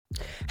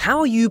How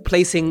are you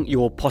placing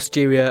your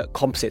posterior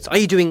composites? Are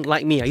you doing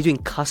like me? Are you doing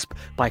cusp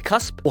by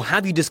cusp? Or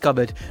have you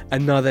discovered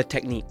another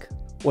technique?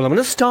 Well, I'm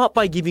going to start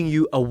by giving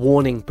you a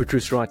warning,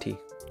 Protruserati.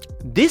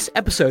 This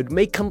episode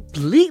may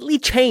completely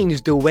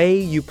change the way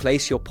you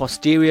place your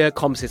posterior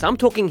composites. I'm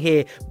talking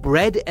here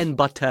bread and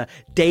butter,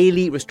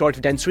 daily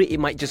restorative dentistry. It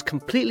might just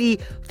completely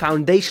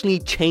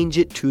foundationally change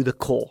it to the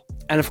core.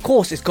 And of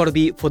course, it's got to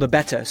be for the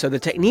better. So the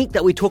technique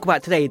that we talk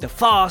about today, the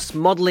fast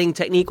modeling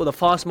technique or the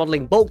fast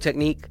modeling bulk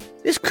technique,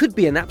 this could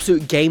be an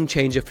absolute game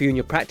changer for you in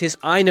your practice.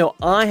 I know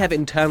I have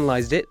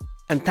internalized it.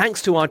 And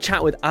thanks to our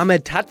chat with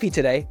Ahmed Tadfi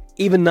today,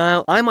 even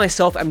now, I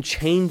myself am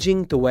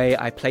changing the way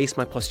I place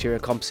my posterior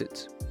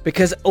composites.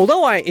 Because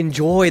although I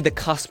enjoy the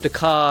cusp to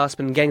cusp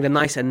and getting the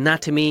nice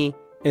anatomy,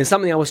 and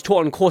something I was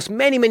taught on course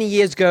many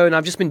years ago, and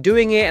I've just been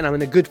doing it and I'm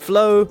in a good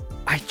flow,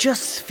 I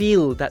just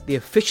feel that the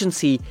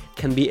efficiency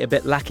can be a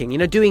bit lacking. You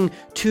know, doing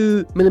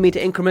 2mm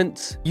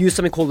increments, use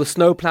something called the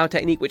snowplow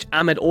technique, which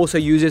Ahmed also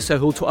uses,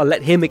 so I'll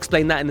let him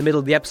explain that in the middle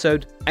of the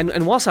episode.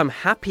 And whilst I'm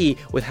happy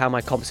with how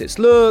my composites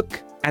look,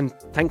 and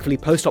thankfully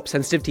post-op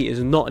sensitivity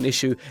is not an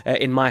issue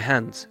in my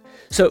hands.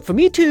 So for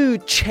me to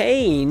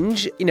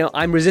change,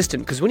 I'm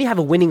resistant, because when you have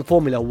a winning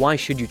formula, why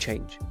should you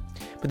change?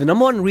 But the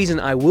number one reason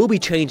I will be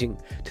changing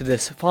to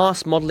this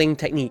fast modeling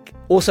technique,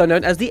 also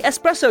known as the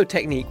espresso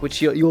technique, which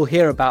you'll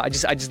hear about. I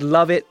just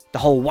love it. The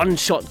whole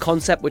one-shot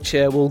concept, which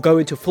we'll go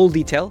into full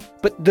detail.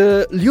 But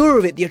the lure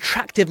of it, the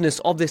attractiveness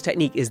of this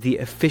technique is the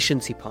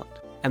efficiency part.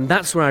 And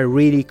that's where I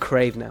really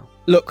crave now.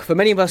 Look, for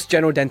many of us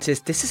general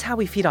dentists, this is how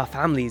we feed our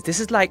families. This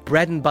is like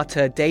bread and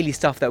butter, daily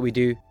stuff that we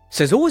do.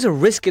 So there's always a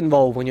risk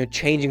involved when you're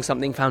changing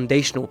something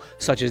foundational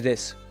such as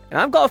this. And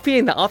I've got a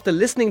feeling that after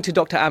listening to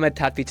Dr. Ahmed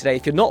Tadfi today,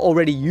 if you're not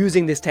already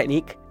using this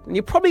technique, then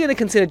you're probably going to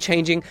consider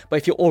changing. But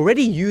if you're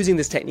already using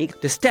this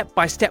technique, the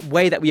step-by-step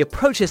way that we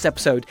approach this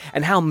episode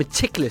and how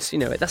meticulous,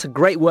 that's a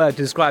great word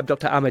to describe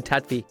Dr. Ahmed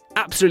Tadfi.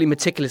 Absolutely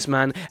meticulous,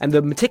 man. And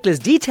the meticulous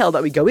detail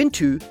that we go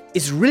into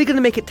is really going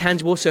to make it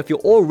tangible. So if you're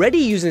already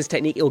using this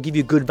technique, it will give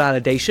you good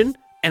validation.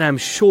 And I'm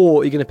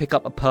sure you're going to pick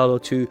up a pearl or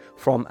two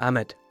from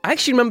Ahmed. I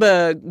actually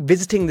remember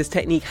visiting this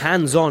technique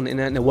hands-on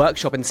in a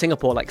workshop in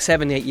Singapore like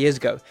 7-8 years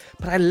ago.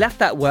 But I left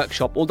that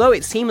workshop, although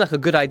it seemed like a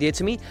good idea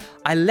to me,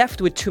 I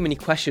left with too many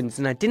questions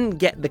and I didn't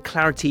get the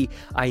clarity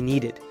I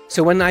needed.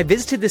 So when I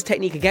visited this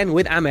technique again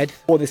with Ahmed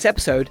for this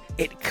episode,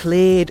 it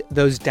cleared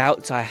those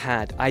doubts I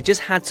had. I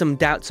just had some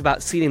doubts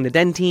about sealing the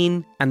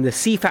dentine and the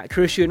C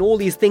factor issue, and all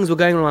these things were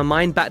going on in my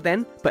mind back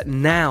then, but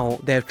now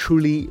they've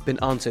truly been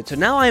answered. So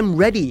now I'm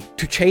ready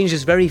to change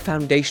this very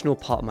foundational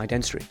part of my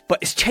dentistry. But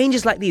it's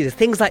changes like these,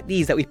 things like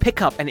these that we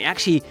pick up, and it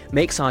actually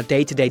makes our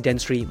day-to-day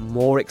dentistry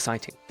more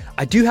exciting.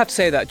 I do have to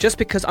say that just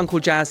because Uncle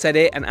Jazz said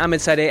it and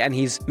Ahmed said it and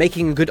he's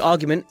making a good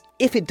argument,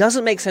 if it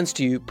doesn't make sense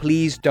to you,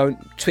 please don't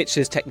switch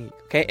this technique,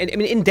 okay? I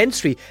mean, in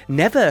dentistry,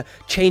 never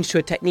change to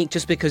a technique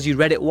just because you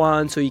read it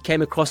once or you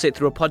came across it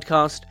through a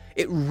podcast.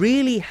 It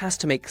really has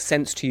to make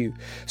sense to you.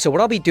 So what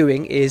I'll be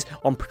doing is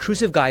on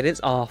Protrusive Guidance,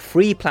 our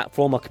free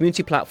platform, our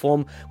community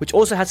platform, which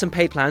also has some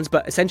paid plans,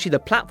 but essentially the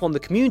platform,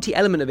 the community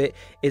element of it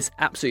is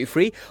absolutely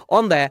free.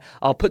 On there,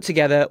 I'll put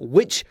together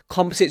which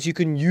composites you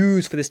can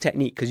use for this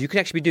technique, because you can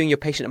actually be doing your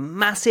patient a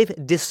massive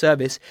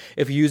disservice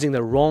if you're using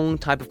the wrong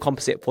type of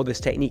composite for this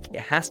technique.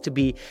 It has to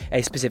be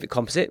a specific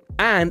composite,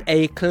 and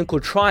a clinical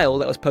trial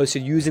that was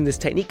posted using this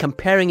technique,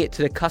 comparing it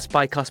to the cusp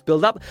by cusp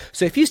build-up.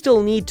 So if you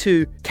still need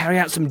to carry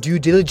out some due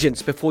diligence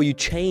before you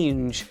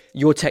change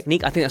your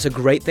technique, I think that's a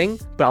great thing,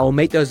 but I'll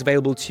make those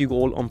available to you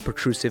all on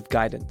Protrusive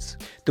Guidance.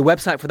 The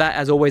website for that,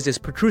 as always, is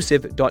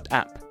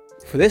protrusive.app.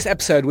 For this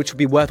episode, which will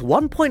be worth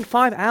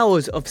 1.5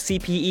 hours of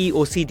CPE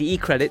or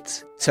CDE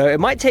credits, so it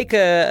might take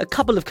a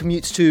couple of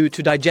commutes to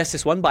digest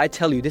this one, but I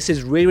tell you, this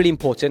is really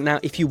important.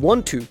 Now, if you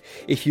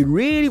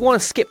really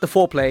want to skip the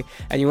foreplay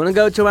and you want to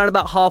go to around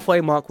about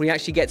halfway mark when he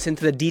actually gets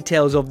into the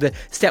details of the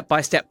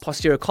step-by-step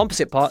posterior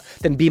composite part,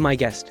 then be my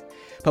guest.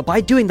 But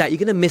by doing that, you're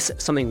going to miss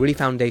something really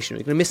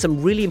foundational. You're going to miss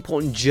some really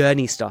important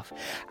journey stuff.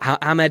 How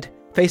Ahmed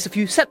faced a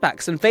few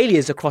setbacks and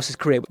failures across his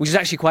career, which is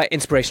actually quite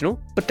inspirational.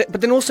 But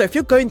then also, if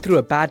you're going through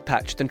a bad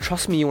patch, then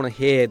trust me, you want to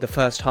hear the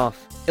first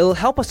half. It'll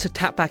help us to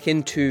tap back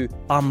into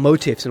our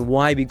motives and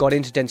why we got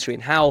into dentistry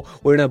and how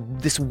we're in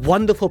this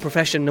wonderful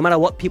profession. No matter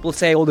what people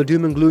say, all the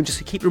doom and gloom, just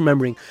to keep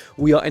remembering,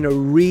 we are in a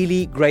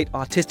really great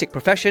artistic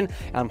profession.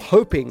 And I'm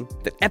hoping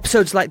that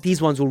episodes like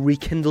these ones will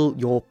rekindle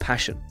your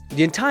passion.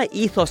 The entire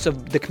ethos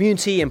of the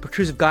community and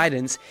Protrusive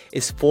Guidance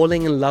is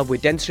falling in love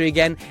with dentistry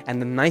again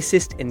and the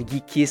nicest and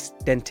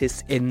geekiest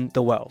dentists in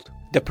the world.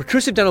 The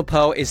protrusive dental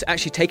pearl is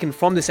actually taken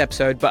from this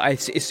episode,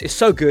 but it's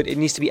so good, it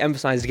needs to be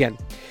emphasized again.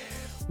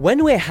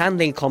 When we're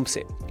handling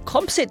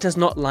composite does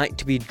not like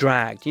to be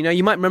dragged.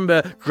 You might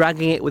remember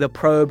dragging it with a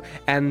probe,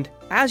 and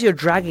as you're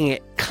dragging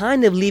it,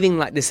 kind of leaving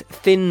like this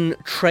thin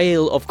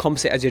trail of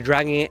composite as you're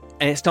dragging it,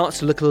 and it starts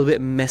to look a little bit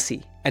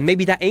messy. And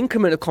maybe that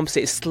increment of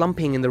composite is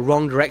slumping in the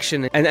wrong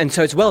direction. And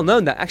so it's well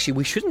known that actually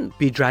we shouldn't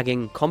be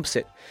dragging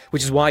composite,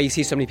 which is why you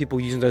see so many people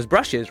using those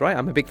brushes, right?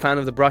 I'm a big fan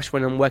of the brush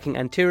when I'm working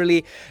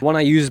anteriorly. One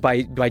I use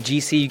by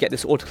GC, you get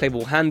this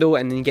autoclavable handle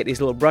and then you get these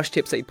little brush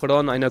tips that you put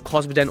on. I know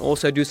Cosmoden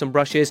also do some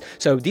brushes.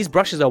 So these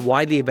brushes are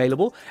widely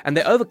available and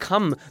they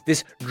overcome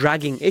this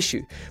dragging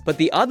issue. But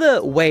the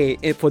other way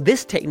for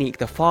this technique,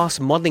 the fast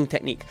modeling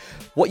technique,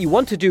 what you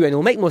want to do, and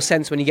it'll make more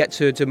sense when you get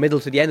to middle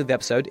to the end of the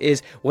episode,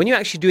 is when you're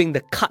actually doing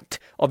the cut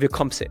of your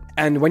composite.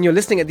 And when you're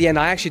listening at the end,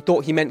 I actually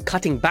thought he meant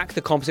cutting back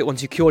the composite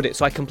once you cured it.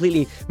 So I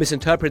completely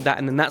misinterpreted that.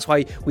 And then that's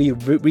why we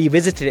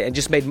revisited it and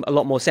just made a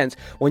lot more sense.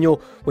 When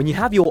you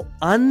have your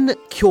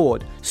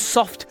uncured,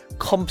 soft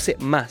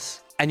composite mass,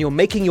 and you're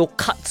making your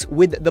cuts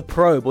with the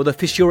probe or the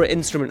fissura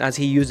instrument as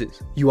he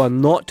uses, you are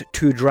not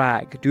to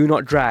drag. Do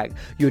not drag.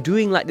 You're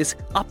doing like this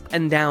up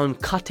and down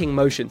cutting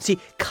motion. See,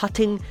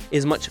 cutting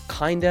is much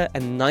kinder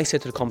and nicer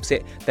to the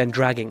composite than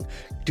dragging.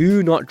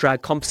 Do not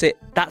drag composite.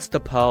 That's the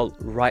pearl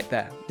right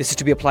there. This is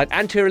to be applied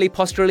anteriorly,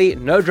 posteriorly.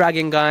 No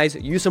dragging, guys.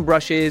 Use some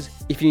brushes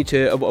if you need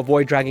to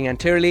avoid dragging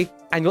anteriorly,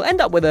 and you'll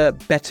end up with a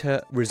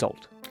better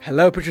result.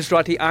 Hello, Patrice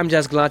Rati. I'm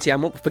Jazz Galati.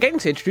 I'm forgetting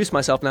to introduce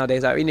myself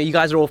nowadays. You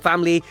guys are all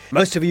family.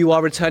 Most of you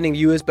are returning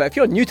viewers, but if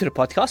you're new to the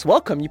podcast,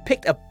 welcome. You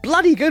picked a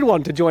bloody good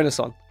one to join us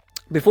on.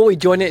 Before we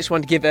join it, I just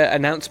want to give an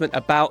announcement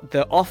about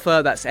the offer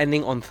that's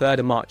ending on 3rd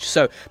of March.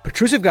 So,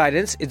 Protrusive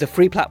Guidance is a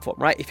free platform,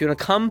 right? If you want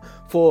to come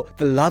for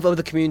the love of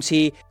the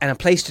community and a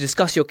place to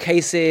discuss your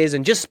cases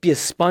and just be a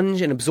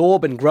sponge and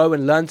absorb and grow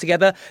and learn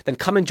together, then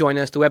come and join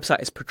us. The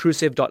website is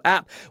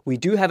protrusive.app. We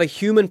do have a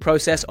human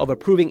process of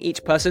approving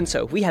each person.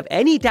 So if we have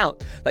any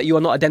doubt that you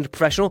are not a dental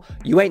professional,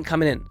 you ain't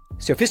coming in.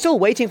 So if you're still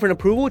waiting for an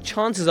approval,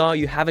 chances are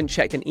you haven't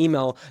checked an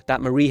email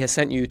that Marie has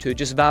sent you to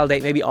just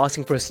validate, maybe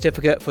asking for a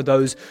certificate for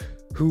those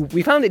who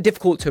we found it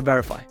difficult to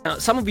verify. Now,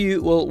 some of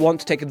you will want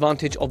to take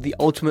advantage of the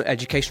Ultimate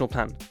Educational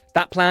Plan.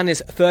 That plan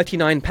is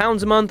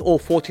 £39 a month or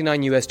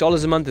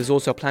 $49 a month. There's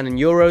also a plan in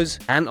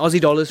euros and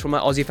Aussie dollars from my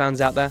Aussie fans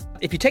out there.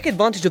 If you take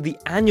advantage of the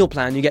annual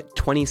plan, you get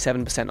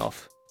 27%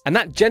 off. And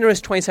that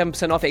generous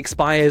 27% off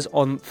expires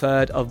on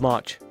 3rd of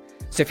March.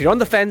 So if you're on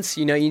the fence,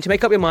 you need to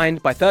make up your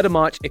mind by 3rd of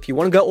March. If you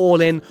want to go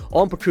all in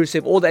on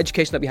Protrusive, all the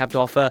education that we have to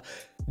offer,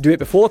 do it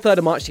before 3rd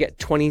of March to get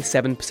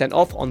 27%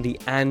 off on the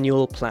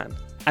annual plan.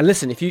 And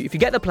listen, if you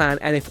get the plan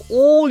and if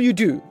all you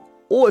do,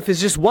 or if there's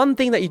just one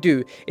thing that you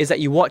do, is that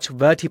you watch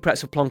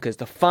Vertipreps for Plonkers,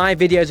 the 5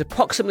 videos,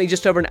 approximately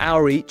just over an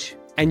hour each,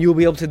 and you'll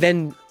be able to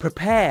then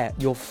prepare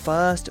your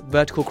first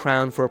vertical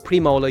crown for a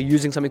premolar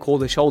using something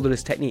called the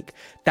shoulderless technique.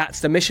 That's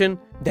the mission.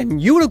 Then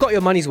you would have got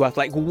your money's worth,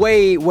 like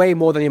way, way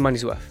more than your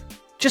money's worth,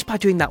 just by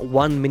doing that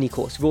one mini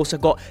course. We've also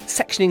got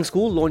Sectioning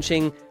School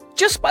launching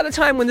just by the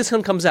time when this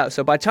one comes out.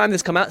 So by the time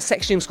this comes out,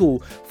 Sectioning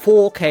School,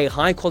 4K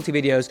high quality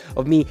videos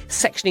of me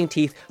sectioning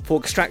teeth for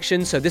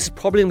extraction. So this is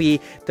probably going to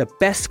be the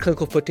best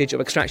clinical footage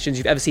of extractions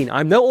you've ever seen.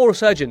 I'm no oral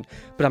surgeon,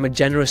 but I'm a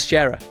generous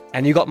sharer.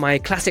 And you got my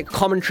classic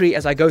commentary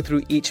as I go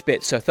through each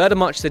bit. So 3rd of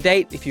March is the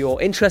date. If you're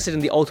interested in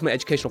the Ultimate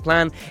Educational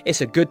Plan,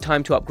 it's a good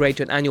time to upgrade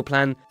to an annual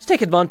plan. Just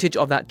take advantage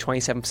of that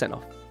 27%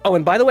 off. Oh,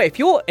 and by the way, if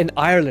you're in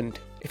Ireland,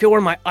 if you're one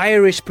of my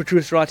Irish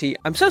Patrice Rati,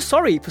 I'm so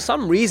sorry. For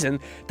some reason,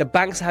 the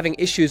bank's having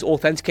issues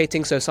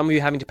authenticating, so some of you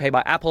having to pay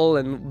by Apple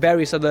and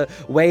various other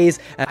ways.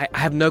 I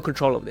have no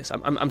control of this.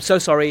 I'm so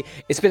sorry.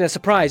 It's been a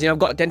surprise. I've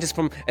got dentists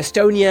from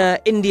Estonia,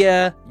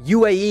 India,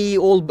 UAE,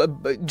 all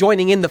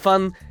joining in the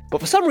fun.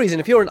 But for some reason,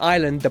 if you're in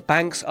Ireland, the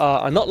banks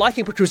are not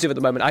liking Protrusive at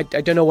the moment.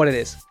 I don't know what it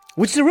is.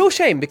 Which is a real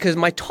shame, because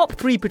my top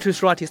 3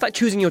 Patrice Rati, it's like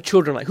choosing your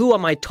children. Like, who are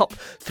my top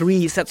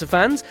 3 sets of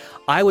fans?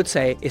 I would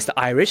say it's the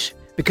Irish.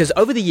 Because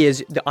over the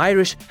years, the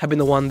Irish have been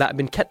the one that have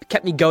been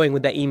kept me going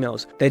with their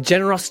emails. Their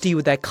generosity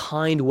with their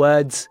kind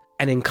words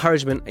and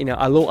encouragement.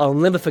 I'll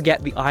never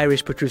forget the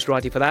Irish Patrice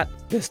Rati for that.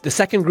 The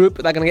second group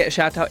that are going to get a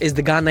shout out is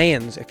the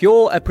Ghanaians. If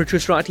you're a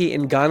Patrice Rati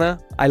in Ghana,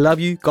 I love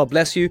you. God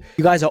bless you.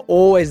 You guys are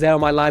always there on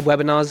my live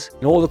webinars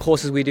and all the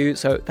courses we do.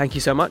 So thank you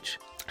so much.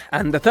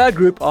 And the third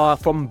group are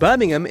from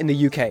Birmingham in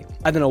the UK.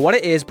 I don't know what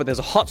it is, but there's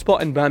a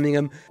hotspot in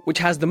Birmingham which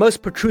has the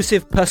most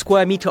protrusive per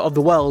square meter of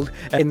the world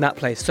in that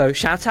place. So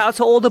shout out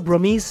to all the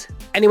Brummies.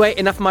 Anyway,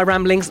 enough of my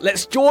ramblings.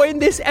 Let's join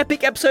this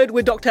epic episode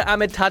with Dr.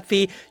 Ahmed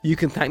Tadfi. You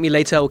can thank me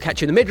later. We'll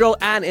catch you in the mid-roll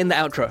and in the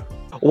outro.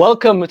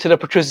 Welcome to the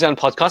Protrusive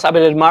podcast. I've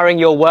been admiring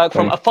your work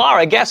from afar,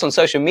 I guess, on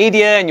social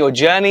media and your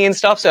journey and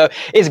stuff. So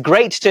it's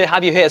great to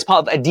have you here as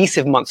part of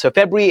Adhesive Month. So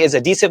February is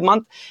Adhesive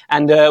Month,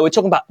 and we're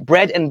talking about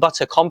bread and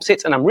butter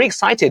composites. And I'm really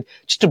excited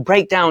just to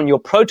break down your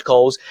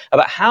protocols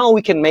about how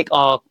we can make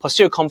our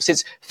posterior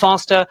composites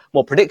faster,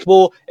 more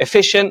predictable,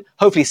 efficient,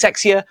 hopefully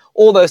sexier,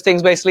 all those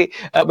things basically.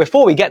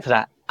 Before we get to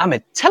that,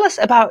 Ahmed, tell us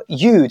about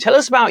you. Tell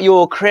us about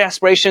your career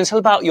aspirations. Tell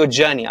us about your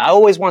journey. I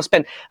always want to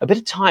spend a bit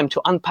of time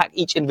to unpack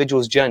each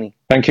individual's journey.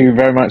 Thank you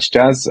very much,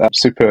 Jazz. I'm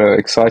super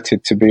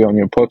excited to be on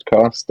your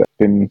podcast. I've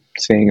been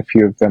seeing a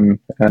few of them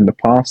in the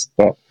past,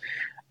 but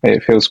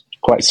it feels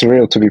quite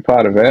surreal to be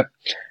part of it.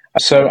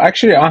 So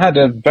actually, I had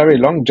a very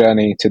long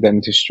journey to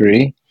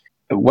dentistry.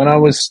 When I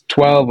was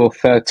 12 or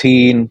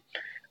 13,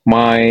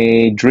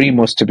 my dream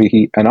was to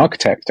be an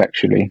architect,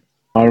 actually.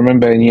 I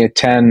remember in year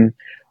 10,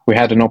 we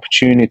had an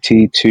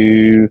opportunity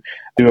to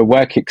do a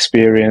work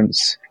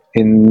experience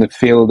in the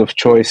field of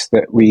choice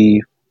that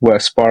we were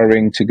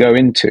aspiring to go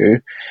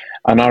into.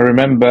 And I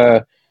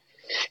remember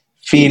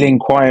feeling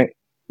quite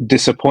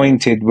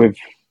disappointed with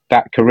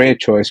that career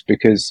choice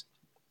because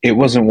it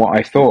wasn't what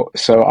I thought.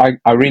 So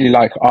I really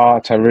like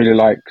art. I really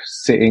like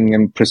sitting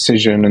and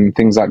precision and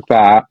things like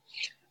that.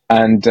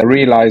 And I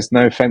realized,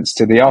 no offense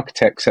to the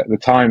architects at the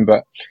time,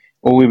 but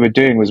all we were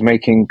doing was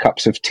making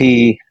cups of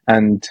tea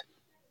and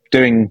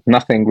doing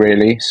nothing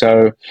really.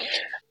 So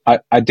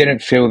I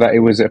didn't feel that it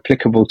was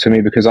applicable to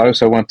me because I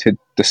also wanted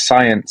the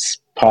science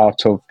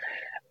part of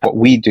what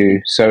we do.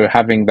 So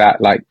having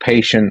that like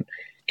patient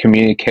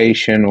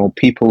communication or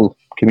people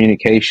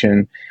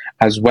communication,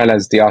 as well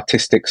as the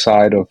artistic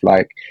side of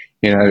like,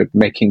 you know,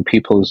 making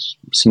people's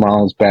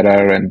smiles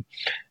better and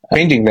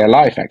changing their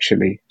life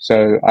actually.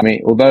 So, I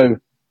mean, although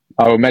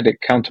our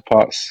medic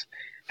counterparts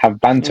have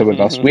banter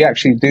with us, we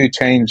actually do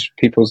change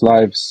people's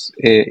lives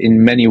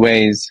in many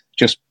ways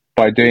just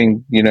by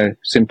doing, you know,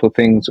 simple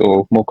things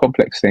or more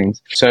complex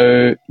things.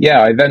 So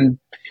yeah, I then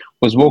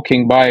was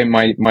walking by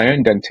my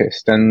own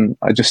dentist and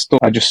I just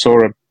saw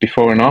a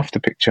before and after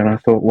picture and I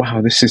thought,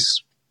 wow, this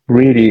is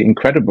really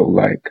incredible,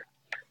 like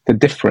the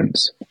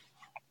difference.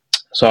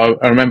 So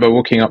I remember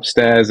walking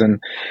upstairs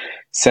and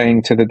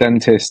saying to the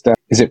dentist,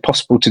 is it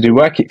possible to do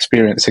work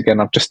experience again?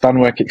 I've just done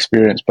work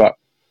experience, but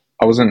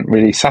I wasn't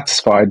really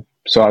satisfied.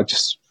 So I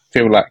just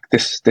feel like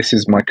this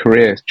is my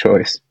career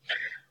choice.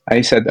 And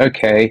he said,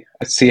 okay,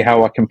 let's see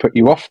how I can put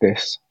you off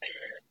this.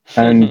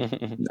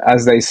 And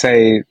as they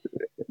say,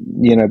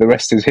 you know, the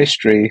rest is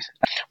history.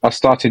 I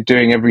started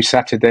doing every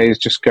Saturdays,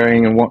 just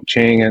going and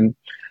watching and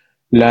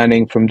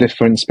learning from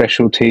different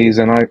specialties.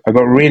 And I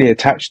got really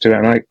attached to it.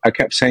 And I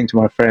kept saying to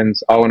my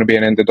friends, I want to be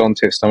an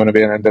endodontist. I want to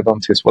be an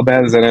endodontist. What the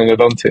hell is an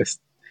endodontist?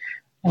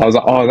 I was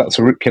like, oh, that's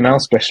a root canal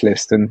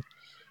specialist. And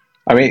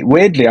I mean,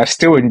 weirdly, I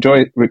still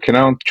enjoy root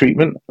canal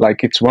treatment.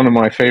 Like, it's one of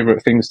my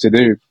favorite things to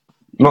do.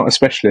 Not a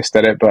specialist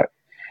at it, but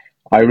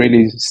I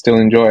really still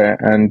enjoy it.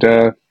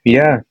 And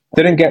yeah,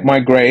 didn't get my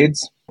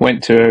grades.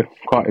 Went to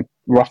quite a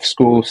rough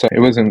school, so it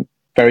wasn't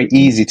very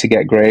easy to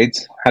get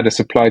grades. Had a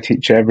supply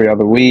teacher every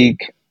other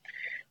week.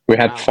 We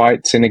had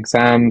fights in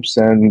exams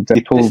and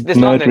people this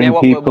murdering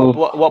London, people.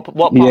 What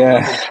part Yeah,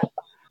 of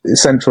London?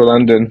 Central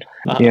London.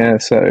 Yeah,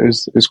 so it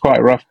was quite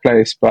a rough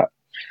place, but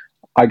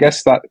I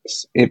guess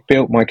it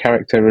built my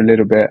character a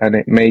little bit and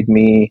it made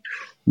me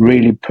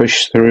really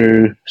push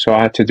through. So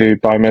I had to do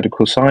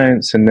biomedical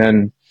science, and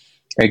then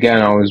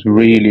again, I was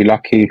really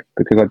lucky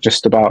because I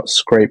just about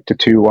scraped a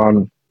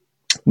 2-1,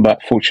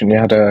 but fortunately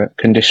I had a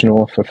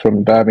conditional offer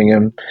from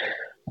Birmingham.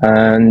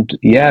 And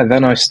yeah,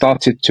 then I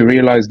started to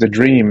realize the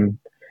dream.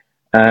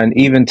 And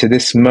even to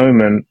this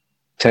moment,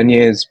 10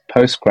 years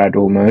post-grad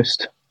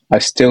almost, I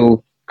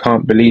still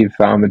can't believe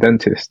that I'm a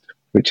dentist,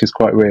 which is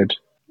quite weird.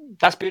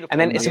 That's beautiful. And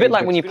then it's a bit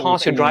like when you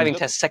pass your driving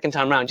test second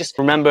time round, just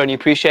remember and you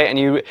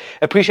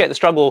appreciate the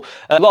struggle.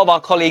 A lot of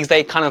our colleagues,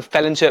 they kind of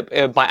fell into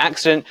it by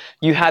accident.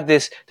 You had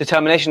this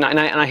determination. And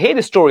I hear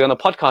this story on the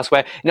podcast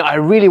where, you know, I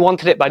really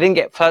wanted it, but I didn't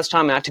get first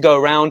time and I had to go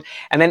around.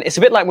 And then it's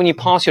a bit like when you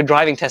pass your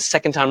driving test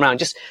second time round,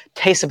 just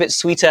tastes a bit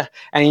sweeter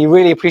and you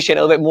really appreciate it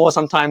a little bit more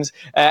sometimes.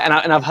 And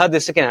I've heard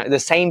this again, the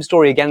same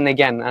story again and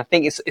again. And I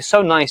think it's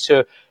so nice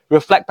to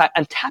reflect back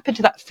and tap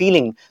into that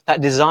feeling,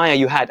 that desire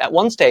you had at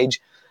one stage.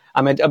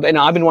 I wanted to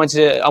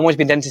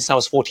be a dentist since I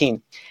was 14.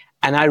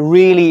 And I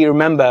really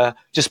remember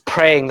just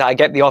praying that I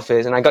get the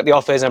offers, and I got the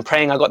offers, and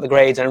praying I got the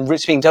grades, and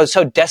just being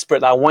so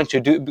desperate that I wanted to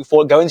do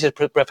before going into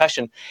the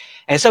profession.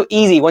 And it's so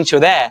easy once you're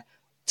there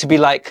to be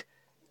like,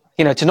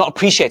 you know, to not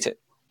appreciate it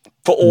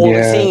for all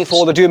seeing it for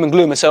all the doom and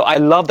gloom. And so I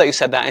love that you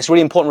said that. And it's a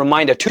really important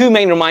reminder. Two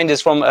main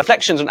reminders from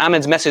reflections on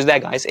Ahmed's message there,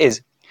 guys,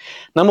 is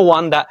number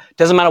one, that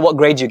doesn't matter what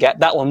grades you get,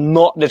 that will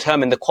not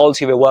determine the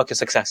quality of your work or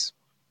success.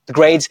 The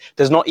grades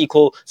does not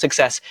equal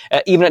success,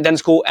 even at dental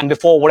school and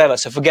before, whatever.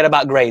 So forget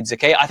about grades,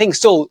 okay? I think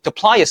still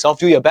apply yourself,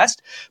 do your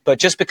best, but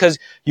just because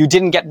you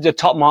didn't get the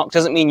top mark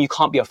doesn't mean you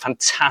can't be a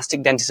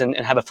fantastic dentist and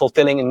have a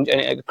fulfilling and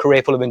a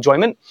career full of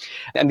enjoyment.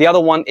 And the other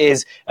one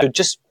is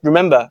just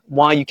remember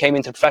why you came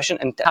into the profession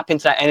and tap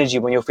into that energy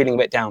when you're feeling a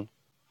bit down.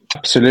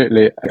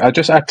 Absolutely. I'll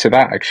just add to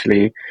that,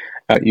 actually.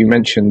 You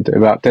mentioned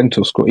about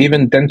dental school.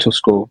 Even dental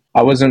school,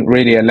 I wasn't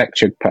really a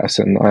lectured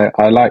person.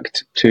 I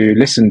liked to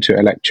listen to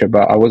a lecture,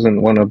 but I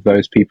wasn't one of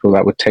those people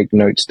that would take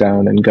notes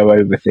down and go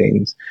over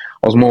things.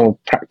 I was more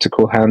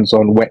practical,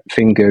 hands-on,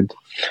 wet-fingered.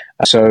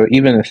 So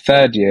even the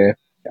third year,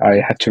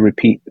 I had to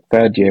repeat the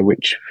third year,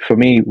 which for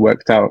me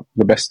worked out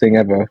the best thing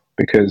ever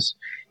because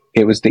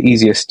it was the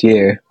easiest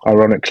year,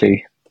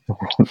 ironically,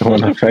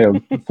 when I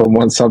failed from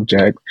one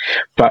subject.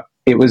 But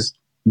it was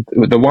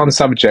the one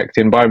subject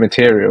in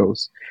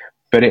biomaterials,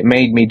 but it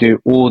made me do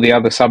all the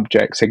other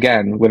subjects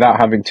again without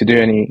having to do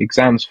any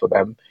exams for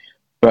them.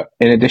 But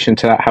in addition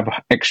to that, have an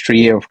extra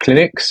year of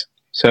clinics.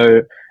 So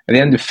at the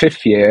end of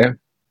fifth year,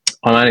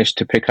 I managed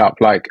to pick up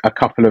like a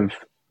couple of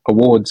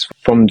awards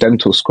from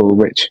dental school,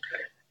 which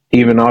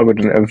even I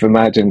wouldn't have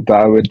imagined that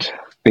I would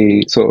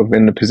be sort of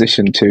in the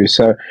position to.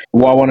 So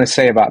what I want to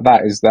say about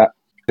that is that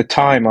the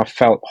time I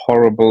felt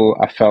horrible,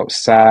 I felt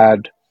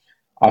sad,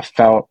 I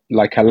felt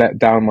like I let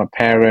down my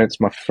parents,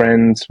 my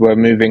friends were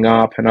moving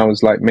up and I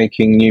was like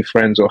making new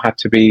friends or had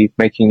to be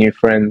making new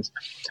friends.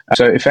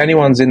 So if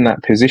anyone's in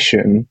that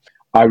position,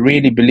 I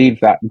really believe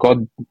that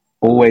God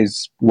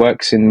always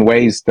works in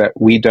ways that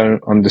we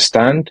don't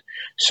understand.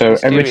 So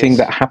everything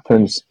that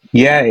happens,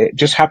 it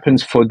just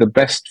happens for the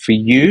best for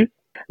you.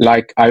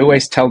 Like I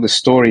always tell the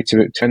story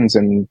to friends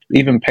and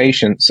even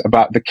patients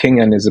about the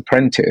king and his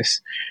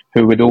apprentice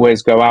who would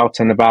always go out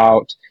and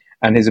about,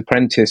 and his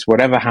apprentice,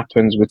 whatever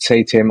happens, would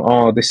say to him,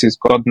 oh, this is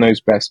God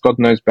knows best, God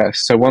knows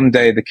best. So one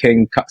day the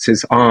king cuts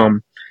his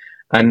arm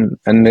and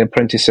the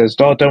apprentice says,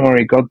 oh, don't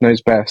worry, God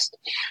knows best.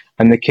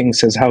 And the king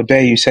says, how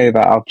dare you say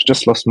that? I've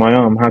just lost my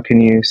arm. How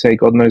can you say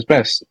God knows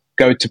best?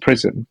 Go to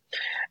prison.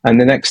 And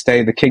the next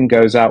day the king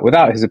goes out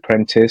without his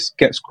apprentice,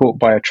 gets caught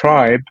by a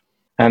tribe,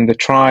 and the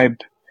tribe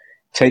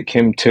take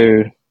him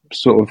to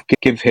sort of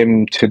give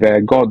him to their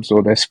gods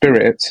or their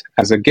spirits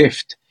as a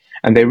gift.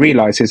 And they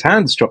realize his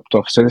hand's chopped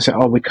off. So they say,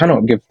 oh, we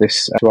cannot give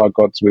this to our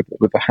gods with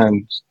the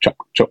hands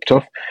chopped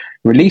off.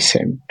 Release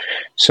him.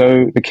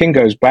 So the king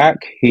goes back.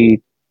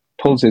 He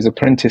pulls his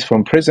apprentice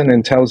from prison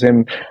and tells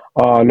him,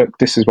 oh, look,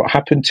 this is what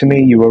happened to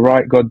me. You were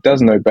right. God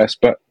does know best.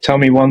 But tell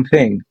me one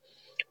thing.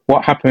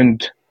 What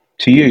happened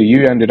to you?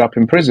 You ended up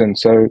in prison.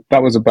 So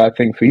that was a bad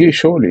thing for you,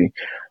 surely.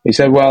 He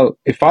said, well,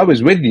 if I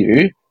was with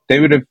you, they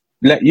would have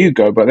let you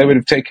go, but they would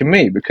have taken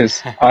me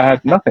because I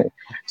had nothing.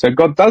 So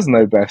God does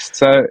know best.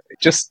 So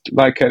just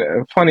like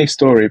a funny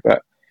story,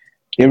 but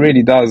it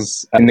really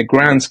does. In the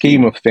grand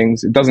scheme of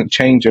things, it doesn't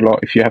change a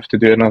lot if you have to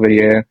do another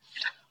year.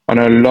 I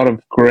know a lot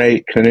of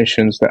great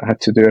clinicians that had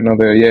to do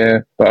another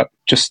year, but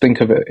just think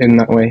of it in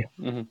that way.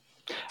 Mm-hmm.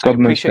 I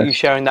appreciate you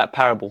sharing that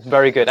parable.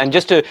 Very good. And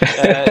just to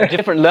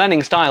different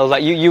learning styles,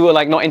 like you were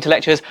like not into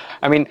lectures.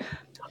 I mean,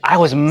 I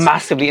was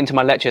massively into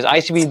my lectures. I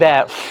used to be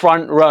there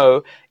front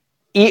row.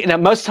 Most of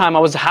the time I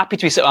was happy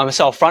to be sitting by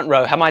myself, front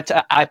row, had my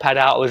iPad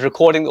out, I was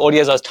recording the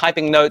audios, I was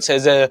typing notes.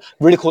 There's a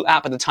really cool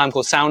app at the time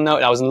called SoundNote,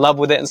 and I was in love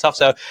with it and stuff.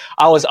 So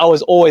I was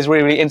always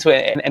really, really into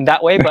it in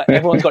that way, but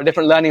everyone's got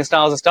different learning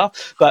styles and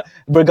stuff. But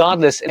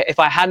regardless, if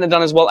I hadn't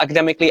done as well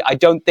academically, I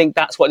don't think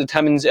that's what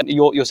determines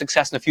your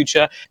success in the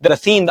future. The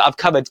theme that I've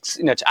covered,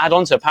 to add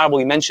on to a parable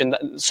you mentioned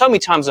so many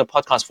times in the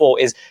podcast before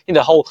is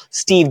the whole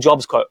Steve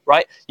Jobs quote,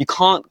 right? You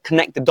can't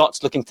connect the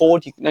dots looking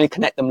forward, you can only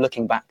connect them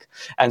looking back.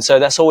 And so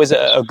that's always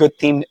a good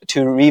theme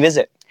to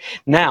revisit.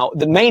 Now,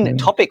 the main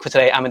topic for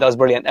today, Ahmed, that was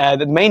brilliant.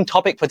 The main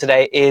topic for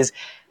today is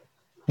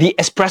the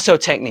espresso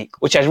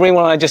technique, which I really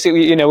want to just,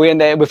 we're in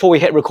there before we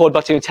hit record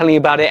button, telling you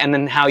about it, and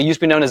then how it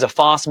used to be known as a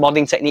fast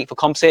modeling technique for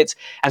composites.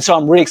 And so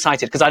I'm really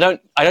excited because I don't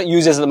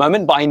use this at the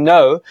moment, but I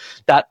know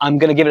that I'm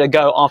going to give it a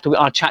go after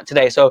our chat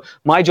today. So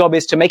my job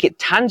is to make it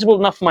tangible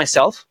enough for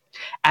myself,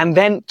 and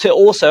then to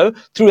also,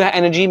 through that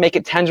energy, make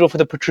it tangible for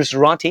the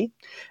Protruserati,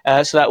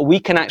 so that we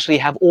can actually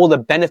have all the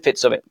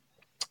benefits of it.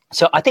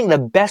 So I think the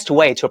best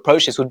way to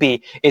approach this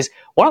is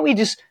why don't we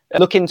just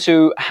look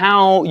into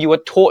how you were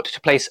taught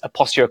to place a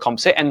posterior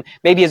composite, and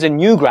maybe as a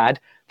new grad,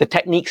 the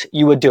techniques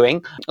you were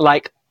doing.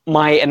 Like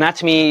my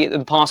anatomy in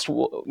the past,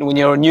 when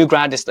you're a new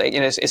grad, it's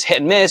hit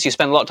and miss. You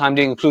spend a lot of time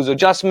doing occlusal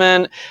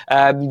adjustment.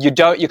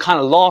 You're kind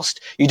of lost.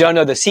 You don't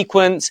know the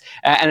sequence.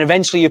 And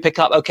eventually you pick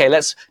up, okay,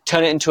 let's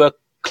turn it into a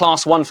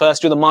class 1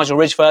 first, do the marginal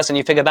ridge first, and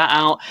you figure that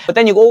out. But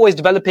then you're always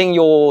developing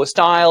your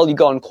style, you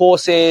go on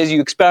courses, you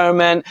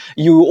experiment,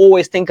 you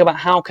always think about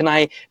how can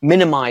I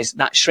minimize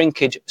that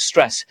shrinkage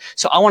stress.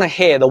 So I want to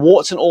hear the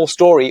warts and all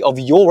story of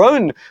your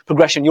own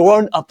progression, your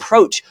own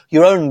approach,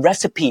 your own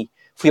recipe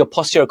for your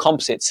posterior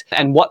composites,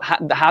 and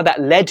how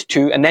that led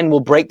to, and then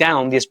we'll break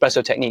down the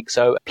espresso technique.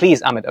 So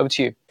please, Ahmed, over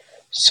to you.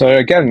 So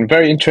again,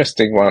 very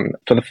interesting one.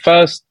 For the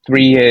first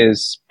 3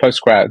 years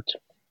post-grad,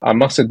 I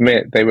must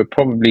admit, they were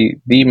probably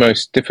the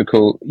most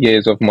difficult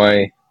years of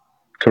my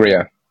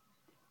career,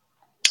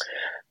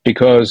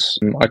 because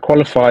I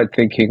qualified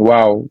thinking,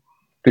 wow,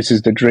 this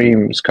is the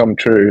dreams come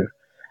true.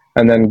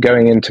 And then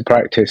going into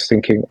practice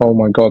thinking, oh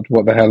my God,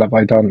 what the hell have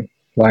I done?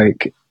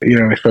 Like,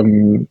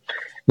 from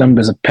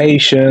numbers of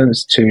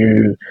patients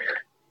to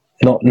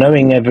not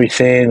knowing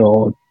everything,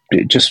 or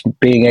just not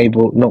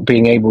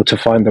being able to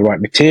find the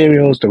right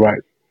materials, the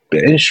right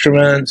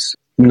instruments,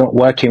 not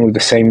working with the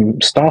same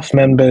staff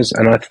members.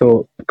 And I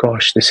thought,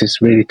 gosh, this is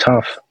really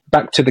tough.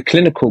 Back to the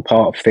clinical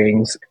part of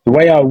things, the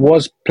way I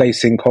was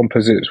placing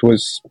composites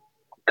was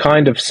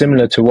kind of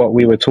similar to what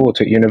we were taught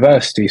at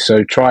university.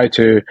 So try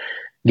to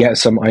get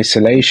some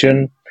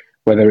isolation,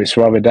 whether it's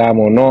rubber dam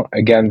or not.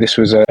 Again, this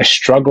was a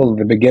struggle at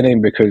the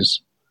beginning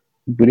because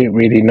we didn't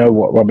really know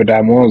what rubber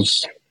dam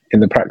was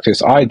in the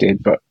practice. I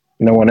did, but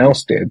no one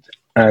else did.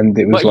 And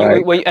it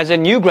was as a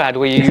new grad,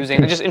 were you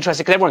using? Just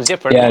interested because everyone's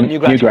different. Yeah, new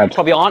grad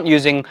probably are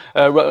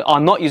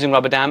not using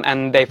rubber dam,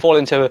 and they fall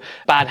into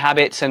bad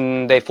habits,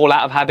 and they fall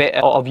out of habit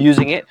of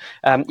using it,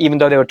 even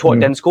though they were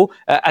taught dental school.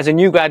 As a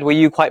new grad, were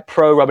you quite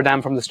pro rubber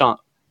dam from the start?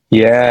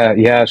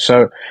 Yeah.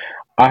 So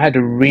I had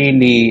a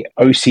really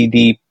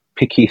OCD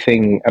picky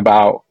thing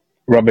about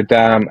rubber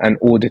dam and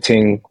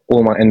auditing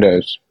all my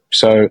endos.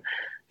 So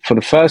for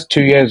the first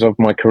 2 years of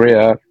my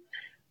career,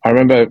 I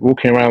remember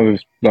walking around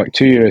with like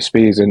 2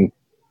 USBs and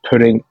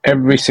putting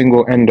every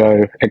single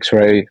endo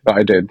x-ray that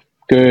I did.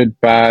 Good,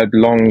 bad,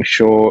 long,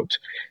 short,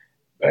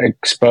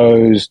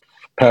 exposed,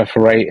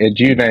 perforated,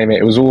 you name it,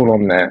 it was all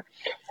on there.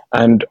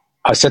 And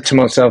I said to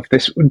myself,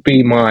 this would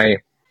be my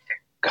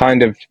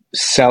kind of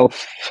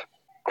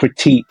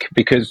self-critique,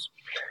 because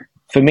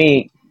for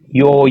me,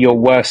 you're your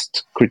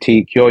worst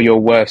critique, you're your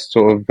worst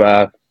sort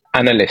of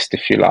analyst,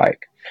 if you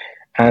like.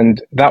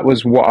 And that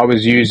was what I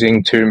was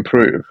using to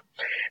improve.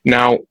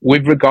 Now,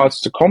 with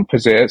regards to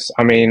composites,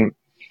 I mean,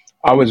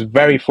 I was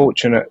very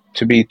fortunate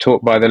to be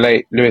taught by the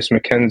late Lewis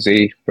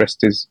Mackenzie,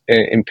 rest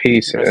in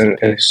peace and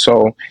his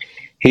soul.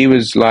 He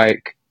was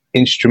like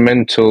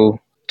instrumental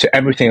to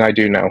everything I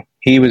do now.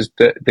 He was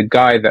the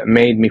guy that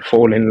made me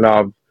fall in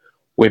love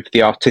with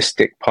the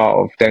artistic part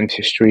of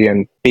dentistry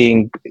and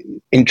being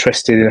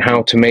interested in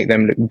how to make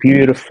them look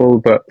beautiful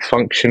but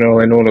functional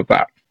and all of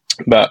that.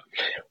 But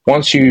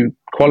once you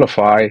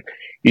qualify,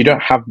 you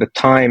don't have the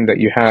time that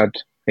you had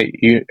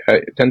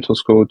at dental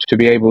school to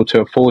be able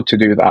to afford to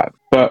do that.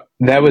 But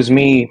there was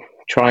me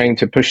trying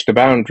to push the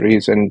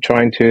boundaries and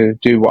trying to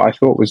do what I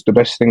thought was the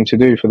best thing to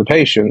do for the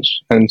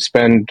patients, and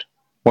spend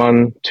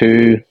 1,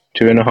 2,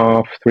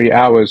 2.5, 3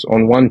 hours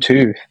on one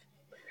tooth.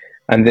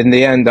 And in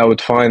the end, I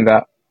would find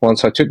that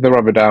once I took the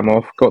rubber dam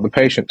off, got the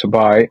patient to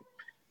bite,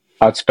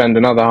 I'd spend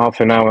another half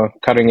an hour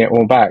cutting it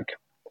all back.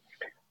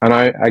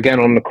 And again,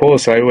 on the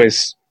course, I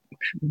always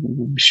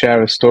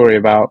share a story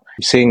about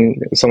seeing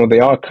some of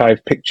the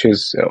archive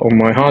pictures on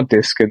my hard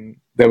disk, and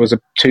there was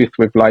a tooth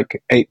with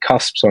like 8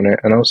 cusps on it,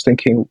 and I was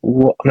thinking,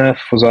 what on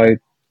earth was I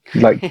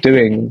like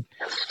doing?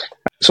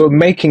 Sort of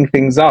making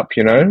things up,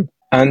 you know?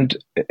 And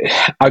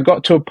I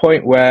got to a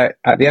point where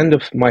at the end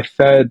of my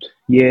 3rd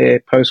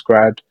year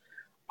postgrad,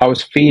 I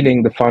was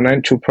feeling the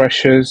financial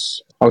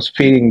pressures, I was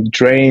feeling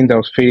drained, I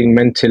was feeling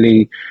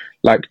mentally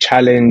like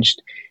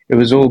challenged. It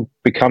was all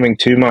becoming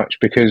too much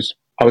because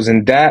I was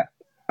in debt.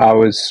 I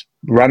was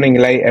running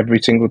late every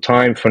single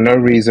time for no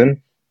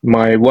reason.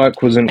 My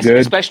work wasn't good.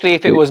 Especially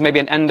if it was maybe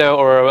an endo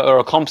or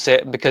a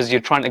composite, because you're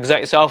trying to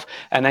exert yourself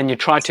and then you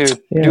try to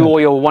do all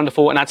your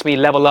wonderful anatomy,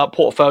 level up,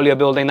 portfolio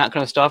building, that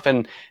kind of stuff.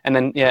 And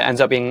then,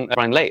 ends up being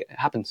running late. It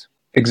happens.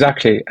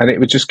 Exactly. And it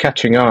was just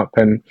catching up.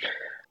 And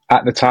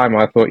at the time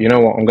I thought, you know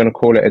what, I'm going to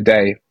call it a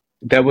day.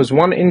 There was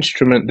one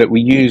instrument that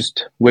we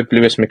used with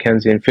Lewis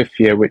Mackenzie in 5th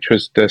year, which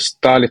was the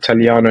Style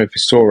Italiano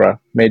Visora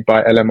made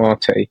by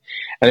Arte.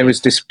 And it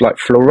was this like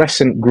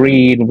fluorescent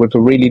green with a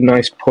really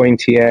nice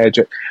pointy edge.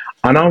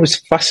 And I was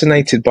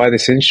fascinated by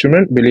this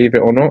instrument, believe it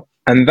or not.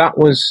 And that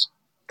was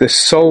the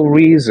sole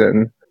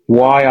reason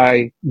why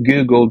I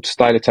Googled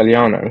Style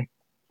Italiano.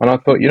 And I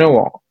thought, you know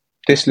what,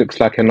 this looks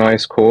like a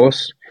nice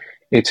course.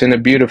 It's in a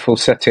beautiful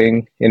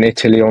setting in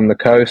Italy on the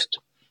coast.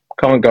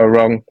 Can't go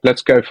wrong.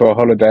 Let's go for a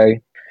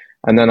holiday.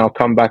 And then I'll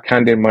come back,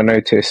 hand in my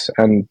notice,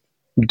 and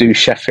do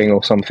chefing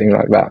or something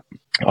like that.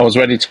 I was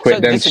ready to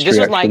quit dentistry. This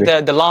was like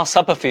the last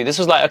supper for you. This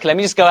was like, okay, let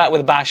me just go out with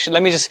a bash.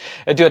 Let me just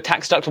do a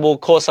tax-deductible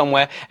course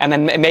somewhere, and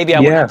then maybe I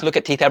won't have to look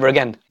at teeth ever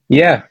again.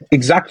 Yeah,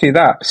 exactly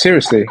that.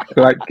 Seriously.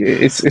 Like,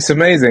 it's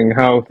amazing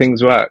how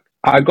things work.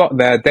 I got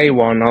there day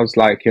one. I was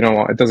like, you know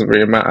what, it doesn't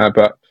really matter,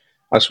 but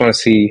I just want to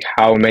see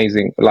how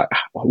amazing, like,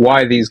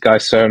 why are these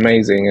guys so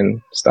amazing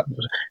and stuff.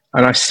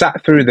 And I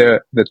sat through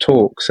the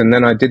talks, and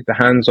then I did the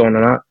hands-on,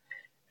 and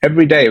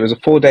every day, it was a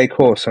 4-day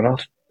course, and I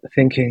was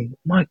thinking,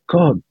 my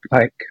God,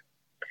 like,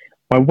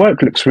 my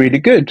work looks really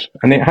good,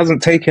 and it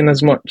hasn't taken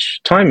as much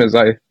time as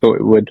I thought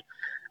it would.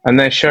 And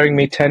they're showing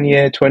me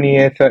 10-year,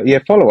 20-year,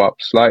 30-year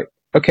follow-ups. Like,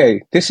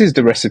 okay, this is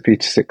the recipe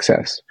to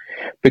success,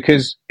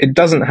 because it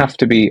doesn't have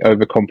to be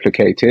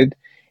overcomplicated.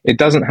 It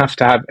doesn't have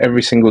to have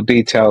every single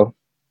detail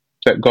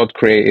that God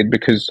created,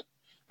 because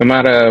no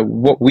matter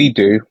what we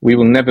do, we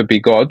will never be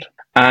God.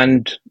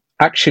 And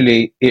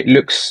actually, it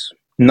looks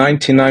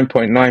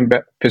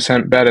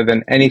 99.9% better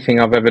than anything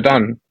I've ever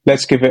done.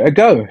 Let's give it a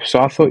go. So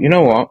I thought, you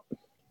know what?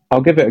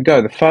 I'll give it a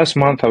go. The first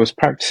month I was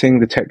practicing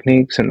the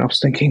techniques, and I was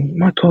thinking,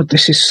 my God,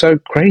 this is so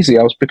crazy.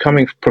 I was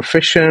becoming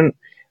proficient,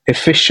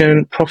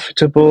 efficient,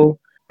 profitable.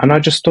 And I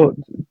just thought,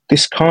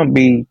 this can't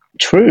be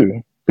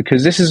true,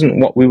 because this isn't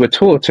what we were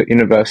taught at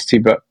university,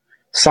 but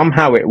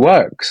somehow it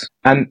works.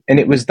 And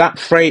it was that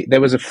phrase,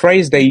 there was a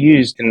phrase they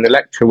used in the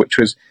lecture, which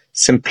was,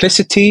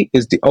 simplicity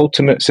is the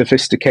ultimate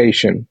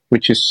sophistication,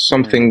 which is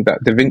something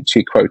that Da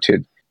Vinci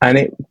quoted. And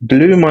it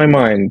blew my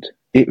mind.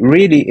 It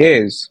really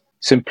is.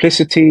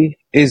 Simplicity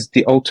is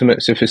the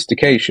ultimate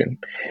sophistication,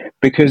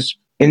 because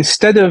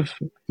instead of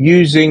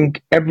using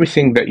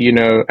everything that you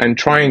know and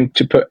trying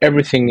to put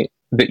everything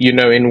that you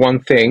know in one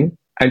thing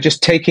and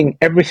just taking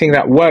everything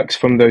that works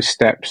from those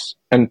steps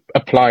and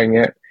applying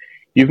it,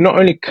 you've not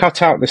only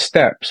cut out the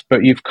steps,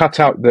 but you've cut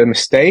out the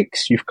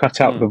mistakes, you've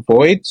cut out the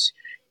voids,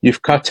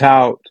 you've cut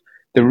out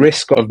the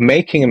risk of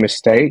making a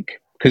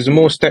mistake, because the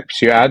more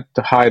steps you add,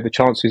 the higher the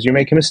chances you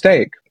make a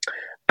mistake.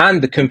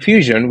 And the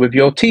confusion with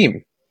your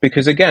team.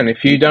 Because again,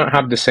 if you don't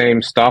have the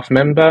same staff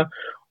member,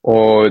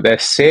 or they're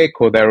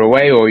sick, or they're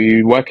away, or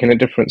you work in a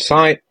different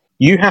site,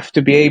 you have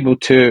to be able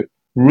to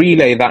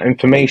relay that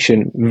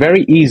information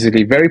very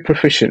easily, very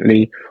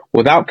proficiently,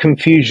 without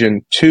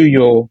confusion to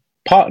your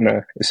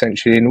partner,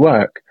 essentially, in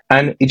work.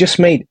 And it just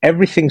made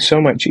everything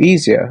so much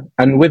easier.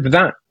 And with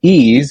that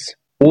ease,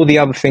 all the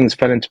other things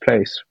fell into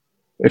place: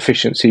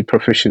 efficiency,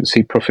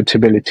 proficiency,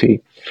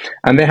 profitability.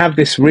 And they have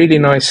this really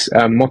nice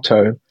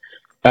motto: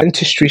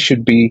 dentistry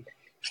should be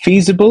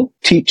feasible,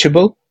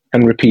 teachable,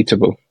 and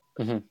repeatable,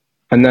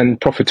 and then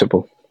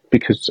profitable,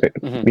 because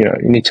you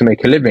need to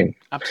make a living.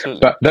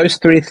 Absolutely. But those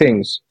three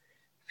things: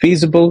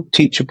 feasible,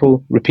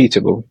 teachable,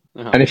 repeatable.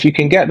 And if you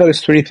can get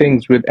those three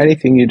things with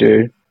anything you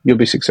do, you'll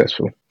be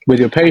successful. With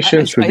your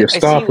patients, with your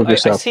staff, with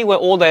yourself. I see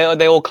where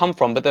they all come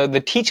from, but the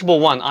teachable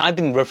one, I've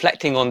been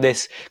reflecting on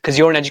this, because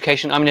you're in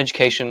education, I'm in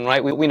education,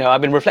 right? We know, I've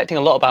been reflecting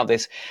a lot about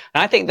this.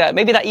 And I think that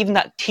maybe even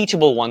that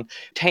teachable one,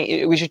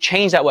 we should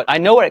change that word. I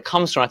know where it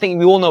comes from. I think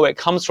we all know where it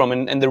comes from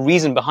and the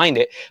reason behind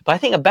it. But I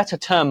think a better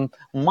term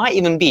might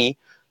even be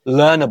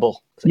learnable.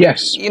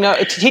 Yes.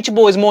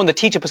 Teachable is more in the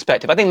teacher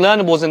perspective. I think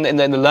learnable is in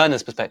the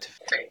learner's perspective.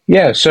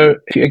 Yeah. So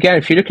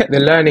if you look at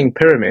the learning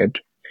pyramid,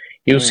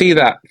 you'll see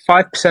that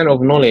 5%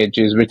 of knowledge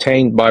is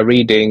retained by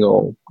reading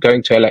or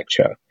going to a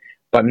lecture,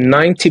 but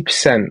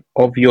 90%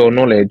 of your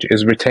knowledge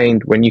is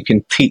retained when you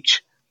can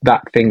teach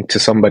that thing to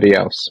somebody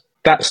else.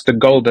 That's the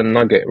golden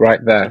nugget right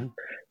there.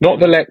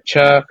 Not the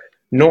lecture,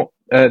 not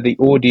the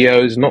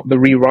audios, not the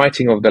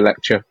rewriting of the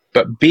lecture,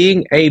 but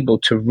being able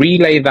to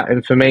relay that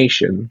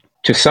information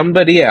to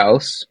somebody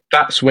else.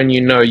 That's when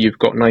you know you've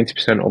got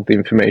 90% of the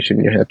information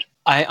in your head.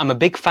 I'm a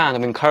big fan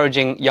of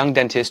encouraging young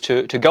dentists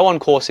to go on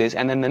courses,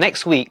 and then the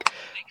next week,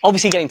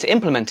 obviously getting to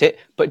implement it,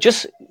 but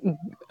just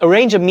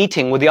arrange a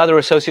meeting with the other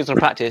associates in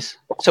practice.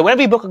 So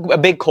whenever you book a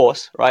big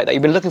course, right, that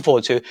you've been looking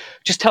forward to,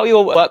 just tell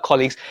your work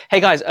colleagues, hey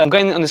guys, I'm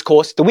going on this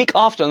course. The week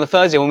after, on the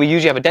Thursday, when we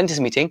usually have a dentist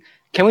meeting,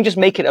 can we just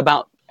make it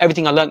about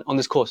everything I learned on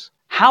this course?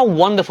 How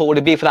wonderful would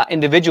it be for that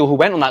individual who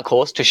went on that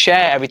course to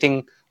share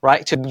everything,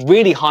 right, to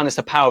really harness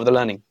the power of the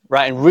learning,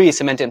 right, and really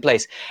cement it in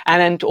place,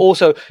 and then to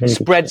also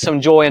spread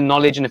some joy and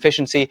knowledge and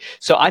efficiency.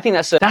 So I think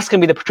that's going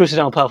to be the protrusive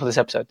dental pearl for this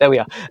episode. There we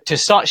are. To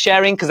start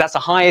sharing, because that's the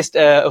highest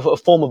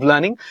form of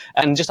learning.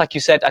 And just like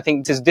you said, I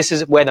think this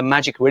is where the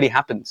magic really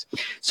happens.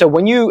 So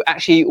when you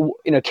actually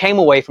came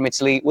away from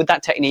Italy with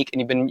that technique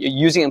and you've been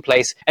using it in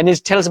place, and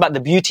just tell us about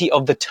the beauty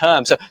of the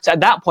term. So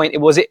at that point,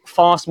 was it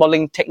fast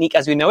modeling technique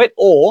as we know it,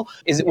 or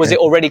was it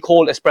already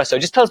called espresso?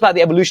 Just tell us about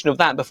the evolution of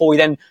that before we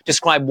then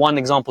describe one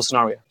example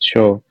scenario.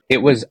 Sure.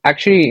 It was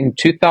actually in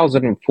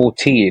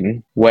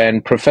 2014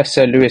 when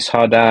Professor Louis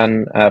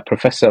Hardan,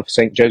 professor of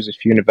St.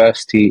 Joseph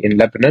University in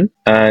Lebanon,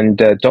 and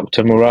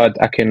Dr. Murad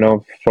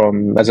Akinov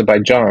from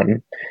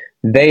Azerbaijan,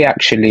 they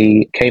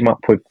actually came up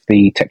with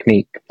the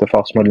technique, the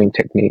fast modeling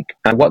technique.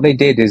 And what they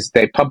did is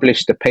they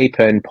published a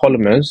paper in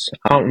Polymers.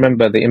 I can't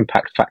remember the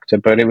impact factor,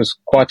 but it was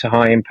quite a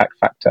high impact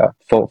factor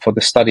for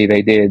the study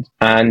they did.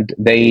 And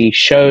they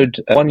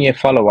showed a 1-year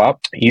follow-up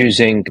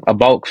using a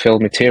bulk fill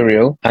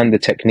material and the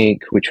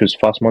technique, which was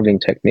fast modeling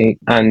technique.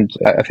 And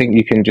I think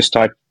you can just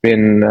type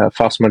in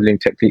fast modeling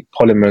technique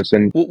Polymers,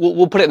 and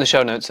we'll put it in the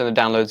show notes and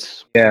the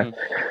downloads. Yeah.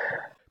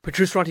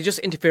 Patrice Ranti, just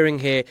interfering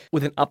here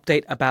with an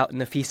update about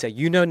Nafisa.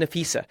 You know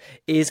Nafisa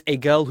is a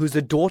girl who's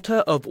the daughter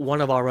of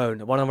one of our own,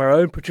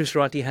 Patrice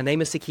Ranti. Her name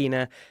is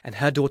Sakina, and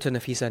her daughter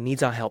Nafisa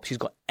needs our help. She's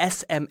got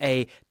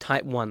SMA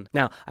type 1.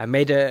 Now, I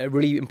made a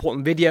really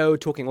important video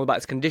talking all about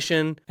this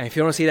condition, and if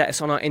you want to see that,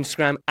 it's on our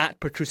Instagram at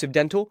Protrusive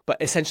Dental.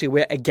 But essentially,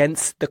 we're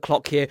against the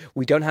clock here.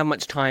 We don't have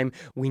much time.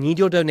 We need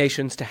your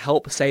donations to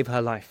help save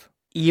her life.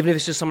 Even if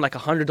it's just something like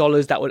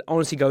 $100, that would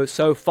honestly go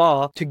so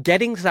far to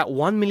getting to that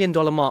 $1 million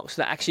mark,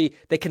 so that actually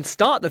they can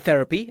start the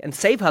therapy and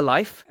save her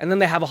life. And then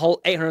they have a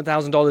whole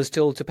 $800,000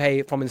 still to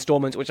pay from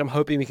installments, which I'm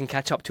hoping we can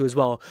catch up to as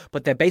well.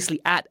 But they're basically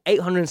at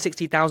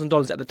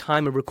 $860,000 at the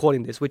time of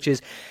recording this, which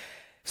is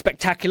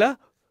spectacular.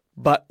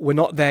 But we're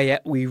not there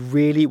yet. We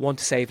really want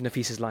to save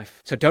Nafisa's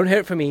life. So don't hear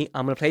it from me.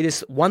 I'm going to play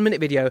this 1-minute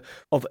video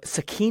of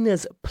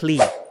Sakina's plea.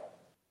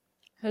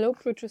 Hello,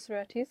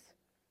 Protrusive.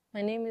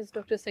 My name is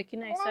Dr.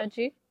 Sakina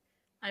Isaji.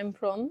 I'm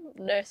from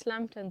Dar es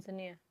Salaam,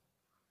 Tanzania.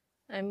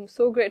 I'm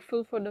so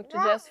grateful for Dr.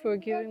 Jazz for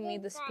giving me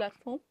this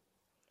platform.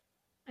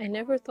 I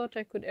never thought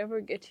I could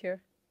ever get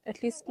here,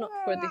 at least not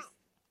for this.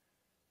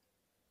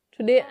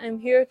 Today I'm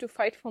here to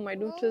fight for my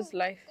daughter's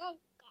life.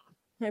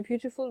 My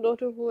beautiful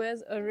daughter who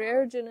has a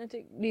rare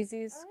genetic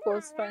disease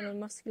called spinal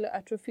muscular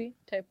atrophy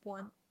type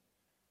 1.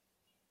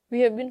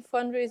 We have been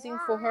fundraising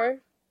for her.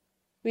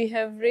 We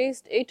have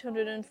raised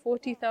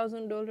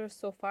 $840,000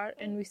 so far,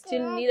 and we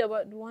still need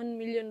about $1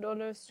 million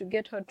to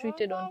get her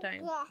treated on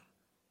time.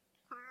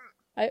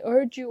 I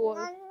urge you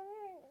all,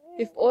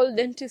 if all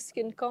dentists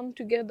can come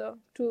together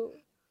to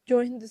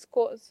join this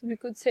cause, we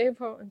could save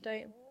her on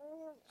time.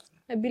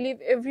 I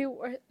believe every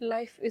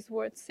life is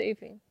worth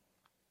saving.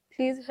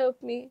 Please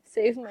help me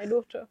save my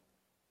daughter.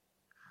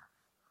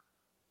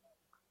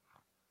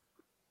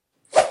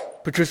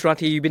 Patrice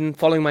Ratti, you've been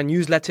following my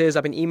newsletters.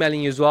 I've been emailing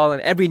you as well.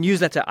 And every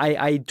newsletter,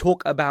 I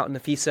talk about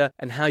Nafisa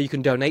and how you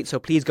can donate. So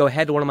please go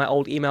ahead to one of my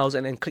old emails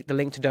and then click the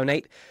link to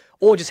donate.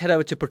 Or just head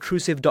over to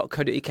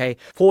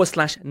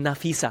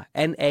protrusive.co.uk/Nafisa,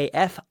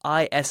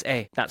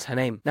 Nafisa. That's her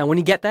name. Now, when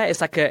you get there, it's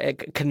like a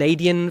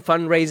Canadian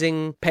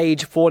fundraising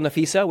page for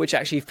Nafisa, which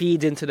actually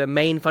feeds into the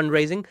main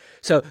fundraising.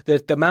 So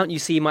the amount you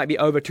see might be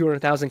over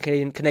 200,000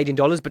 Canadian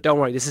dollars, but don't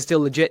worry, this is still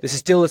legit. This is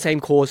still the same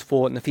cause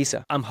for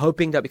Nafisa. I'm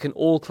hoping that we can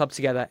all club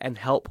together and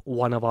help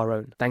one of our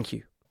own. Thank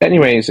you.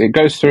 Anyways, it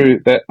goes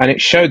through that, and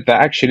it showed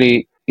that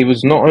actually it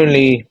was not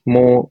only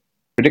more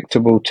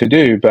predictable to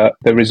do, but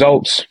the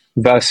results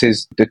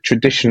versus the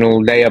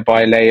traditional layer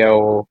by layer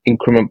or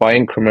increment by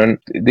increment,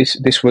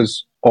 this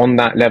was on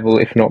that level,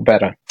 if not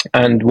better.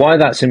 And why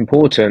that's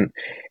important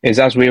is,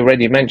 as we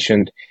already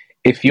mentioned,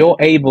 if you're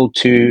able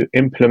to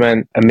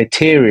implement a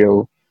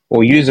material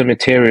or use a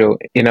material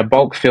in a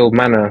bulk filled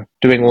manner,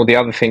 doing all the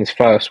other things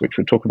first, which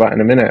we'll talk about in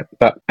a minute,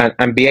 but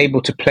and be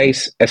able to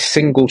place a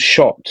single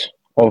shot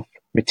of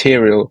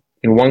material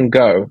in one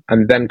go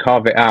and then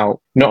carve it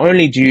out, not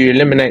only do you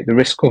eliminate the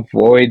risk of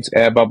voids,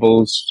 air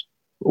bubbles,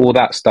 all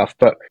that stuff,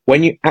 but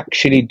when you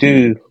actually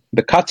do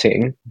the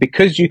cutting,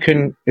 because you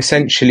can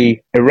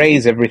essentially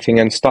erase everything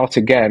and start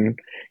again,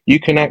 you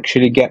can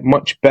actually get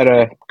much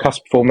better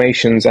cusp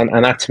formations and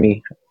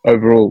anatomy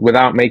overall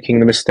without making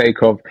the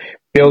mistake of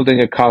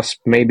building a cusp,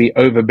 maybe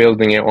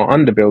overbuilding it or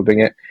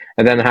underbuilding it,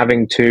 and then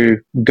having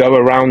to go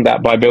around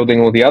that by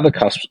building all the other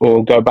cusps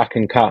or go back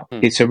and cut.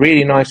 It's a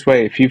really nice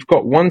way. If you've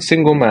got one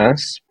single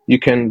mass, you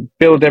can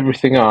build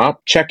everything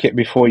up, check it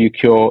before you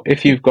cure.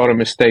 If you've got a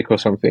mistake or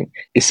something,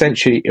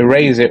 essentially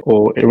erase it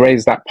or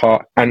erase that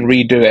part and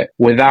redo it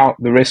without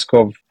the risk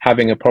of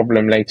having a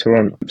problem later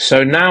on.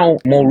 So now,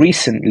 more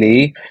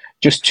recently,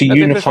 just to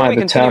unify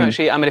the term.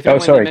 Actually, I mean, if I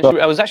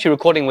was actually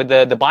recording with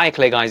the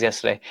BioClay guys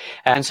yesterday,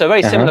 and so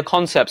very similar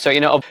concept. So,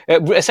 of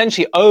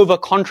essentially over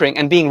contouring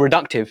and being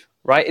reductive,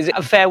 right? Is it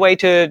a fair way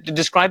to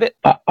describe it?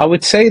 I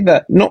would say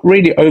that not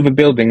really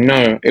overbuilding.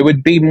 No, it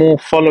would be more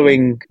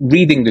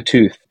reading the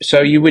tooth.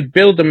 So you would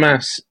build a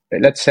mass,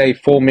 let's say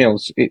 4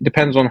 mils. It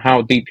depends on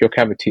how deep your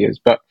cavity is,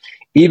 but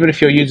even if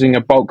you're using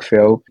a bulk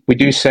fill, we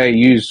do say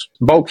use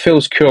bulk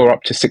fills cure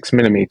up to 6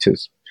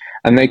 millimeters,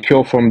 and they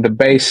cure from the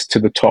base to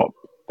the top.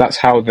 That's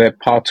how their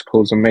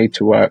particles are made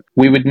to work.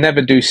 We would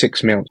never do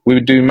 6 mils. We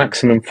would do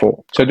maximum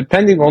 4. So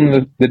depending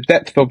on the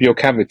depth of your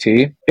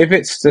cavity, if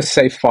it's, let's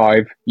say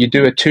 5, you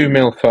do a 2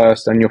 mil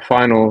first and your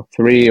final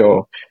 3,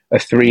 or a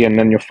 3 and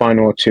then your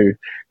final 2.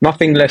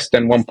 Nothing less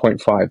than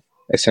 1.5,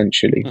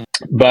 essentially.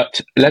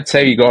 But let's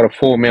say you got a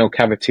 4 mil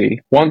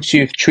cavity. Once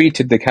you've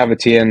treated the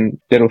cavity and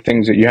little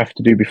things that you have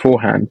to do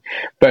beforehand,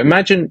 but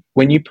imagine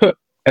when you put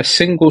a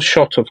single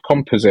shot of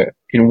composite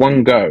in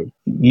one go,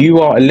 you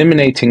are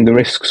eliminating the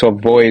risks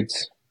of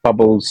voids,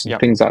 bubbles,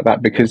 things like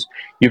that, because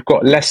you've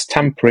got less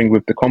tampering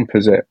with the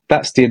composite.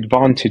 That's the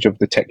advantage of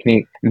the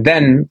technique.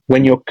 Then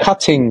when you're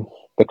cutting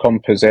the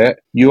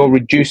composite, you're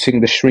reducing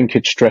the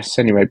shrinkage stress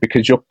anyway,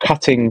 because you're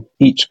cutting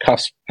each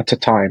cusp at a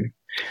time.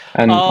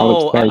 And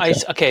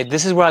okay,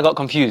 this is where I got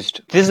confused.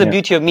 This is the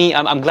beauty of me.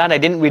 I'm glad I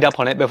didn't read up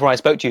on it before I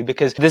spoke to you,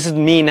 because this is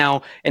me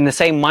now in the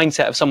same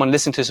mindset of someone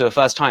listening to this for the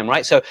first time,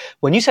 right? So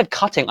when you said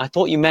cutting, I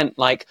thought you meant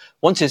like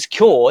once it's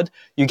cured,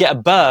 you get a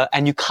burr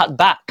and you cut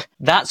back.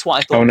 That's what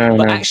I thought.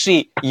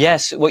 Actually,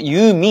 yes, what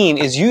you mean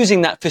is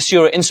using that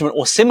Posterior instrument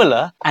or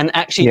similar and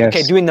actually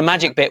doing the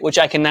magic bit, which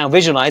I can now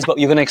visualize, but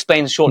you're going to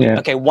explain shortly.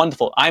 Okay,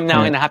 wonderful. I'm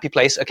now in a happy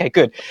place. Okay,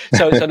 good.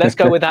 So let's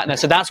go with that now.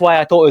 So that's why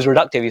I thought it was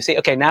reductive. You see,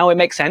 okay, now it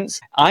makes sense.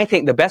 I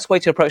think the best way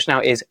to approach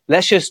now is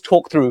let's just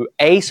talk through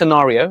a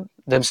scenario.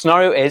 The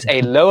scenario is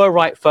a lower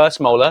right first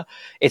molar.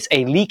 It's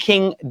a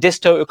leaking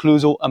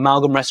disto-occlusal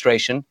amalgam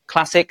restoration.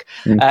 Classic.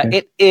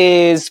 It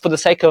is, for the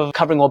sake of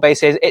covering all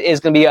bases, it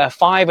is going to be a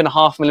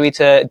 5.5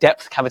 millimeter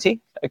depth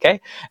cavity. Okay.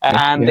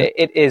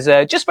 It is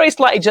just very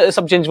slightly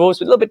subgingival.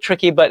 It's a little bit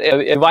tricky, but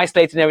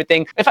isolated and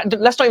everything. In fact,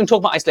 let's not even talk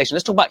about isolation.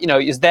 Let's talk about,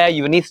 is there,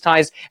 you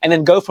anesthetize, and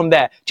then go from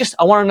there.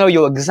 I want to know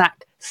your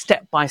exact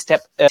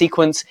step-by-step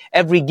sequence,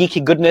 every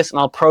geeky goodness, and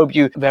I'll probe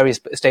you various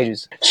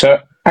stages. So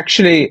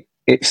actually,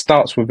 it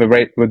starts with the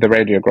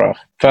radiograph,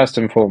 first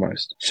and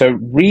foremost. So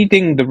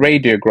reading the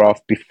radiograph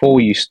before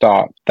you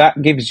start,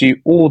 that gives you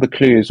all the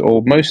clues,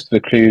 or most of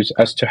the clues,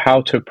 as to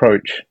how to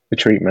approach the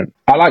treatment.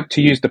 I like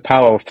to use the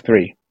power of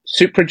 3.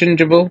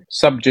 Supragingival,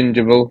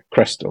 subgingival,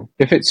 crestal.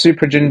 If it's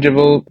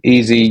supragingival,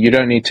 easy. You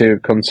don't need to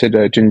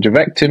consider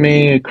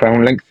gingivectomy,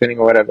 crown lengthening,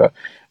 or whatever.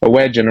 A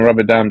wedge and a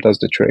rubber dam does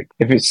the trick.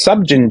 If it's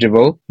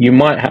subgingival, you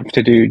might have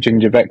to do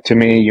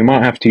gingivectomy, you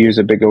might have to use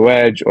a bigger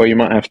wedge, or you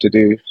might have to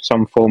do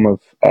some form of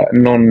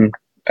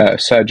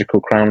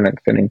non-surgical crown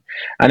lengthening.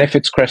 And if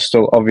it's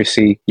crestal,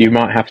 obviously, you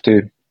might have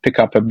to pick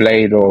up a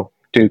blade or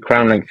do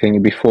crown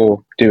lengthening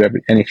before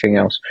anything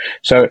else.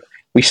 So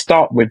we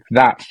start with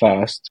that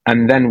first,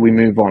 and then we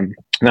move on.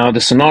 Now, the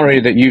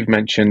scenario that you've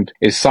mentioned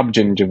is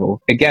subgingival.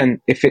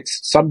 Again, if it's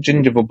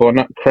subgingival but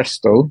not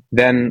crestal,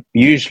 then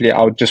usually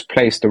I'll just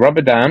place the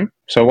rubber dam.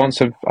 So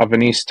once I've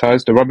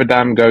anesthetized, the rubber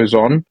dam goes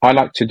on. I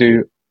like to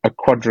do a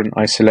quadrant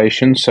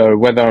isolation. So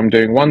whether I'm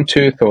doing one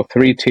tooth or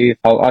three teeth,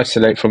 I'll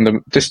isolate from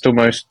the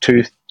distalmost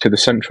tooth to the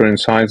central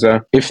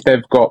incisor. If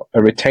they've got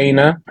a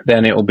retainer,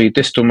 then it will be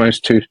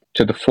distalmost tooth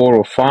to the 4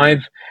 or 5,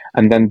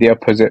 and then the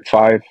opposite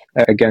 5,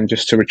 again,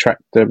 just to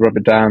retract the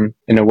rubber dam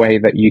in a way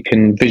that you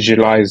can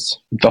visualize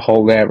the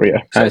whole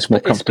area. So it's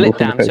more comfortable split for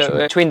the down. patient. So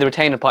between the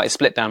retainer part is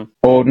split down.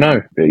 Or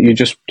no, you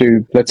just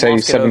do, let's say,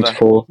 Mask it 7 over. to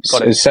 4,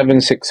 Got it.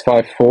 7, 6,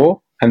 5,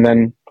 4, and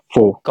then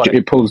 4. Got it.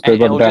 It pulls the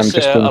And rubber it'll dam just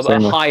just from the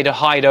same way.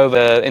 hide over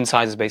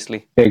incisors,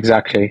 basically.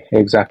 Exactly.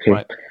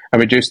 Right. And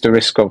reduce the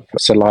risk of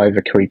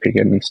saliva creeping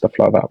in and stuff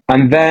like that.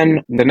 And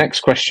then the next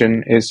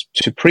question is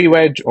to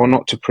pre-wedge or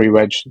not to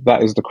pre-wedge.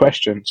 That is the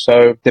question.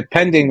 So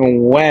depending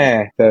on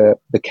where the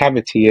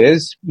cavity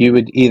is, you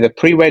would either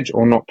pre-wedge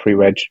or not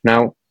pre-wedge.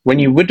 Now, when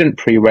you wouldn't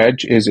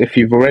pre-wedge is if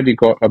you've already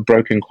got a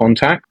broken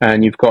contact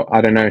and you've got, I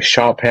don't know,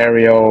 sharp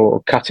area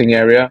or cutting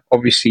area.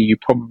 Obviously, you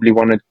probably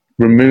want to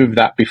remove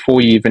that before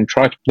you even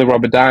try the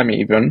rubber dam,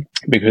 even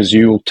because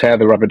you will tear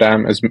the rubber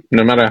dam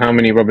no matter how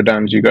many rubber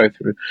dams you go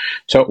through.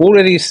 So all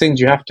of these things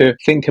you have to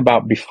think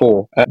about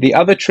before. The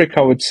other trick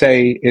I would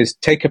say is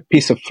take a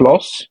piece of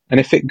floss, and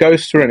if it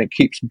goes through and it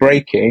keeps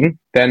breaking,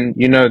 then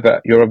you know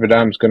that your rubber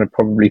dam is going to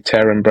probably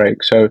tear and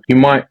break. So you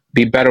might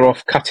be better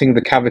off cutting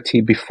the cavity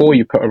before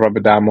you put a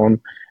rubber dam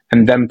on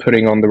and then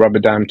putting on the rubber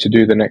dam to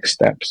do the next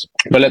steps.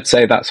 But let's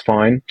say that's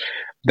fine.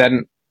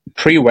 Then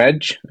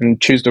pre-wedge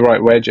and choose the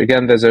right wedge.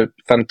 Again, there's a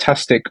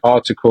fantastic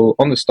article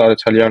on the Star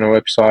Italiano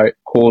website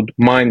called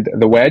Mind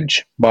the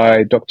Wedge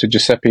by Dr.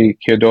 Giuseppe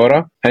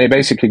Chiodora. And it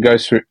basically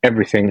goes through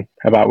everything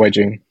about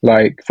wedging,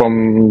 like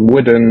from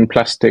wooden,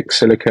 plastic,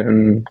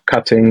 silicone,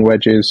 cutting,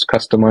 wedges,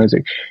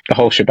 customizing, the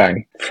whole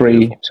shebang.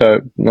 Free, so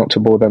not to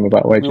bore them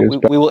about wedges.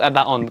 We will add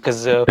that on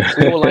because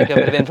we all like a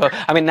bit of info.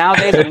 I mean,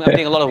 nowadays I'm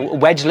doing a lot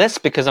of wedge lists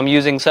because I'm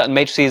using certain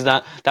matrices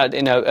that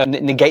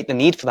negate the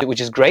need for that,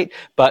 which is great.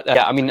 But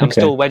I mean, I'm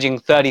still wedging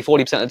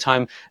 30-40% of the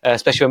time,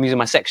 especially when I'm using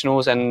my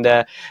sectionals and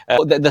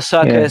the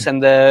circus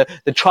and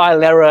the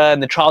trial error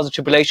and the trials and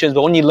tribulations.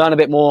 But when you learn a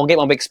bit more, get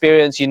more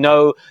experience, you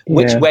know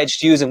which wedge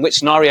to use in which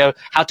scenario,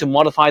 how to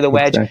modify the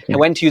wedge, and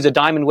when to use a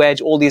diamond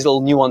wedge, all these little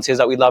nuances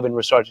that we love in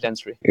restorative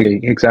dentistry.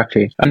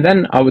 Exactly. And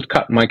then I would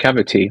cut my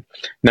cavity.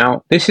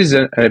 Now, this is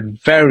a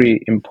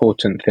very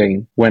important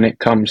thing when it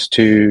comes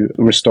to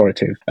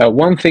restorative.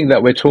 One thing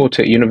that we're taught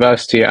at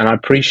university, and I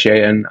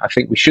appreciate, and I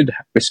think we should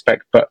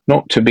respect, but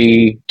not to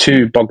be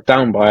too bogged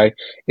down by,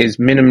 is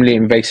minimally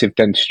invasive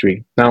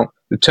dentistry. Now,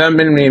 the term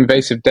minimally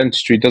invasive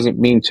dentistry doesn't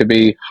mean to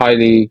be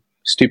highly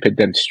stupid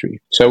dentistry.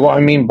 So what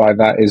I mean by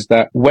that is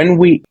that when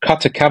we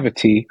cut a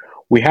cavity,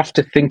 we have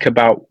to think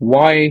about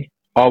why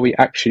are we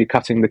actually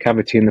cutting the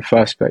cavity in the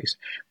first place?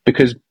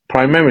 Because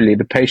primarily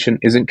the patient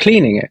isn't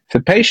cleaning it. If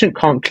the patient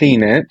can't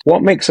clean it,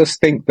 what makes us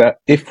think that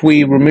if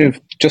we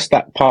remove just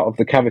that part of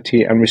the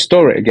cavity and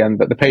restore it again,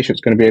 that the patient's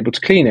going to be able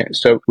to clean it?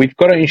 So we've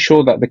got to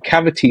ensure that the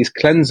cavity is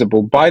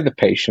cleansable by the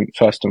patient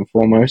first and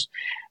foremost.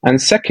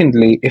 And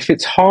secondly, if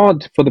it's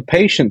hard for the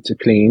patient to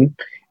clean,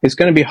 it's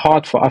going to be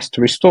hard for us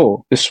to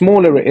restore. The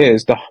smaller it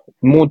is, the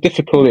more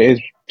difficult it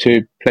is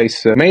to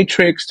place a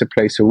matrix, to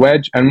place a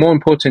wedge, and more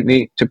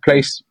importantly, to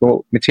place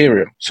your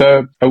material.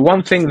 So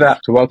one thing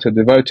that Walter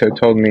Devoto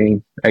told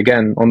me,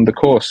 again, on the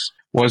course,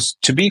 was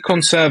to be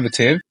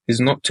conservative is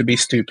not to be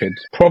stupid.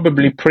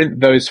 Probably print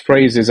those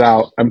phrases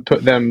out and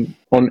put them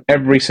on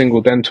every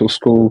single dental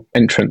school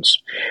entrance,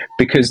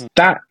 because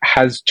that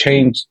has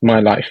changed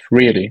my life,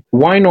 really.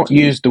 Why not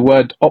use the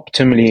word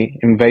optimally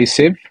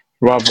invasive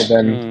rather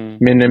than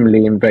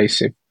minimally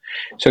invasive?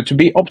 So to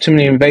be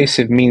optimally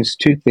invasive means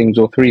two things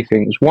or three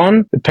things.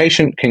 One, the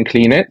patient can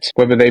clean it,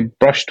 whether they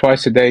brush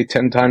twice a day,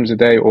 10 times a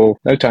day, or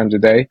no times a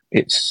day.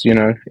 It's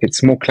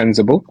more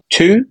cleansable.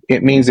 Two,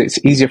 it means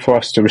it's easier for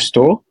us to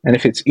restore. And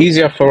if it's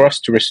easier for us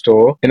to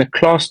restore in a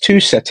class 2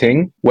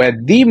 setting, where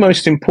the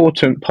most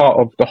important part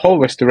of the whole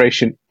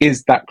restoration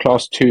is that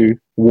class 2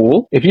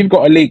 wall, if you've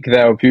got a leak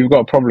there, or if you've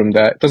got a problem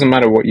there, it doesn't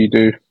matter what you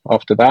do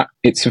after that,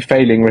 it's a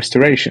failing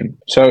restoration.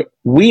 So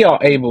we are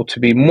able to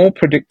be more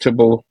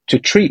predictable to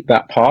treat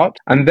that part,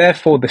 and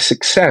therefore the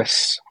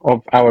success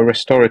of our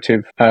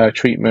restorative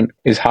treatment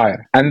is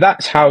higher. And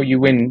that's how you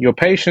win your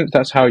patients,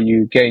 that's how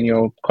you gain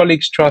your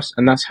colleagues' trust,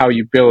 and that's how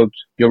you build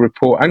your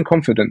rapport and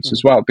confidence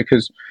as well.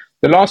 Because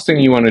the last thing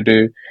you want to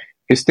do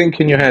is think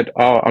in your head,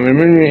 I'm a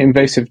minimally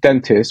invasive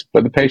dentist,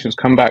 but the patients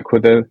come back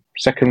with a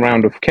second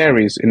round of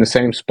caries in the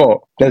same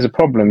spot. There's a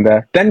problem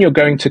there. Then you're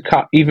going to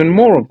cut even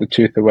more of the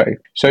tooth away.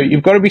 So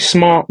you've got to be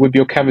smart with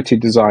your cavity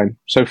design.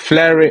 So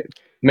flare it,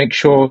 make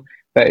sure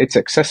that it's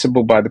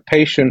accessible by the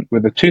patient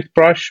with a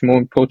toothbrush, more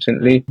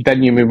importantly.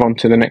 Then you move on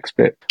to the next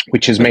bit,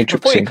 which is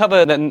matrixing.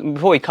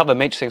 Before we cover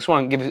matrixing, I just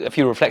want to give a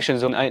few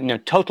reflections on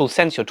total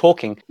sense you're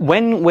talking.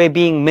 When we're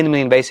being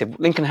minimally invasive,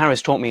 Lincoln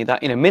Harris taught me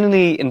that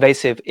minimally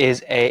invasive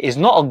is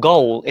not a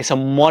goal, it's a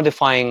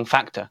modifying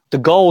factor. The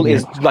goal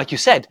is, like you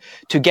said,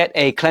 to get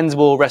a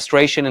cleansable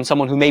restoration in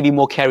someone who may be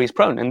more caries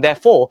prone, and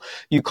therefore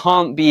the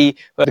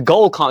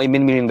goal can't be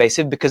minimally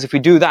invasive, because if we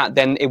do that,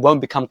 then it won't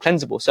become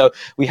cleansable. So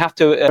we have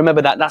to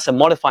remember that that's a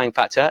modifying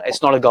factor.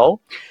 It's not a goal.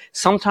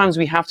 Sometimes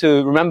we have to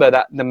remember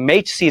that the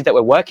matrices that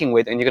we're working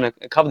with, and you're going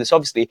to cover this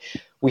obviously,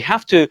 we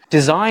have to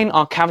design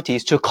our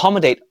cavities to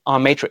accommodate our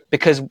matrix,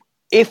 because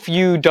if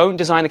you don't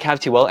design a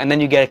cavity well and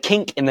then you get a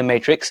kink in the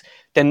matrix,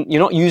 then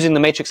you're not using the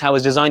matrix how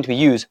it's designed to be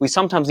used. We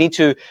sometimes need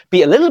to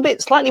be a little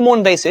bit slightly more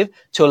invasive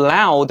to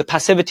allow the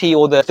passivity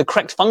or the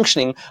correct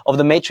functioning of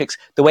the matrix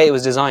the way it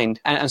was designed.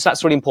 And so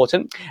that's really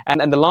important.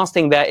 And the last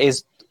thing there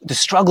is the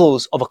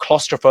struggles of a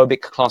claustrophobic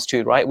class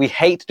 2, right? We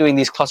hate doing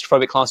these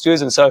claustrophobic class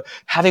 2s, and so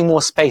having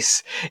more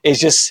space is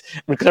just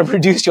going to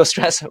reduce your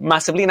stress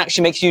massively and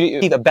actually makes you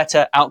achieve a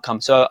better outcome.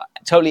 So I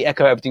totally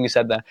echo everything you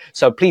said there.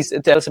 So please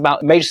tell us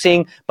about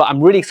matricing, but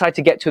I'm really excited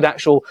to get to the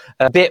actual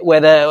bit where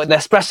the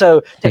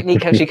espresso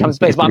technique actually comes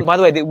to place. But by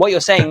the way, what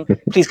you're saying,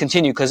 please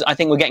continue, because I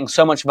think we're getting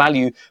so much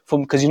value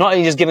from, because you're not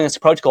only just giving us a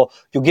protocol,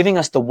 you're giving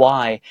us the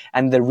why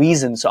and the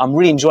reason. So I'm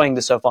really enjoying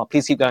this so far.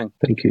 Please keep going.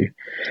 Thank you.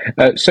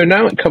 So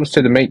now it comes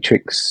to the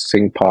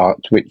matrixing part,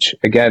 which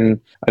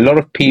again, a lot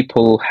of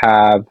people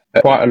have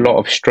quite a lot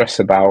of stress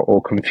about or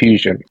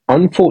confusion.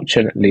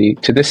 Unfortunately,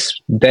 to this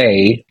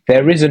day,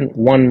 there isn't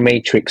one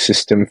matrix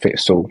system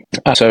fits all.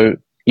 So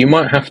you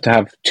might have to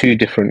have two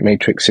different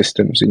matrix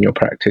systems in your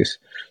practice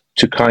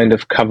to kind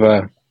of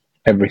cover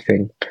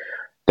everything.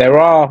 There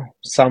are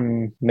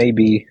some,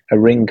 maybe a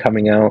ring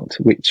coming out,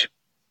 which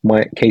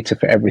might cater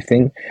for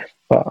everything,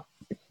 but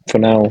for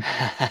now,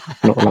 I'm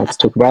not allowed to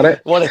talk about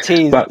it. What a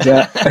tease. But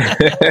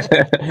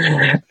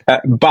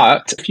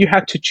if you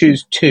had to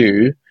choose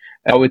two,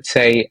 I would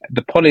say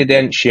the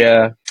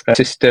polydentia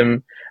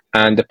system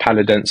and the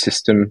paludent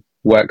system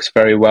works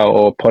very well,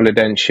 or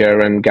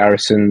polydentia and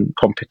Garrison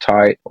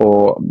Compitite,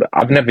 or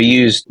I've never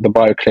used the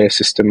BioClear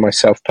system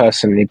myself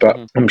personally, but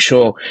I'm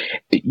sure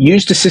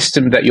use the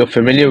system that you're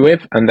familiar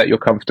with and that you're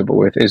comfortable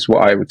with is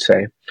what I would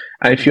say.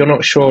 And if you're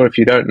not sure, if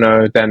you don't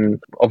know, then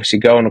obviously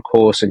go on a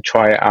course and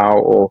try it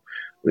out, or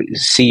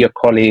see your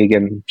colleague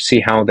and see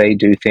how they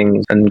do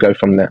things and go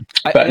from there.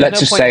 But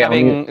let's just say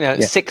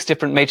having 6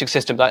 different matrix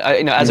systems.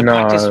 As a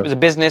practice, as a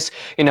business,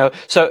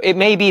 so it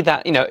may be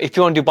that if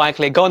you want to do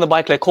BioClear, go on the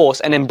BioClear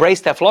course and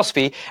embrace their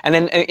philosophy, and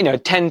then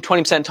 10-20%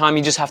 of the time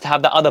you just have to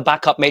have that other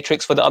backup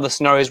matrix for the other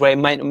scenarios where it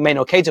may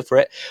not cater for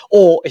it.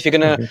 Or if you're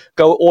going to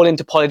go all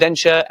into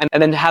polydentia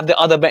and then have the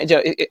other,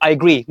 I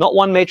agree, not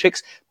one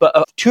matrix, but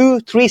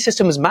 2-3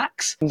 systems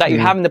max that you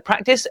have in the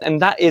practice,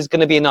 and that is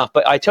going to be enough.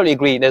 But I totally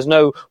agree. There's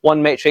no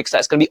one matrix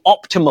that's going to be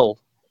optimal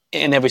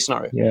in every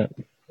scenario. Yeah,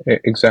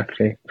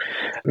 exactly.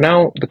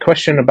 Now, the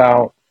question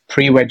about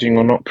pre-wedging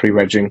or not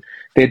pre-wedging,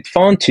 the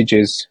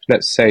advantages,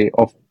 let's say,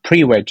 of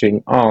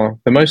pre-wedging are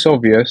the most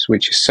obvious,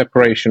 which is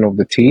separation of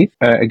the teeth.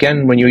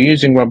 Again, when you're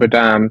using rubber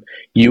dam,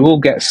 you will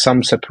get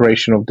some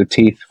separation of the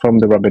teeth from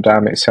the rubber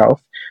dam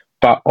itself.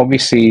 But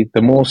obviously,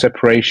 the more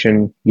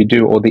separation you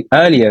do, or the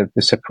earlier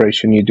the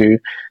separation you do,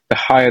 the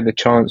higher the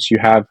chance you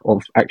have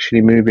of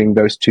actually moving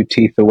those two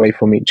teeth away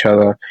from each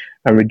other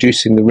and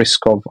reducing the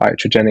risk of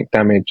iatrogenic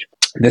damage.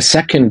 The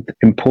second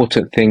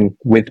important thing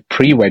with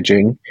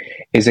pre-wedging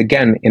is,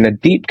 again, in a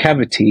deep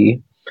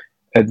cavity,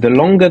 the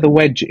longer the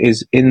wedge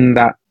is in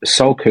that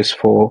sulcus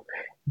for,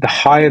 the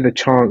higher the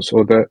chance,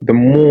 or the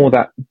more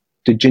that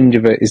the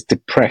gingiva is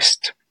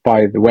depressed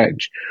by the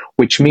wedge,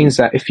 which means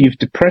that if you've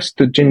depressed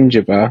the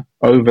gingiva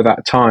over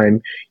that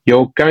time,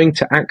 you're going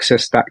to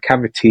access that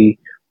cavity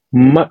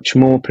much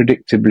more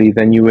predictably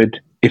than you would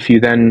if you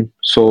then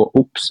saw,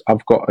 oops,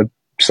 I've got a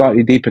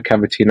slightly deeper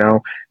cavity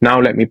now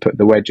let me put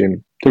the wedge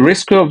in. The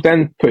risk of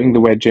then putting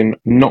the wedge in,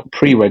 not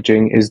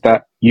pre-wedging, is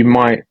that you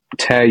might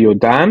tear your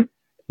dam,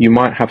 you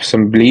might have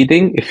some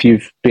bleeding if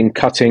you've been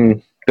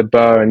cutting the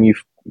burr and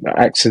you've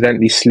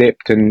accidentally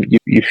slipped and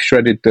you've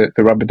shredded the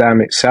rubber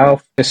dam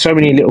itself. There's so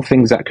many little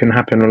things that can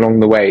happen along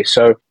the way.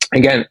 So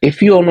again,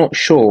 if you're not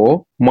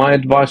sure, my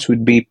advice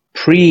would be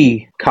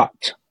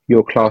pre-cut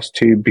your class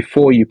 2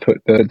 before you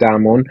put the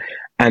dam on,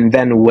 and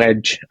then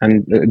wedge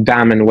and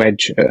dam and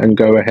wedge and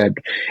go ahead.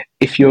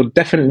 If you're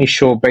definitely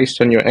sure based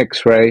on your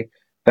x-ray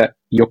that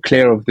you're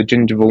clear of the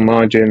gingival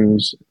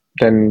margins,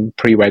 then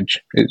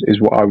pre-wedge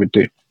is what I would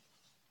do.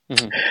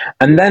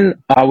 And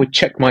then I would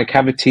check my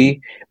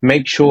cavity,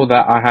 make sure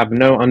that I have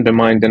no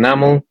undermined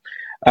enamel.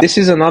 This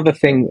is another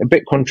thing, a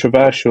bit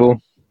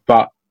controversial,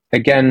 but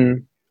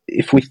again,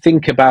 if we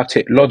think about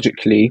it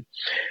logically,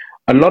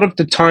 a lot of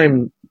the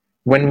time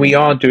when we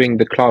are doing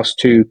the class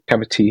 2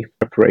 cavity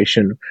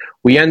preparation,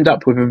 we end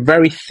up with a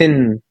very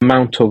thin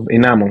amount of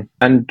enamel.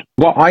 And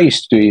what I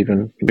used to do,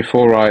 even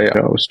before I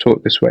was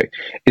taught this way,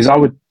 is I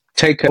would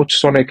take an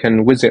ultrasonic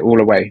and whiz it all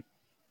away.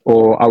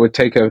 Or I would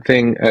take a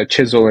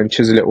chisel and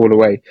chisel it all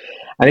away.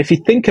 And if you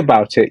think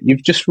about it,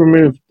 you've just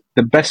removed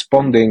the best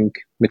bonding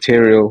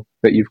material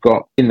that you've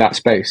got in that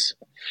space.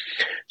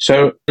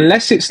 So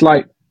unless it's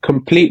like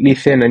completely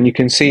thin and you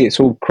can see it's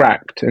all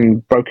cracked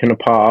and broken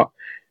apart,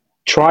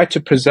 try to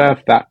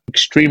preserve that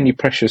extremely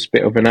precious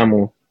bit of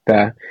enamel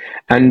there.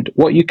 And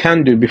what you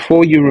can do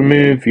before you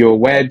remove your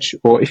wedge,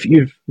 or if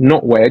you've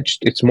not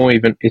wedged, it's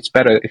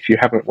better if you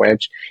haven't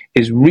wedged,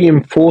 is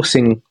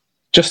reinforcing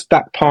just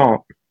that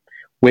part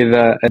with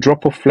a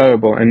drop of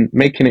flowable and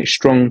making it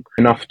strong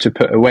enough to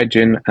put a wedge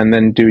in and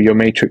then do your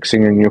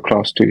matrixing in your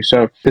class 2.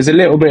 So there's a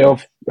little bit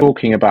of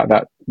talking about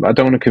that. I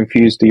don't want to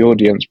confuse the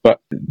audience, but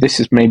this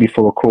is maybe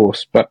for a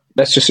course, but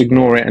let's just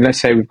ignore it. And let's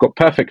say we've got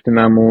perfect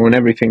enamel and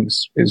everything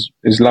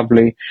is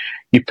lovely.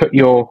 You put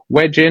your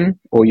wedge in,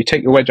 or you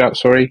take your wedge out,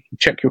 sorry, you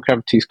check your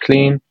cavities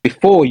clean.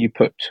 Before you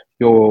put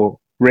your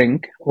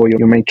ring or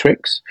your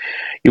matrix,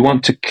 you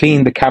want to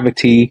clean the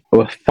cavity,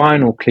 or a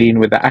final clean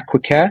with the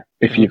AquaCare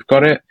if you've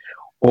got it,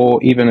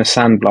 or even a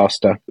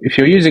sandblaster. If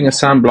you're using a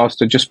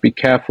sandblaster, just be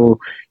careful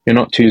you're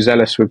not too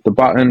zealous with the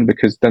button,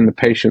 because then the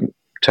patient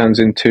turns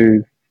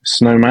into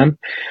snowman.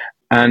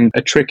 And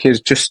a trick is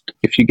just,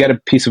 if you get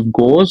a piece of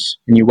gauze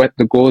and you wet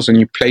the gauze and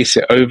you place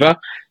it over,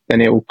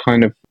 then it will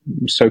kind of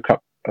soak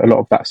up a lot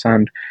of that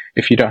sand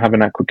if you don't have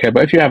an AquaCare.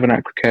 But if you have an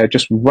AquaCare,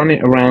 just run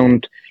it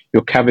around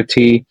your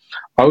cavity.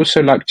 I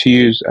also like to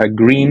use a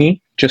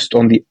greenie just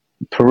on the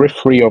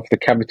periphery of the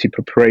cavity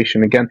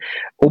preparation, again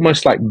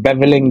almost like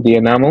beveling the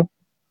enamel,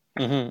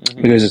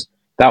 because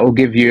that will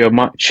give you a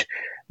much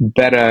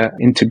better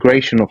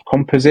integration of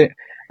composite,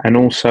 and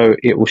also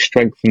it will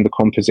strengthen the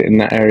composite in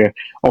that area.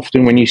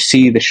 Often when you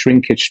see the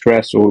shrinkage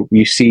stress, or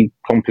you see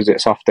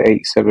composites after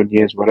 8-7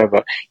 years,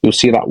 whatever, you'll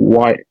see that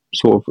white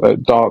sort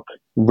of dark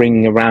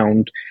ring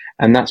around,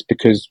 and that's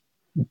because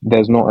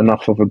there's not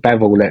enough of a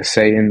bevel, let's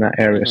say, in that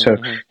area. So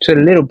just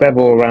a little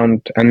bevel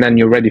around, and then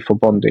you're ready for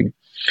bonding.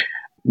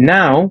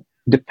 Now,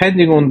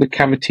 depending on the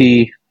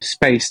cavity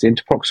space, the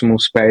interproximal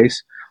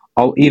space,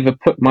 I'll either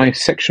put my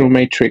sectional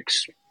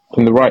matrix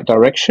in the right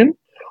direction,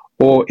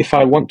 or if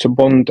I want to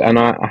bond and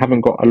I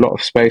haven't got a lot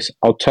of space,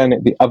 I'll turn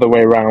it the other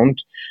way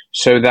around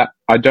so that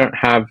I don't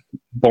have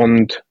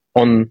bond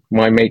on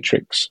my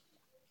matrix.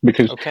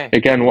 Because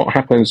again, what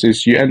happens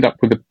is you end up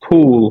with a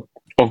pool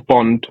of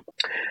bond,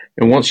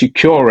 and once you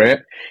cure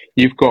it,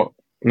 you've got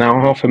now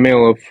 0.5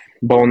 mil of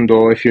bond,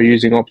 or if you're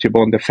using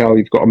OptiBond FL,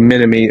 you've got 1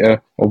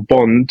 millimeter of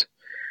bond,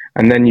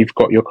 and then you've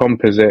got your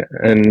composite.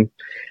 And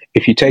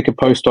if you take a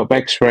post-op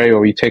x-ray,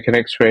 or you take an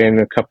x-ray in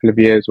a couple of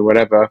years or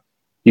whatever,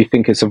 you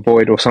think it's a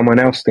void, or someone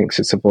else thinks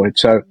it's a void.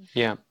 So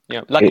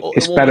like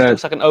it's better.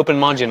 Looks like an open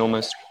margin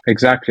almost.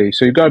 Exactly.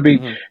 So you've got to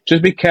be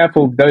just be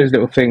careful of those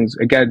little things,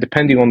 again,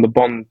 depending on the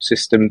bond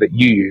system that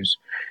you use.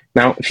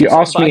 Now, if you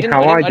ask me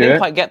how I do it, I didn't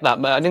quite get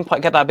that. But I didn't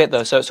quite get that bit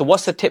though. So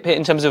what's the tip here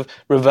in terms of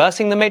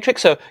reversing the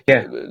matrix? So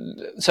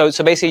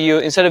so basically, you,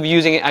 instead of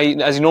using it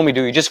as you normally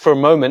do, you just for a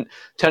moment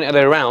turn it the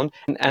other way around.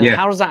 And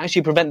how does that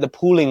actually prevent the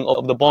pooling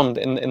of the bond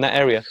in that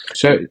area?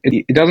 So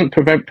it doesn't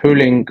prevent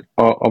pooling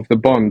of the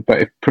bond,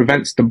 but it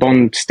prevents the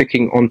bond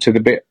sticking onto the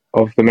bit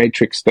of the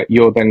matrix that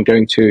you're then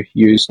going to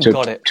use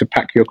to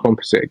pack your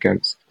composite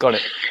against. Got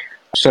it.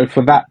 So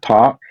for that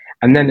part,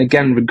 and then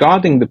again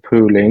regarding the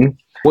pooling,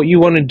 what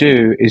you want to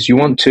do is you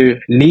want to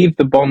leave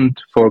the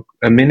bond for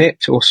a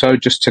minute or so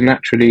just to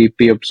naturally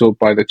be absorbed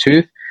by the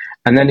tooth.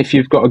 And then if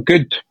you've got a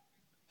good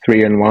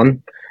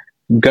 3-in-1,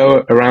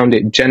 go around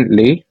it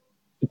gently,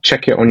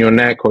 check it on your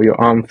neck or your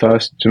arm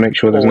first to make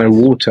sure there's no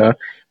water,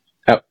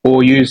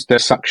 or use the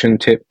suction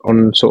tip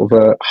on sort of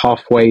a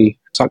halfway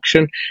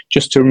suction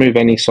just to remove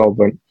any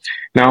solvent.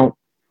 Now,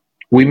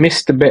 we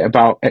missed a bit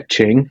about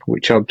etching,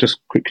 which I'll just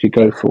quickly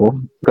go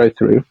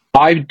through.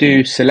 I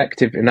do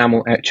selective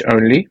enamel etch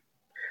only,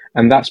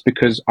 and that's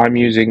because I'm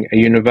using a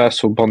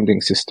universal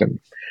bonding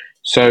system.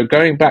 So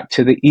going back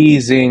to the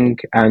easing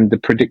and the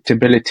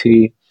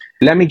predictability,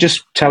 let me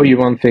just tell you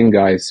one thing,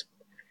 guys.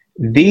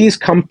 These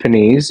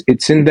companies,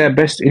 it's in their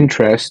best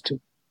interest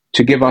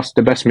to give us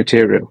the best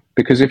material,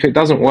 because if it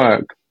doesn't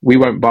work, we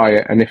won't buy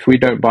it. And if we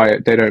don't buy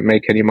it, they don't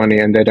make any money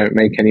and they don't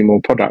make any more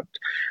product.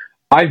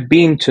 I've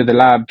been to the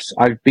labs,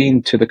 I've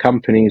been to the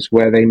companies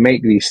where they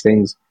make these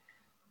things.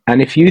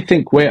 And if you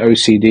think we're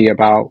OCD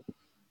about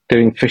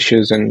doing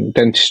fissures and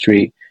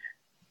dentistry,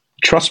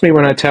 trust me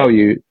when I tell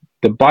you,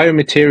 the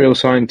biomaterial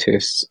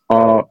scientists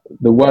are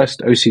the worst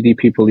OCD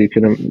people you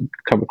can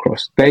come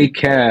across. They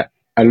care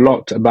a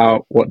lot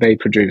about what they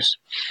produce.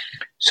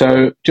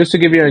 So just to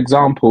give you an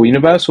example,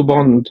 Universal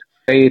Bond,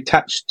 they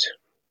attached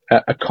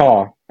a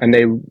car and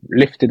they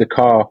lifted a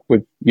car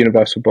with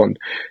Universal Bond.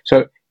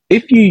 So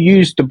if you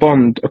use the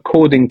bond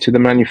according to the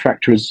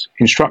manufacturer's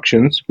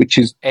instructions, which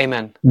is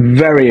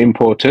very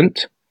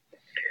important,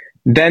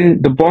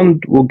 then the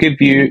bond will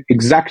give you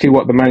exactly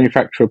what the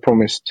manufacturer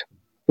promised,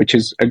 which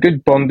is a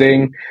good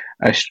bonding,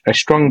 a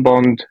strong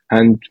bond,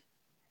 and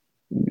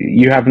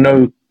you have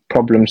no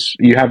problems.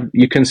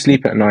 You can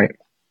sleep at night.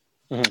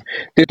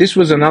 This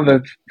was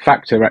another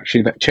factor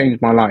actually that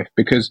changed my life,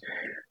 because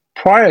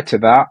prior to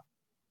that,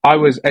 I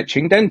was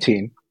etching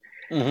dentine.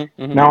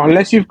 Now,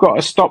 unless you've got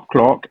a stop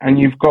clock and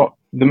you've got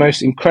the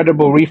most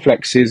incredible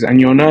reflexes and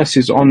your nurse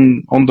is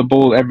on the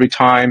ball every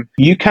time,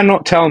 you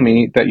cannot tell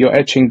me that you're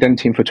etching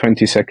dentine for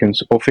 20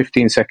 seconds or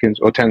 15 seconds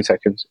or 10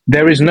 seconds.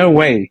 There is no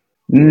way.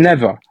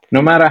 Never.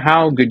 No matter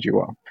how good you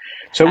are.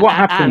 So what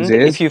happens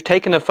is, if you've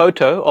taken a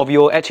photo of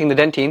your etching the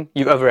dentine,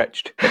 you've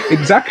over-etched.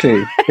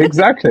 Exactly.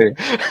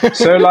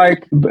 So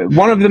like,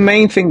 one of the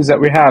main things that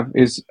we have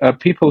is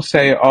people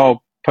say,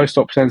 oh,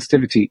 post-op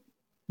sensitivity.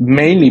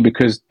 mainly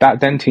because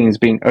that dentine is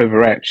being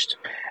over-etched.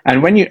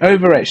 And when you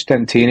over-etch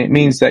dentine, it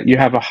means that you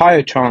have a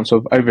higher chance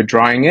of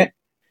over-drying it.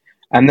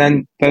 And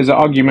then there's an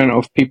argument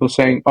of people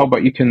saying, oh,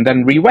 but you can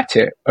then re-wet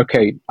it.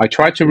 Okay, I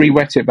tried to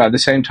re-wet it, but at the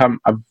same time,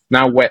 I've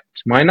now wet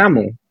my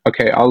enamel.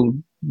 Okay, I'll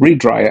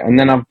re-dry it. And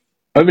then I've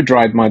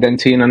over-dried my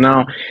dentine. And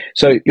now,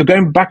 so you're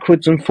going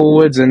backwards and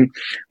forwards. And,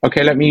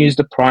 okay, let me use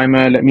the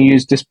primer. Let me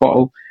use this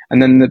bottle.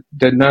 And then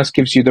the nurse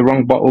gives you the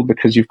wrong bottle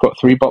because you've got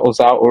 3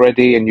 bottles out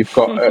already. And you've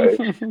got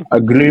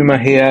a gloomer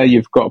here.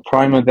 You've got a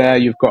primer there.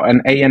 You've got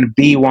an A and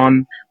B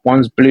one.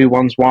 One's blue,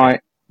 one's white.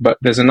 But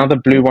there's another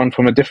blue one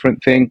from a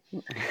different thing.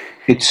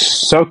 It's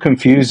so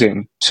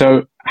confusing.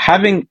 So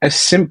having a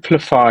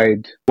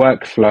simplified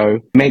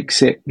workflow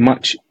makes it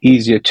much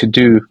easier to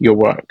do your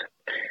work.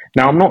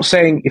 Now, I'm not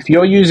saying if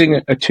you're using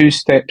a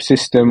 2-step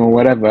system or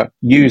whatever,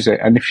 use it.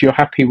 And if you're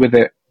happy with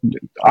it,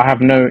 I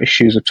have no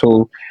issues at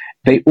all.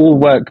 They all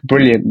work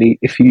brilliantly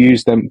if you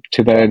use them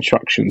to their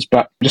instructions.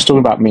 But I'm just talking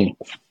about me.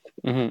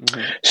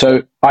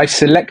 So I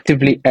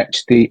selectively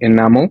etch the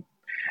enamel.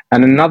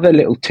 And another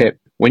little tip,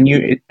 when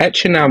you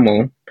etch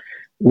enamel,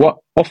 what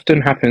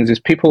often happens is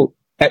people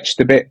etch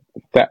the bit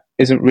that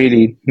isn't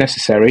really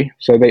necessary.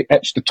 So they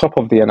etch the top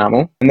of the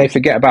enamel and they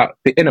forget about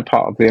the inner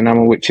part of the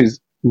enamel, which is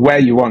where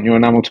you want your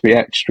enamel to be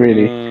etched,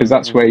 really, because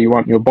that's where you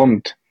want your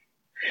bond.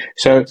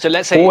 So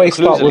let's say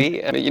occlusively,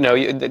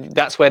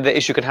 that's where the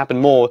issue can happen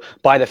more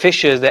by the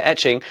fissures they're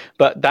etching,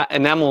 but that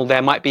enamel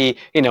there might be,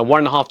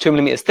 1.5, 2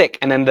 millimeters thick,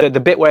 and then the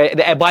bit where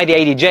by the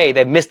ADJ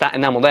they've missed that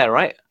enamel there,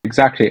 right?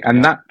 Exactly,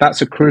 and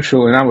that's a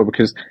crucial enamel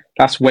because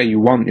that's where you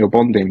want your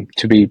bonding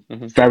to be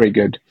very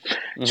good.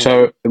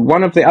 So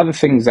one of the other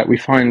things that we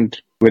find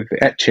with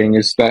etching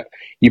is that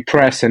you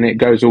press and it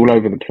goes all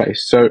over the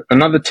place. So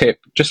another tip,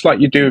 just like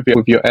you do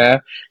with your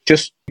air,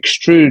 just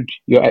extrude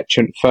your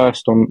etchant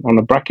first on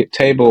a bracket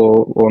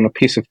table or on a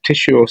piece of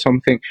tissue or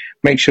something.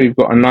 Make sure you've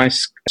got a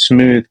nice,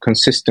 smooth,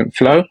 consistent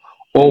flow.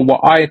 Or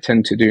what I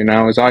tend to do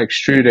now is I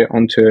extrude it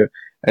onto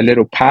a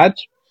little pad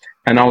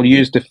and I'll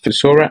use the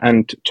fissura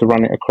and to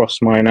run it across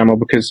my enamel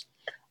because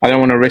I don't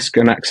want to risk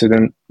an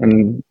accident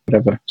and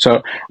whatever.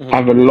 So I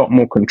have a lot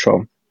more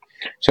control.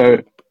 So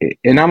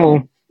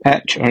enamel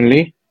etch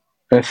only,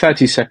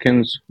 30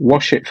 seconds,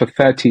 wash it for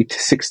 30 to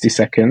 60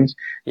 seconds.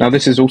 Now,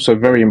 this is also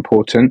very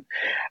important.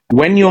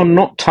 When you're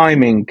not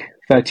timing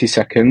 30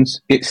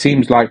 seconds, it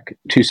seems like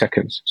 2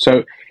 seconds.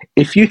 So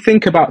if you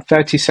think about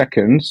 30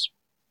 seconds,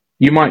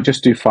 you might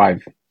just do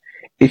 5.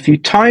 If you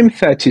time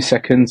 30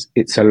 seconds,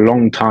 it's a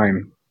long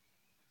time.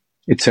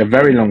 It's a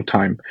very long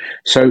time.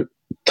 So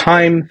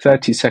time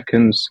 30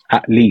 seconds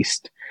at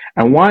least.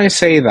 And why I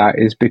say that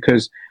is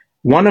because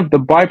one of the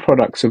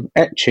byproducts of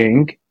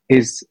etching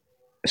is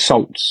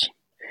salts.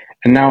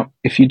 And now,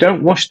 if you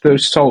don't wash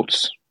those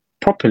salts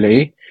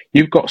properly,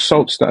 you've got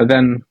salts that are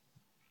then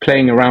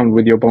playing around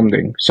with your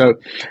bonding. So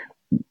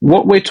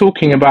what we're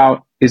talking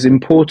about is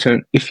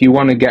important if you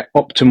want to get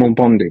optimal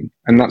bonding.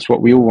 And that's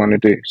what we all want to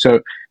do.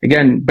 So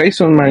again, based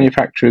on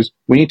manufacturers,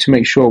 we need to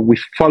make sure we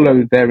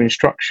follow their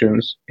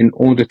instructions in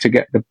order to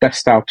get the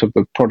best out of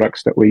the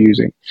products that we're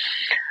using.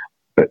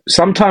 But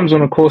sometimes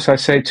on a course, I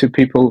say to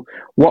people,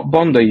 what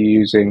bond are you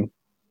using?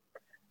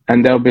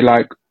 And they'll be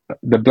like,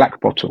 the black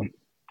bottle.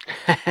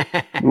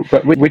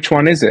 But which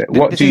one is it?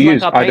 What do you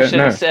use? Like I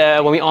don't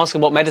know. When we ask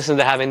them what medicine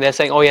they're having, they're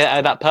saying, oh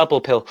yeah, that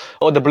purple pill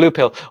or the blue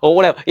pill or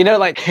whatever.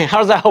 How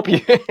does that help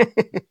you?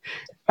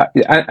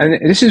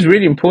 And this is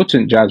really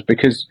important, Jazz,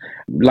 because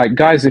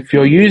guys, if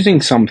you're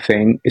using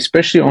something,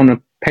 especially on a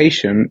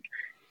patient,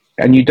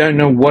 and you don't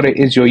know what it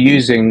is you're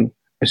using,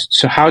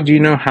 so how do you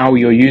know how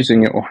you're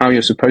using it or how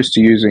you're supposed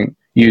to use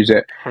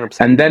it? 100%.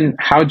 And then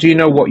how do you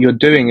know what you're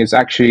doing is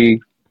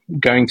actually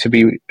going to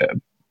be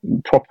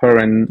proper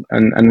and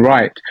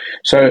right?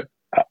 So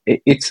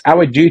it's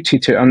our duty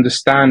to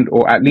understand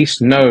or at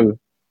least know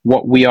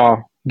what we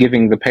are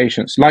giving the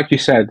patients. Like you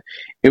said,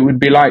 it would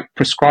be like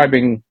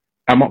prescribing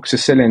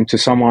amoxicillin to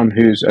someone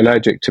who's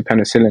allergic to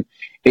penicillin.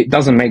 It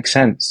doesn't make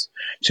sense.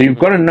 So you've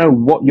got to know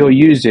what you're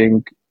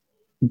using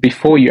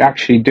before you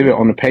actually do it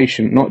on a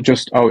patient, not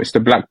just, oh, it's the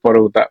black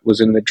bottle that was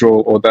in the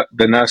drawer or that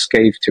the nurse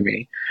gave to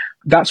me.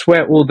 That's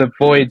where all the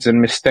voids and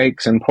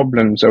mistakes and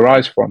problems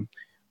arise from,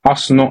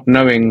 us not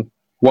knowing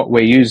what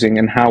we're using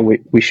and how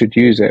we should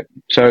use it.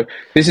 So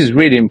this is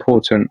really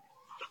important.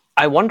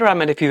 I wonder,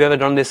 Ahmed, if you've ever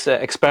done this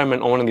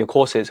experiment on one of your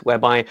courses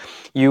whereby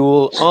you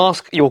will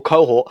ask your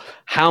cohort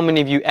how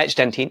many of you etch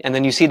dentine, and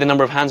then you see the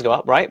number of hands go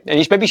up, right?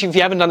 And maybe if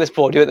you haven't done this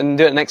before, do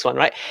it next one,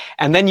 right?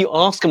 And then you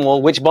ask them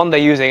all which bond they're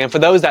using, and for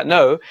those that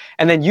know,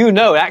 and then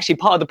actually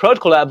part of the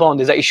protocol at a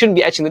bond is that you shouldn't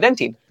be etching the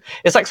dentine.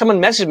 It's like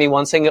someone messaged me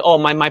once saying, oh,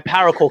 my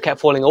paracord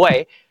kept falling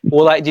away.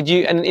 Well, did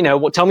you, and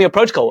tell me your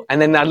protocol.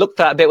 And then I looked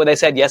at that bit where they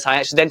said, yes, I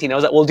etched dentine. I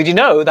was like, well, did you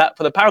know that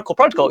for the paracord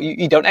protocol,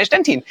 you don't etch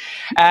dentine?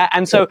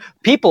 And so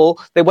people,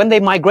 when they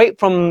migrate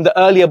from the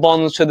earlier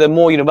bonds to the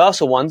more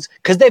universal ones,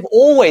 because they've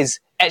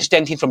always etched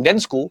dentine from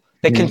dent school,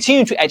 they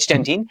continue to etch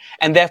dentine,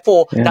 and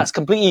therefore that's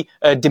completely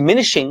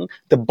diminishing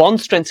the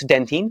bond strength of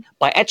dentine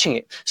by etching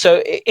it.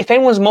 So if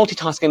anyone's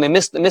multitasking and they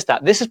missed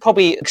that, this is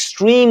probably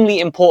extremely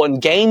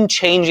important,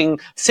 game-changing,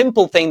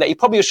 simple thing that you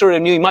probably should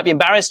have knew. You might be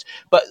embarrassed,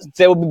 but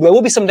there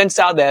will be some dentists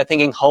out there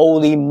thinking,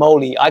 holy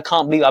moly, I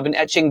can't believe I've been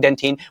etching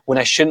dentine when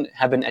I shouldn't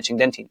have been etching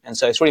dentine. And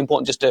so it's really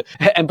important just to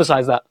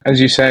emphasize that. As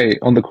you say,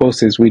 on the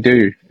courses, we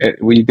do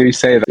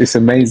say that it's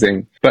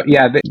amazing. But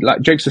yeah,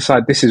 like jokes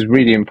aside, this is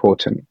really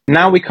important.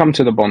 Now we come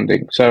to the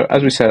bonding. So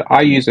as we said,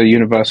 I use a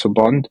universal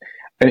bond.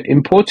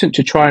 Important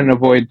to try and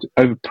avoid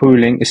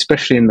overpooling,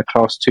 especially in the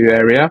class 2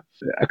 area.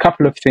 A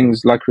couple of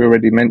things, like we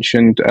already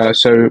mentioned.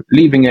 So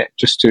leaving it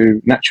just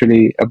to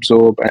naturally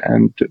absorb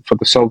and for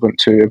the solvent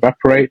to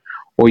evaporate,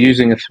 or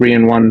using a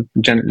 3-in-1,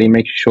 gently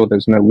making sure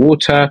there's no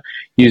water,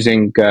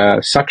 using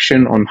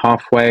suction on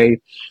halfway.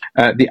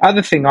 The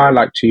other thing I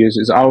like to use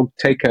is I'll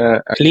take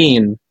a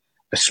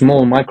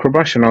small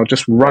microbrush and I'll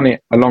just run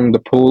it along the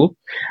pool.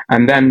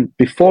 And then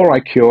before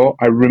I cure,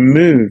 I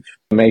remove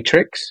the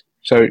matrix.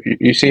 So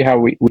you see how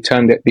we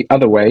turned it the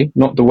other way,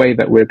 not the way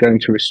that we're going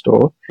to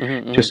restore,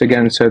 just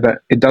again, so that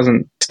it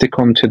doesn't stick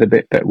onto the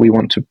bit that we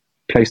want to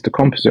place the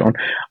composite on.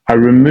 I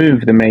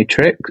remove the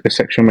matrix, the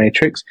sectional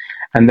matrix,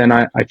 and then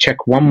I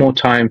check one more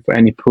time for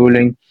any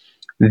pooling.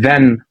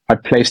 Then I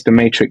place the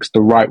matrix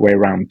the right way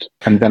around,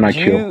 and then I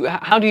cure.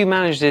 How do you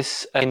manage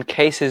this in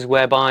cases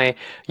whereby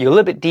you're a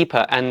little bit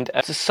deeper and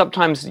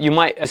sometimes you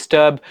might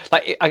disturb,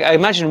 like I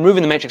imagine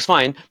removing the matrix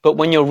fine, but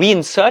when you're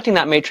reinserting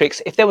that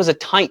matrix, if there was a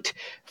tight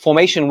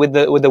formation with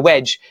the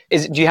wedge,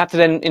 do you have to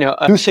then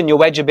loosen your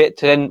wedge a bit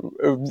to then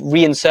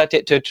reinsert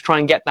it to try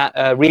and get that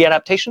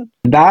readaptation?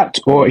 That,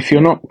 or if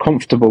you're not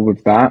comfortable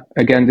with that,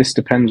 again, this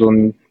depends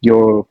on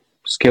your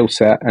skill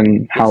set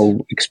and how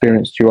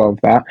experienced you are of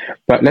that.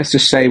 But let's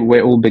just say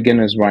we're all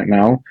beginners right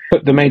now.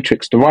 Put the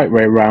matrix the right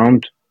way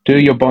around, do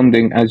your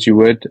bonding as you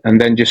would, and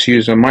then just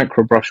use a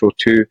micro brush or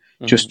two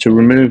just to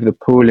remove the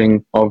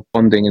pooling of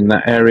bonding in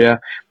that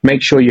area.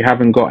 Make sure you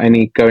haven't got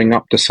any going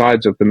up the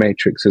sides of the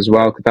matrix as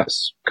well,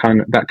 because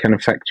that can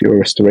affect your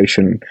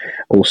restoration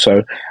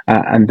also.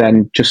 And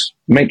then just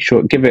make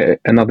sure, give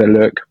it another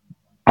look.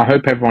 I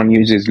hope everyone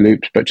uses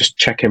loops, but just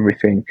check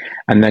everything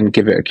and then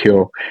give it a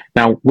cure.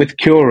 Now, with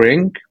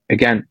curing,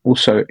 again,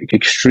 also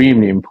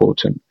extremely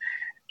important.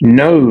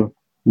 Know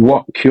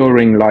what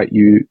curing light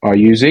you are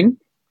using.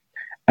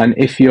 And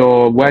if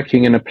you're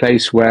working in a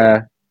place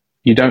where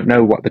you don't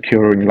know what the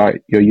curing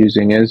light you're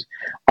using is,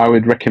 I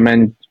would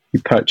recommend you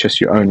purchase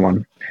your own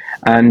one.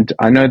 And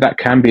I know that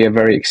can be a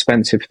very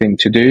expensive thing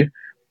to do,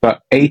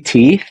 but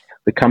A-Teeth,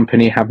 the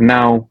company, have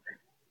now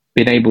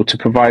been able to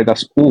provide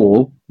us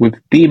all with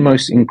the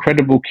most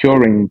incredible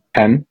curing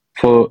pen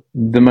for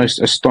the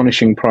most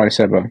astonishing price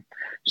ever.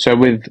 So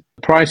with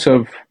the price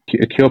of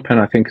a cure pen,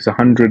 I think is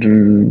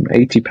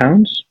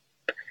 £180.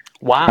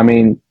 Wow. I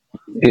mean,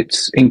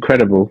 it's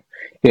incredible.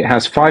 It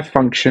has 5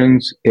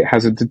 functions. It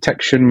has a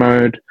detection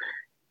mode.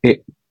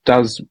 It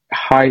does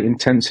high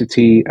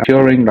intensity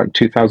curing, like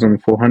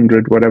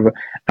 2400, whatever.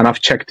 And I've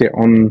checked it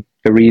on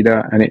the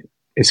reader, and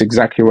it's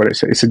exactly what it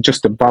says. It's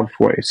just above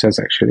what it says,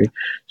 actually.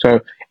 So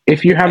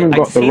if you haven't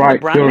got the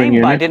right curing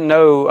unit, but I didn't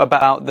know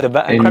about the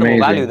incredible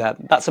value there.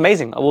 That's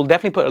amazing. I will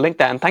definitely put a link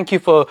there. And thank you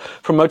for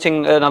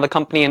promoting another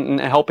company and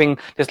helping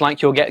this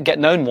like you'll get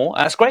known more.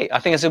 That's great. I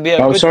think this will be a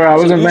good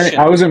solution.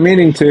 I wasn't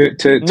meaning to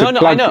No,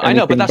 plug I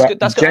know, but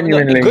that's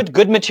genuinely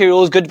good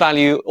materials, good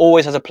value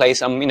always has a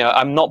place.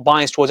 I'm not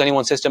biased towards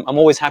anyone's system. I'm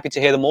always happy to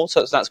hear them all.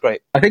 So that's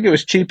great. I think it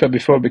was cheaper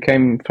before it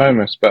became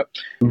famous, but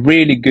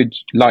really good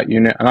light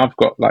unit, and I've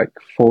got like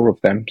 4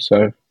 of them.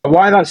 So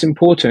why that's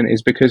important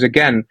is because,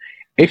 again,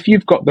 if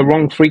you've got the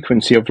wrong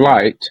frequency of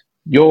light,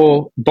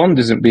 your bond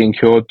isn't being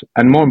cured,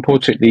 and more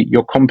importantly,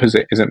 your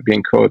composite isn't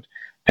being cured.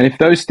 And if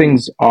those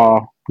things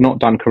are not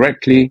done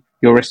correctly,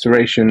 your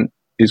restoration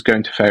is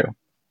going to fail,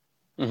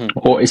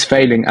 or is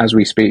failing as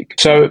we speak.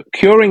 So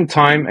curing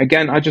time,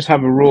 again, I just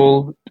have a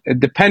rule,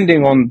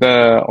 depending on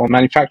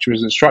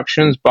manufacturer's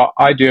instructions, but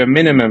I do a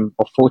minimum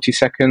of 40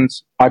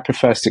 seconds. I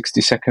prefer 60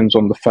 seconds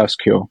on the first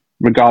cure.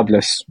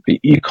 Regardless,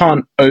 you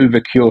can't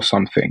over-cure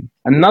something.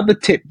 Another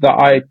tip that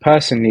I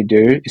personally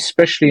do,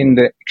 especially in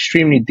the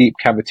extremely deep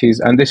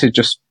cavities, and this is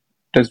just,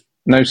 there's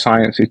no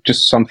science, it's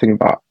just something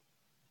that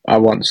I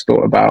once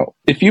thought about.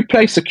 If you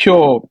place a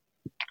cure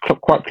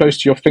quite close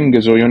to your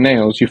fingers or your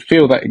nails, you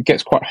feel that it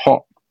gets quite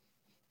hot.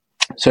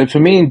 So for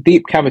me, in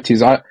deep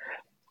cavities, I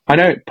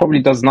know it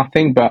probably does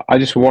nothing, but I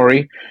just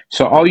worry.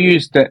 So I'll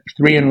use the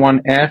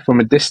 3-in-1 air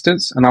from a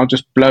distance, and I'll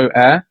just blow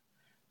air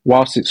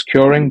whilst it's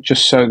curing,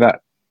 just so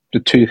that the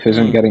tooth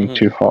isn't getting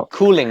too hot.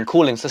 Cooling,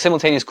 so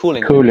simultaneous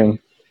cooling. Cooling,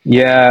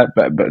 yeah,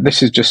 but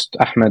this is just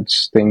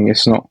Ahmed's thing.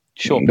 It's not,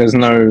 there's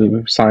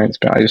no science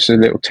behind it. It's just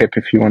a little tip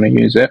if you want to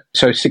use it.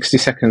 So 60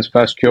 seconds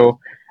first cure.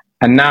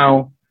 And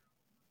now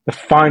the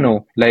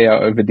final layer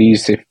of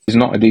adhesive is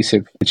not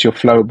adhesive, it's your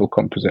flowable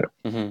composite.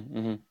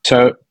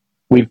 So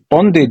we've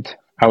bonded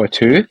our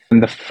tooth,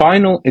 and the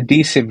final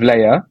adhesive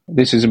layer,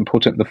 this is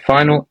important, the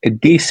final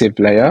adhesive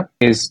layer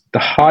is the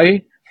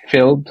high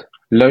filled,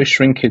 low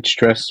shrinkage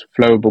stress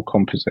flowable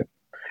composite.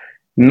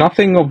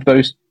 nothing of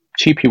those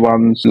cheapy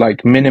ones,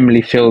 like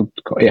minimally filled.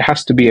 It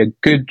has to be a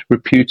good,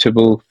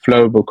 reputable,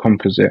 flowable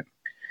composite.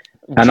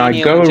 And I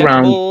Genial, go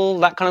around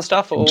injectable, that kind of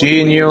stuff? Or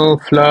Genial,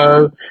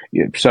 Flow.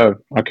 So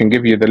I can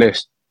give you the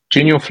list.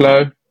 Genial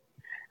Flow,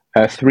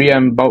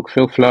 3M bulk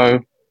fill flow,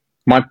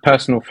 my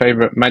personal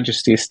favorite,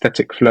 Majesty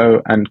Aesthetic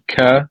Flow, and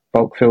Kerr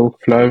bulk fill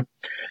flow.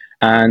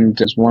 And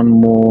there's one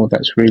more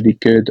that's really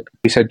good.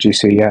 You said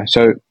GC, yeah.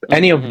 So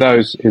any of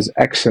those is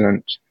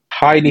excellent.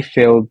 Highly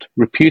filled,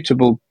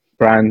 reputable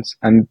brands.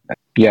 And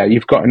yeah,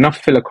 you've got enough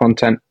filler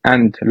content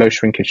and low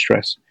shrinkage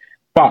stress.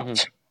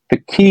 But the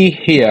key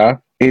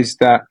here is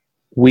that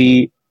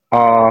we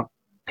are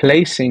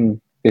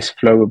placing this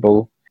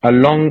flowable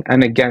along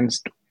and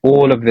against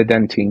all of the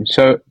dentine.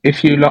 So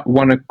if you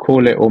want to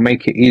call it or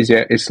make it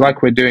easier, it's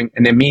like we're doing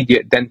an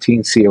immediate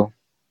dentine seal.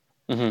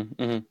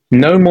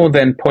 No more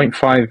than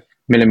 0.5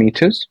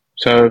 millimeters.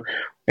 So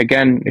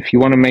again, if you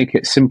want to make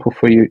it simple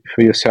for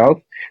yourself,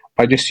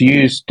 I just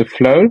use the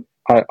flow.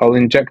 I'll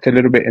inject a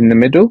little bit in the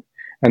middle,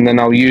 and then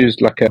I'll use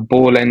like a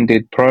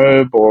ball-ended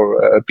probe or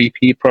a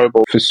BP probe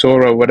or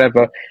Fissura or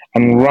whatever,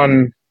 and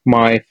run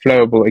my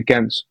flowable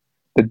against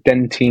the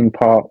dentine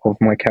part of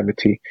my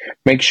cavity.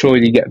 Make sure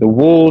you get the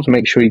walls,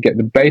 make sure you get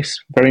the base,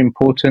 very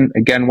important.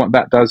 Again, what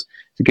that does is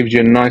it gives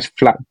you a nice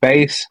flat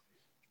base,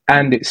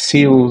 and it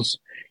seals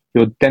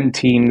your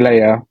dentine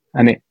layer,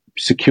 and it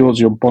secures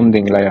your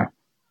bonding layer,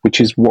 which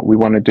is what we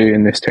want to do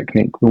in this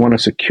technique. We want to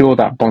secure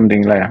that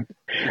bonding layer.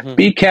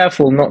 Be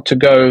careful not to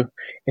go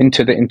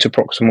into the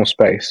interproximal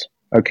space,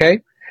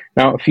 okay?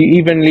 Now, if you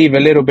even leave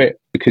a little bit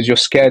because you're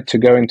scared to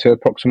go into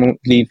proximal,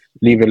 leave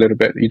a little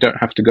bit. You don't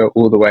have to go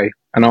all the way,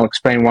 and I'll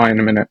explain why in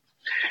a minute.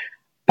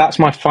 That's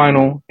my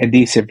final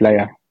adhesive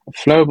layer, a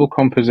flowable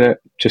composite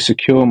to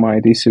secure my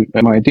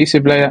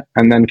adhesive layer,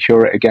 and then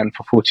cure it again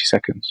for 40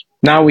 seconds.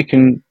 Now we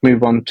can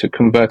move on to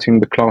converting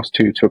the class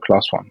 2 to a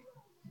class 1.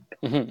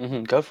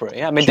 Go for it.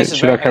 Yeah, I mean,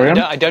 Should I carry on?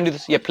 I don't do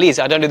this. Yeah, please.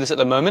 I don't do this at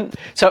the moment.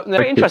 So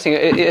very interesting.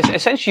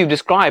 Essentially, you've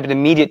described an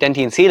immediate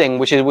dentine sealing,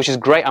 which is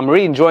great. I'm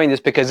really enjoying this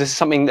because this is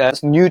something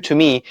that's new to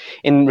me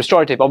in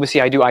restorative.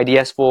 Obviously, I do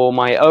IDS for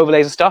my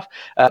overlays and stuff.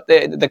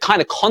 The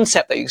kind of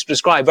concept that you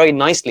described very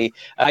nicely.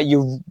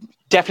 You've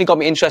definitely got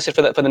me interested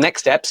for the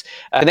next steps.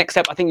 The next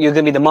step, I think, you're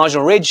going to be the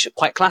marginal ridge,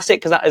 quite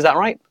classic. Is that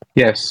right?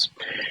 Yes.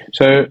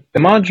 So the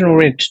marginal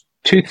ridge.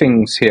 Two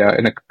things here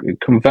in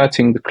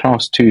converting the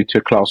class 2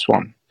 to class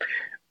 1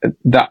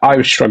 that I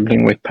was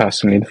struggling with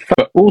personally.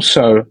 But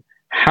also,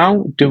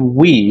 how do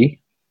we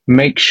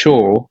make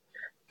sure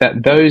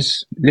that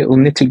those little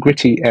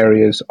nitty-gritty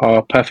areas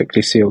are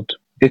perfectly sealed?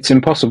 It's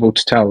impossible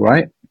to tell,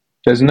 right?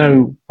 There's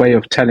no way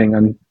of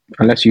telling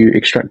unless you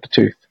extract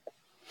the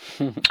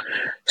tooth.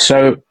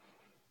 So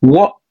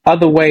what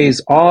other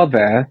ways are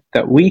there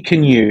that we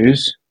can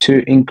use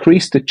to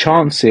increase the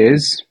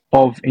chances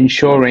of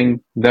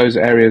ensuring those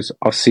areas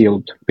are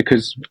sealed?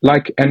 Because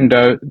like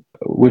endo,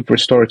 with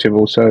restorative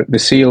also, the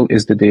seal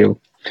is the deal.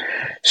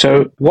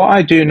 So what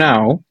I do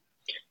now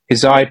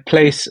is I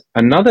place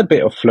another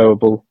bit of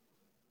flowable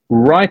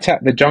right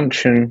at the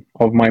junction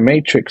of my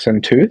matrix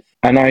and tooth,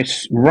 and I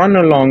run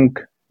along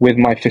with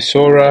my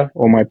Fissura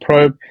or my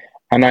probe,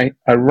 and I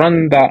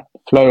run that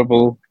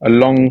flowable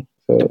along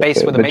the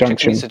base where the matrix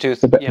junction, meets the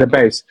tooth.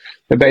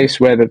 The base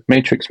where the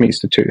matrix meets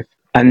the tooth.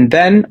 And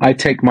then I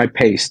take my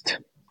paste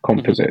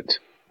composite.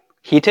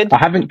 Heated? I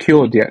haven't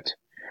cured yet.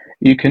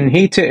 You can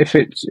heat it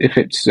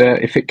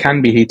if it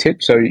can be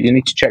heated. So you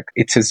need to check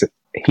it is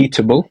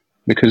heatable,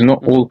 because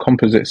not all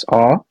composites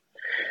are.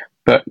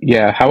 But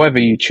yeah, however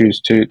you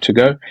choose to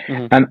go.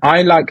 And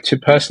I like to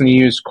personally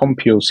use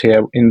compules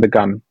here in the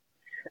gun.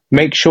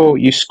 Make sure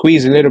you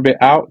squeeze a little bit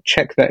out.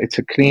 Check that it's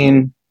a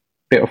clean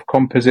bit of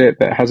composite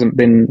that hasn't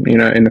been,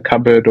 in the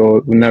cupboard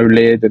or no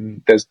lid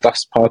and there's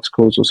dust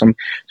particles or something.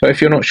 So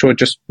if you're not sure,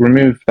 just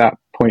remove that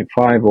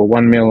 0.5 or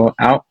 1 mil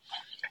out.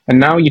 And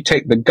now you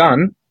take the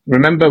gun.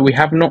 Remember, we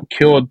have not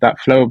cured that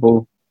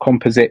flowable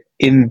composite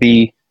in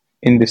the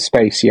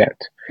space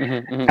yet.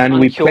 And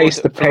we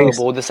place the paste,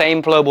 the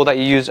same flowable that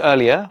you used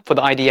earlier for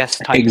the IDS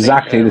type.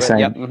 Exactly the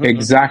same.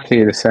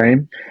 Exactly the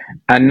same.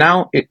 And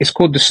now it's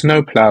called the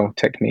snowplow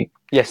technique.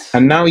 Yes.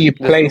 And now you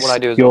place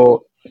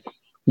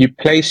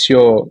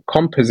your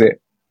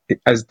composite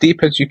as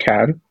deep as you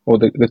can, or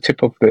the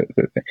tip of the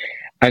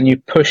and you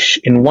push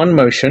in one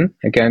motion.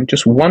 Again,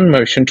 just one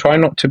motion. Try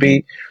not to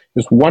be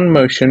just one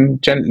motion,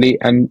 gently,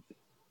 and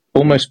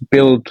almost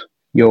build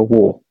your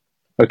wall.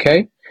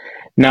 Okay.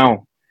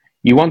 Now,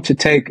 you want to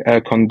take a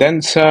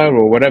condenser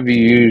or whatever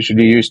you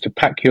usually use to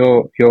pack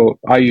your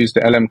I use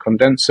the LM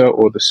condenser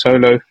or the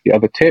Solo, the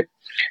other tip,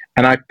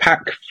 and I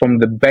pack from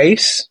the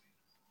base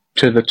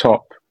to the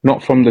top,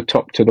 not from the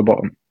top to the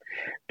bottom.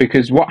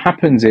 Because what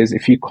happens is,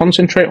 if you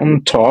concentrate on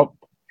the top,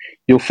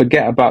 you'll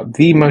forget about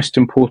the most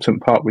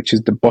important part, which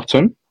is the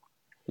bottom,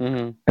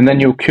 and then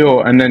you'll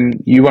cure, and then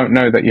you won't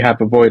know that you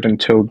have a void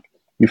until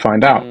you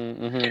find out.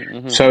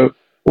 So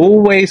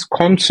always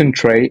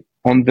concentrate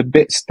on the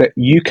bits that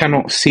you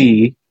cannot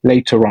see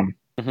later on,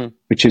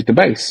 which is the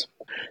base.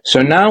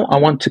 So now I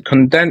want to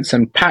condense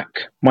and pack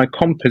my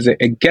composite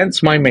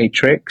against my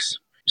matrix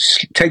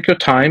Take your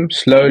time,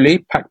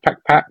 slowly,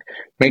 pack.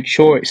 Make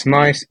sure it's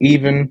nice,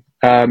 even,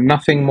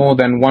 nothing more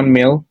than 1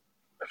 mil,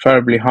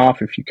 preferably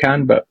half if you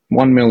can, but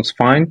 1 mil is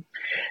fine.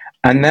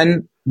 And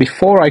then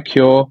before I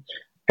cure,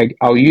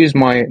 I'll use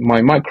my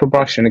micro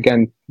brush and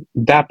again,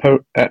 dap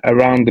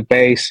around the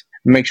base,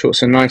 make sure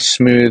it's a nice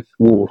smooth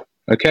wall,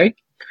 okay?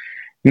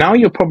 Now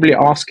you're probably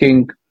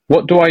asking,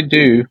 what do I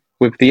do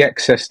with the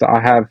excess that I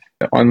have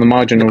on the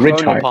marginal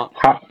ridge height?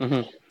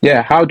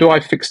 How do I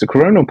fix the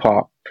coronal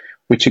part?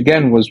 Which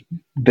again was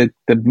the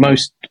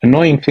most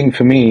annoying thing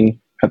for me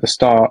at the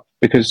start,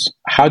 because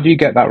how do you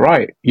get that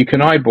right? You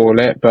can eyeball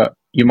it, but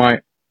you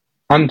might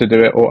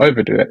underdo it or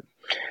overdo it.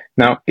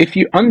 Now, if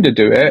you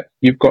underdo it,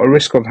 you've got a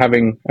risk of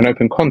having an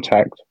open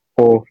contact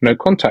or no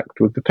contact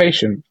with the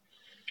patient.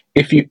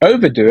 If you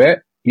overdo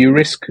it, you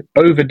risk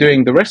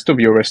overdoing the rest of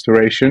your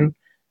restoration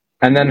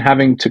and then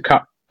having to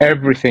cut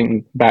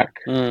everything back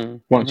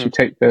once you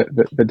take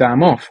the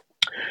dam off.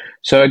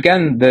 So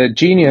again, the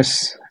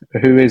genius,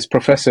 who is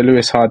Professor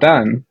Louis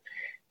Hardan,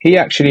 he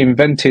actually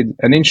invented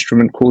an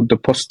instrument called the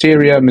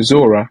Posterior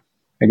measurer,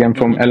 again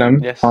from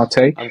LM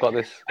Arte. I've got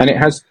this. And it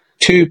has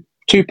two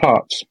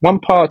parts. One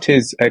part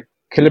is a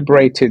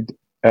calibrated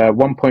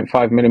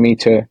 1.5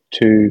 millimeter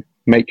to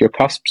make your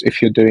cusps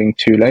if you're doing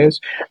 2 layers.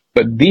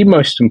 But the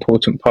most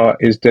important part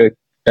is the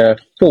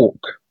fork,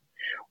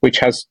 which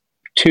has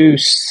 2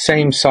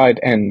 same side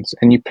ends.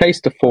 And you place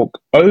the fork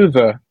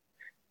over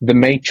the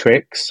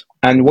matrix.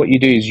 And what you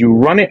do is you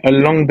run it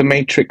along the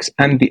matrix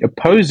and the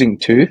opposing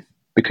tooth,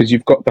 because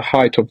you've got the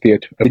height of the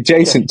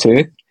adjacent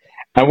tooth.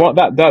 And what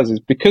that does is,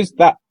 because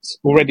that's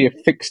already a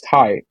fixed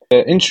height,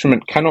 the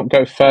instrument cannot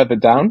go further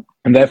down,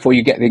 and therefore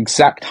you get the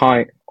exact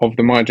height of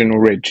the marginal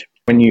ridge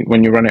when you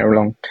run it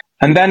along.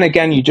 And then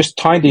again, you just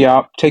tidy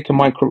up, take the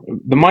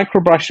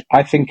micro brush,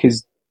 I think,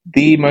 is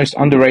the most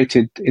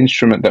underrated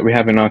instrument that we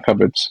have in our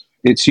cupboards.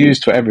 It's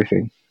used for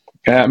everything.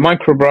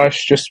 Micro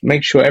brush, just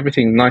make sure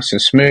everything's nice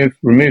and smooth,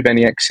 remove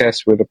any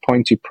excess with a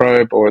pointy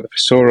probe or the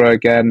Fissura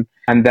again,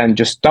 and then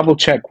just double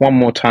check one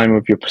more time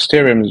with your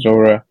posterior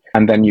measurer,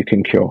 and then you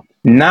can cure.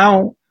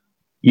 Now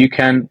you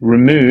can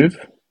remove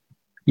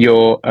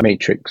your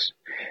matrix.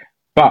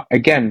 But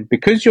again,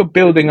 because you're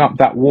building up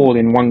that wall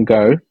in one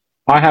go,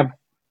 I have,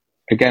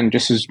 again,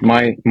 just as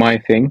my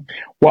thing,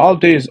 what I'll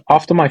do is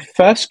after my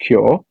first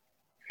cure,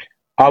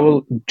 I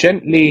will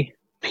gently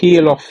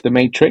peel off the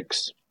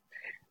matrix,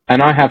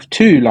 and I have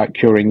 2 light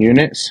curing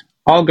units.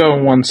 I'll go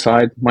on one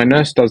side, my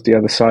nurse does the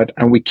other side,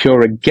 and we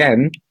cure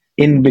again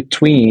in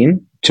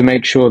between to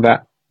make sure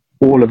that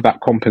all of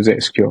that composite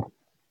is cure.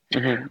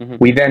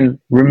 We then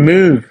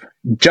remove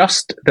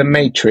just the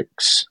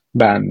matrix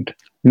band,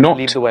 not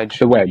Leave the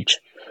wedge.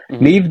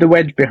 Leave the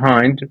wedge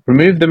behind,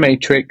 remove the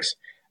matrix,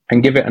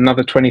 and give it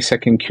another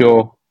 20-second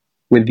cure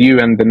with you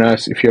and the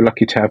nurse if you're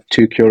lucky to have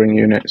 2 curing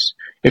units.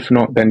 If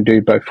not, then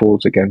do both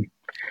walls again.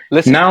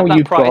 Listen, now at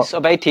that price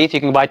of 8 teeth, you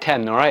can buy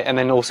 10, all right? And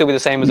then also be the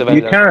same as a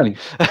vendor. You can.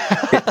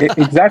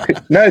 Exactly.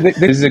 No,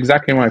 this is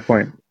exactly my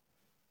point.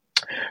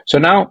 So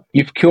now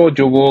you've cured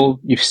your wall,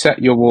 you've set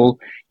your wall,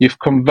 you've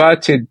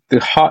converted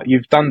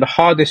you've done the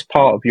hardest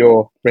part of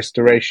your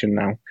restoration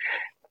now.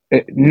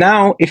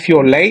 Now, if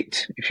you're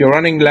late, if you're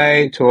running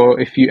late, or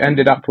if you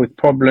ended up with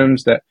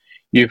problems that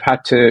you've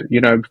had to,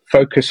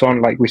 focus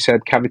on, like we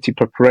said, cavity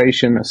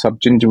preparation, a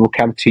subgingival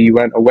cavity you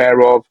weren't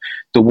aware of,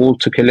 the wall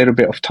took a little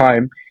bit of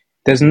time,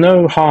 there's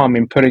no harm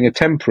in putting a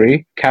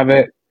temporary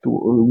cavit,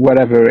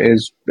 whatever it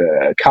is,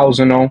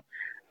 calzonal,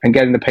 and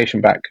getting the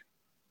patient back.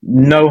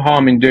 No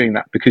harm in doing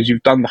that, because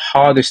you've done the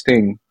hardest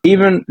thing.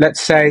 Even, let's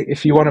say,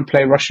 if you want to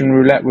play Russian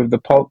roulette with the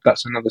pulp,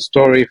 that's another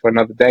story for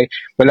another day.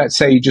 But let's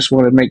say you just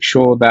want to make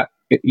sure that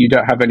you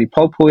don't have any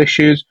pulpal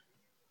issues,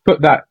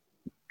 put that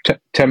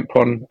temp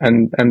on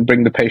and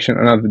bring the patient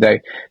another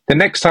day. The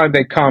next time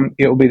they come,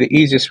 it will be the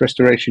easiest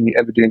restoration you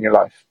ever do in your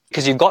life.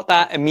 Because you've got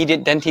that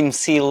immediate dentine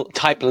seal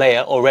type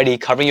layer already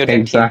covering your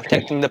dentine,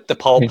 protecting the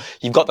pulp.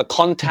 You've got the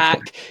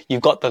contact,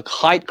 you've got the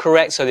height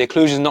correct, so the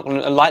occlusion is not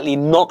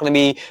going to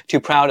be too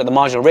proud at the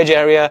marginal ridge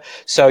area.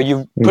 So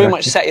you've pretty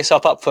much set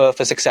yourself up for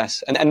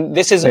success. And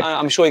this is,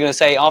 I'm sure you're going to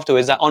say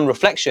afterwards, that on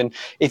reflection,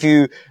 if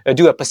you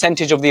do a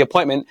percentage of the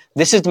appointment,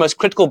 this is the most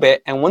critical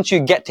bit. And once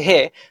you get to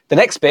here, the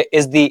next bit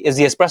is the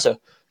espresso.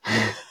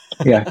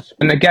 Yes.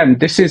 And again,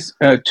 this is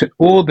to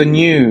all the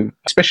new,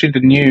 especially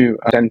the new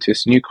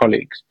dentists, new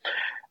colleagues.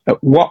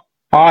 What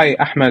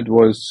Ahmed,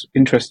 was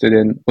interested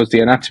in was the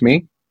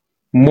anatomy,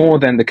 more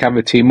than the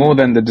cavity, more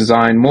than the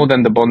design, more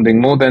than the bonding,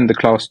 more than the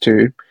class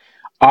 2.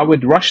 I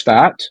would rush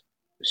that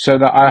so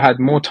that I had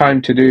more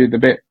time to do the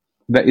bit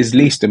that is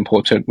least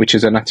important, which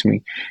is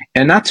anatomy.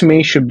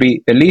 Anatomy should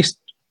be the least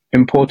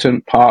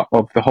important part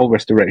of the whole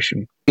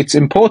restoration. It's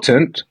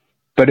important,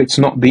 but it's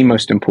not the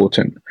most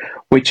important,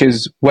 which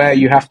is where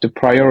you have to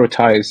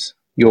prioritize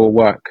your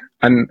work.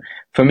 And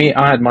for me,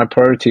 I had my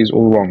priorities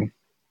all wrong.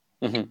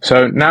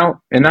 So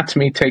now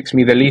anatomy takes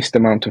me the least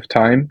amount of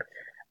time,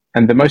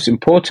 and the most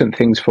important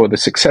things for the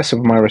success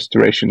of my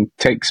restoration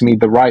takes me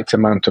the right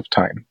amount of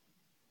time.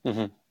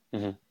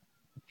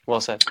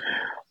 Well said.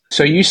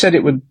 So you said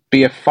it would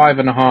be a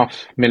 5.5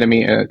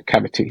 millimeter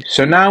cavity.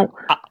 So now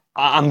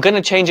I'm going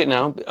to change it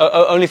now,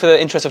 only for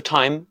the interest of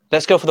time.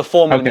 Let's go for the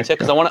 4 millimeter,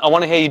 because sure. I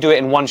want to hear you do it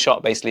in one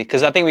shot, basically.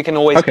 Because I think we can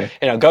always, Okay.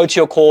 go to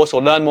your course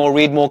or learn more,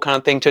 read more, kind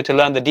of thing, to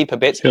learn the deeper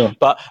bits. Sure.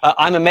 But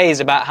I'm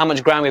amazed about how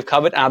much ground we've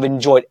covered, and I've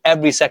enjoyed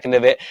every second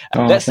of it.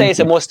 Let's say thank it's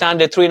a you. more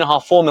standard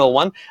 3.5, 4 mil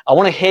one. I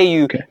want to hear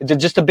you Okay.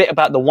 just a bit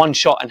about the one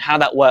shot and how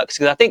that works,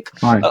 because I think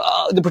Fine.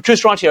 the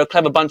Protruserati are a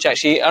clever bunch,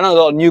 actually. I know a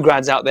lot of new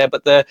grads out there,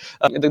 but the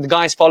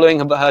guys following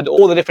have heard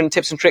all the different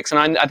tips and tricks,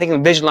 and I think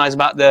can visualize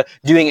about the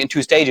doing it in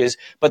 2 stages.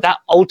 But that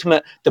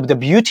ultimate, the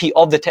beauty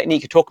of the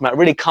technique you're talking about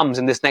really comes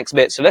in this next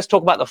bit. So let's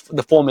talk about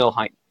the 4 mil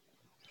height.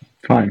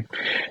 Fine.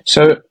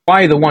 So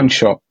why the one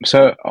shot?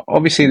 So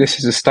obviously this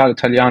is a stile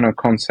Italiano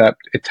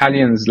concept.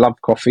 Italians love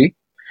coffee.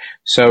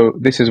 So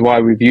this is why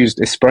we've used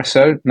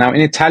espresso. Now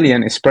in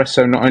Italian,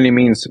 espresso not only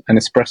means an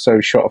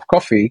espresso shot of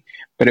coffee,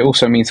 but it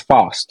also means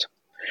fast.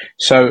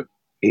 So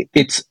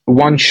it's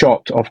one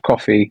shot of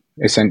coffee,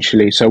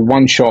 essentially. So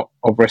one shot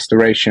of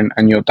restoration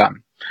and you're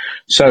done.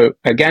 So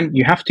again,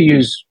 you have to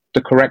use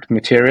the correct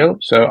material.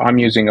 So I'm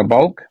using a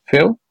bulk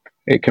fill.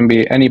 It can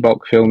be any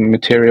bulk fill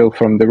material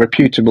from the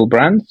reputable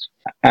brands.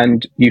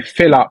 And you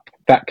fill up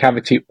that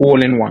cavity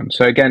all in one.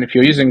 So again, if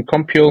you're using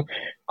compule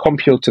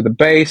to the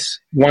base,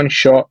 one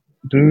shot,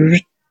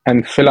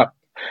 and fill up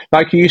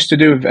like you used to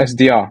do with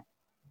SDR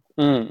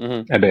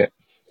a bit.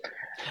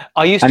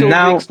 Are you still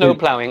doing snow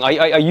plowing?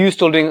 Are you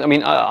still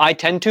doing, I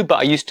tend to, but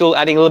are you still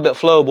adding a little bit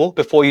flowable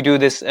before you do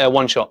this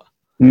one shot?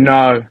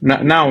 No,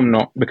 now I'm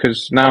not,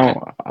 because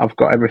now I've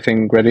got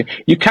everything ready.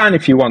 You can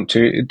if you want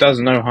to. It does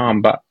no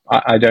harm, but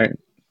I don't.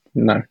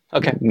 No.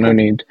 Okay. No cool.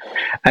 need.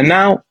 And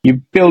now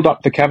you build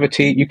up the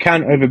cavity. You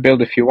can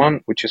overbuild if you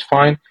want, which is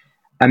fine.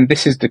 And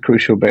this is the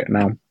crucial bit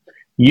now.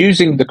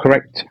 Using the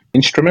correct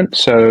instrument.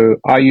 So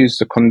I use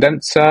the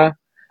condenser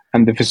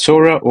and the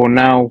Visura, or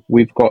now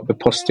we've got the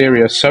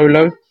Posterior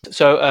Solo.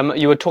 So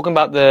you were talking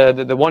about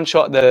the one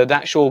shot, the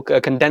actual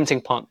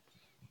condensing part.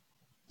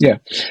 Yeah.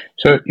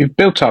 So you've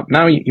built up.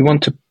 Now you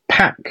want to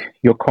pack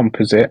your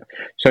composite.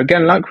 So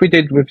again, like we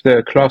did with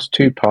the class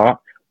 2 part,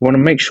 we want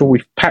to make sure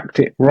we've packed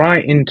it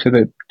right into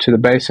the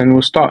base, and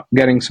we'll start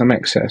getting some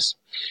excess.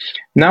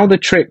 Now the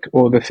trick,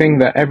 or the thing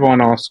that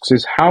everyone asks,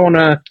 is how on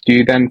earth do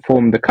you then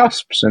form the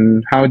cusps,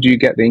 and how do you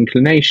get the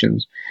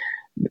inclinations?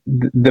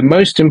 The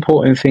most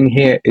important thing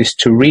here is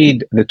to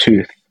read the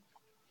tooth.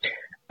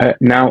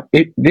 Now,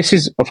 this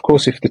is, of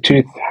course, if the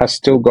tooth has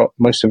still got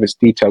most of its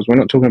details. We're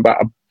not talking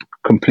about a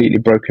completely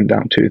broken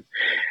down tooth.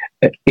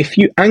 If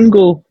you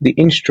angle the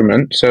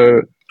instrument,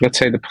 so let's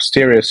say the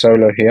posterior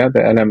solo here, the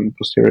LM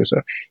posterior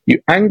solo,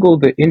 you angle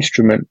the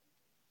instrument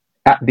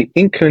at the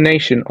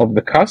inclination of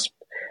the cusp,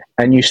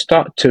 and you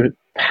start to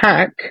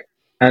pack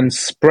and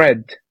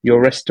spread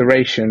your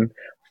restoration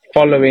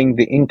following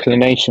the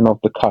inclination of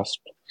the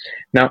cusp.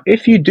 Now,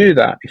 if you do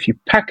that, if you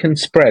pack and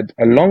spread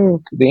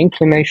along the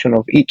inclination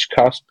of each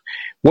cusp,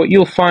 what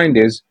you'll find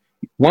is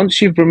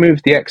once you've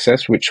removed the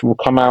excess, which will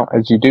come out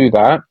as you do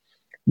that,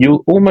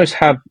 you'll almost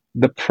have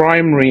the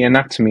primary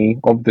anatomy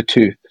of the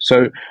tooth.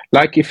 So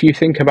like if you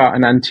think about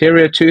an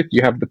anterior tooth,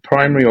 you have the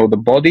primary or the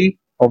body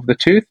of the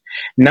tooth.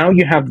 Now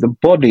you have the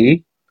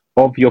body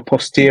of your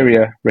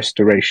posterior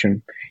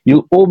restoration.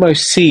 You'll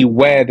almost see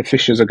where the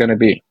fissures are going to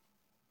be.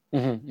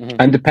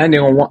 And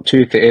depending on what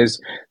tooth it is,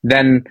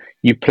 then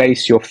you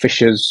place your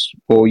fissures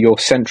or your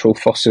central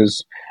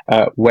fosses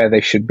where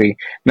they should be.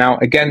 Now,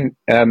 again,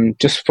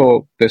 just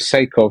for the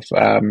sake of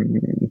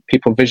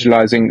people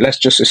visualizing, let's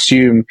just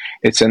assume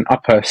it's an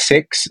upper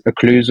 6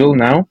 occlusal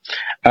now.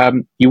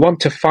 You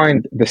want to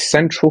find the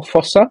central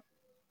fossa,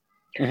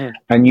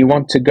 and you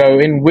want to go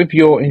in with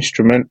your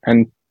instrument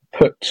and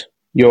put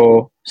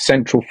your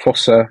central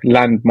fossa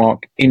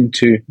landmark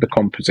into the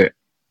composite.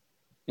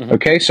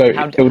 Okay, so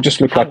it will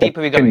just look like a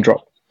pin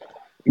drop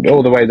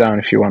all the way down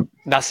if you want.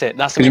 That's it.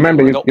 That's because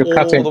remember you're all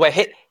cutting the way.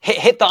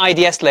 Hit the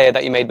IDS layer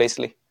that you made,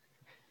 basically.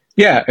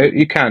 Yeah,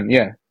 you can.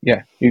 Yeah.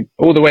 You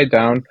all the way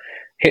down,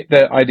 hit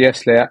the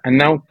IDS layer, and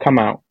now come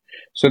out.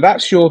 So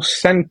that's your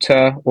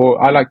center,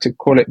 or I like to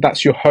call it,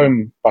 that's your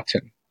home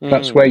button.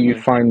 That's where you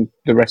find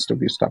the rest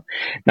of your stuff.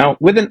 Now,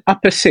 with an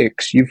upper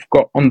 6, you've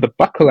got on the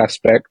buccal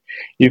aspect,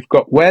 you've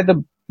got where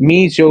the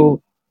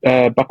mesial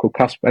buccal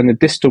cusp and the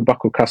distal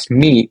buccal cusp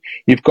meet,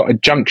 you've got a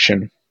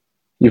junction.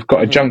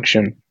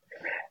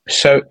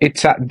 So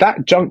it's at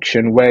that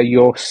junction where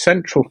your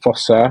central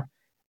fossa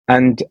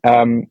and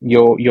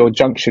your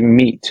junction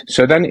meet.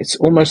 So then it's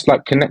almost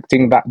like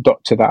connecting that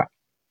dot to that.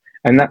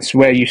 And that's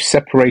where you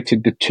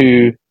separated the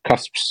two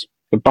cusps,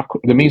 the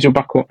mesial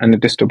buccal and the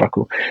distal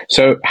buccal.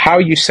 So how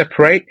you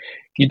separate,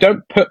 you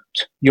don't put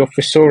your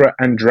fissura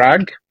and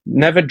drag,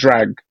 never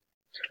drag.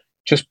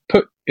 Just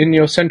put in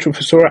your central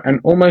fissura and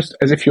almost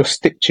as if you're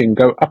stitching,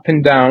 go up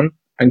and down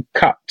and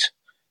cut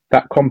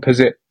that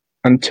composite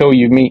until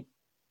you meet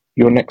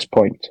your next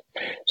point.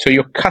 So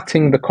you're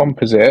cutting the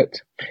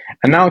composite.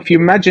 And now if you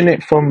imagine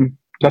it from,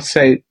 let's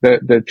say,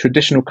 the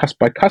traditional cusp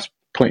by cusp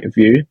point of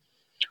view,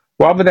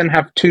 rather than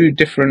have two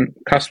different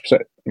cusps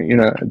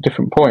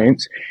different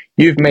points,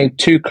 you've made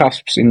 2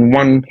 cusps in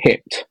one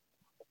hit.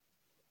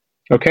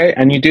 Okay,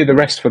 and you do the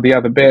rest for the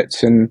other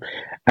bits, and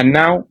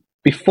now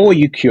before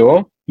you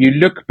cure, you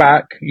look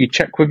back, you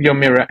check with your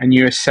mirror, and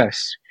you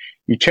assess.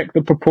 You check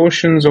the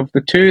proportions of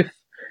the tooth,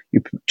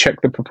 you check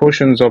the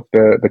proportions of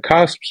the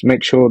cusps,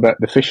 make sure that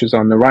the fissures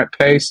are in the right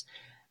place,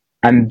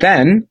 and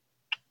then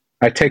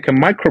I take a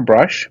micro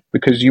brush,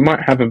 because you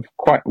might have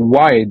quite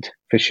wide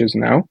fissures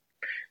now.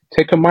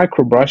 Take a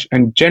micro brush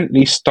and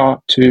gently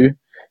start to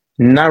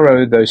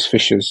narrow those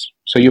fissures.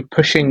 So you're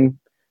pushing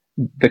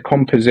the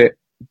composite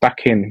back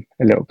in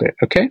a little bit,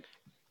 okay?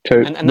 So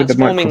and that's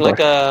forming like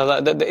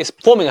it's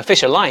forming a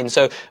fissure line.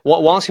 So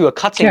whilst you were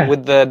cutting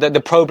with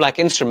the probe-like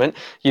instrument,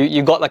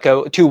 you got like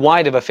too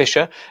wide of a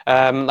fissure,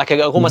 like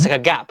almost like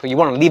a gap. You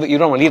want to leave it. You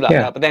don't want to leave that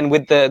gap. But then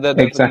with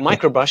the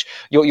micro brush,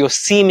 you're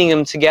seaming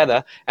them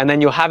together, and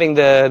then you're having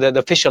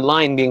the fissure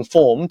line being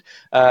formed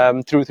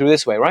through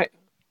this way, right?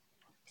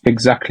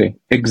 Exactly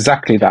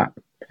that.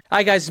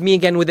 Hi guys, me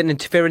again with an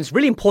interference,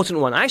 really important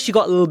one. I actually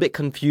got a little bit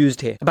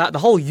confused here about the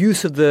whole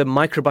use of the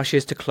micro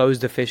brushes to close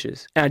the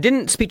fissures. And I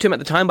didn't speak to him at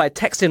the time, but I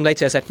texted him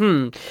later. I said,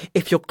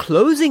 if you're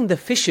closing the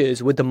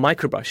fissures with the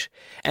micro brush,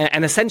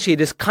 and essentially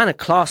this kind of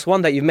class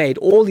 1 that you've made,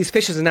 all these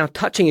fissures are now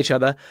touching each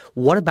other,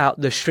 what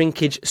about the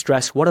shrinkage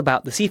stress? What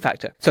about the C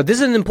factor? So this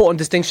is an important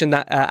distinction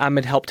that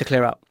Ahmed helped to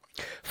clear out.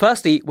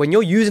 Firstly, when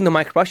you're using the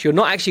micro brush, you're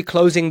not actually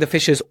closing the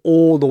fissures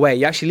all the way.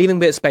 You're actually leaving a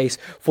bit of space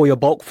for your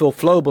bulk fill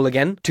flowable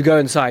again to go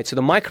inside. So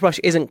the micro brush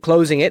isn't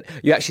closing it.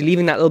 You're actually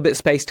leaving that little bit of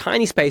space,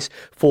 tiny space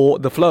for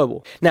the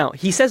flowable. Now,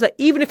 he says that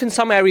even if in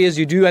some areas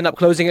you do end up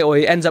closing it or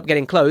it ends up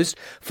getting closed,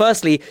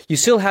 firstly, you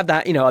still have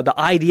that, the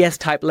IDS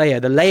type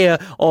layer, the layer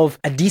of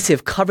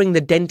adhesive covering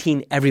the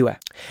dentine everywhere.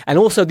 And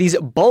also these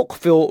bulk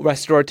fill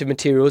restorative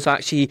materials are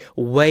actually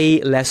way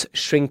less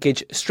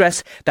shrinkage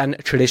stress than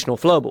traditional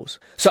flowables.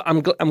 So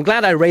I'm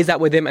glad I raised that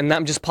with him, and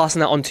I'm just passing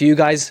that on to you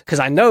guys, because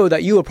I know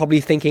that you were probably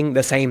thinking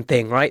the same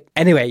thing, right?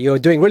 Anyway, you're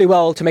doing really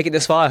well to make it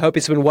this far. I hope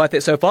it's been worth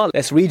it so far.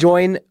 Let's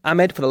rejoin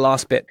Ahmed for the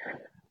last bit.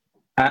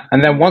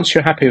 And then once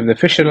you're happy with the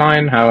fissure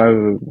line,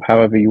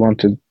 however you want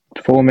to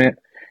form it,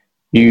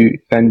 you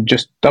then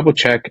just double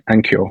check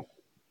and cure.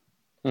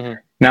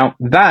 Now,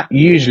 that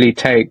usually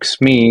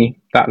takes me,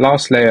 that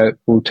last layer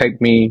will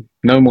take me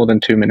no more than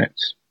 2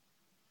 minutes.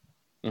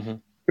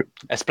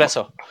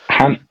 Espresso.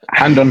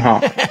 Hand on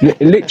heart.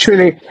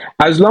 Literally,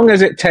 as long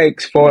as it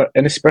takes for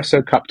an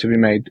espresso cup to be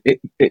made,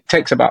 it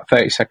takes about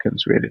 30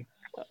 seconds, really.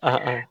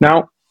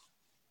 Now,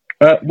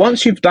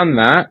 once you've done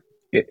that,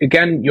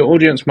 again, your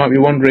audience might be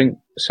wondering,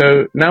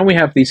 so now we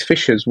have these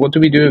fissures. What do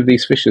we do with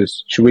these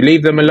fissures? Should we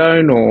leave them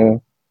alone,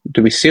 or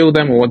do we seal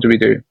them, or what do we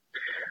do?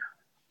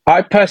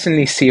 I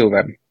personally seal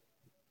them.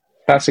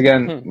 That's,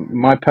 again,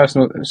 my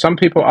personal... Some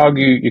people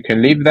argue you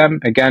can leave them.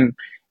 Again,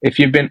 if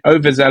you've been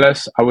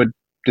overzealous, I would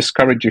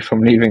discourage you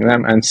from leaving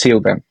them and seal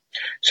them.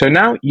 So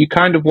now you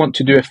kind of want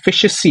to do a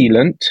fissure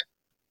sealant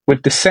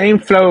with the same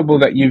flowable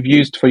that you've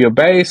used for your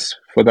base,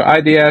 for the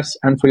IDS,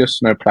 and for your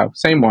snowplow.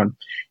 Same one.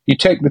 You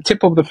take the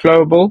tip of the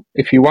flowable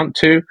if you want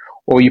to,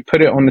 or you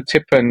put it on the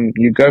tip and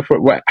you go for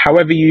it.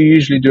 However you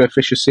usually do a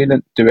fissure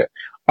sealant, do it.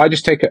 I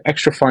just take an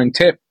extra fine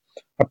tip,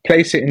 I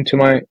place it into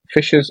my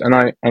fissures, and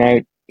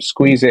I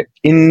squeeze it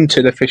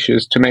into the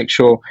fissures to make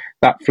sure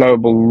that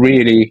flowable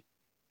really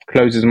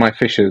closes my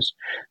fissures.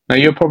 Now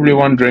you're probably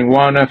wondering,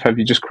 why on earth have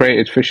you just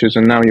created fissures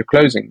and now you're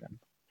closing them?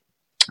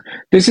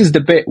 This is the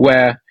bit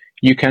where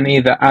you can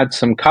either add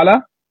some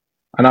color,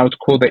 and I would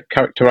call that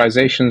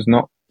characterizations,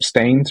 not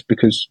stains,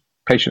 because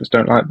patients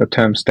don't like the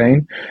term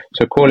stain.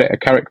 So call it a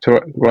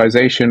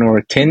characterization or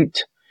a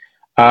tint.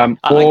 I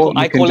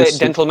call it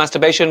dental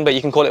masturbation, but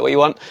you can call it what you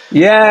want.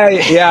 Yeah.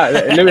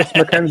 Lewis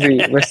Mackenzie,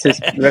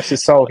 rest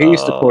his soul. He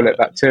used to call it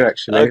that too,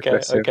 actually.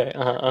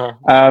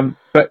 Okay.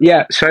 But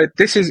yeah, so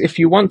this is, if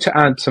you want to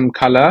add some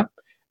color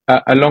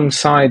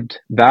alongside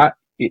that,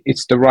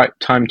 it's the right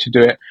time to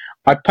do it.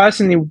 I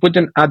personally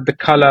wouldn't add the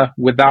color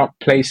without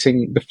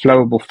placing the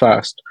flowable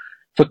first,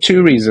 for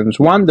 2 reasons.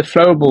 One, the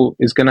flowable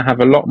is going to have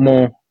a lot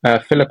more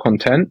filler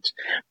content,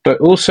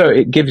 but also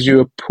it gives you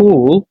a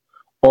pool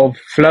of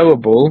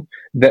flowable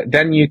that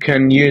then you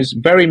can use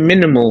very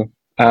minimal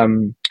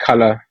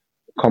color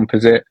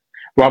composite,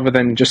 rather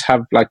than just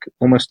have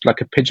almost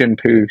like a pigeon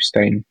poo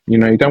stain. You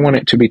don't want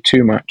it to be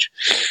too much.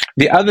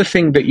 The other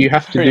thing that you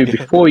have to do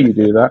before you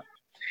do that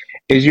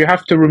is you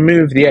have to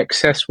remove the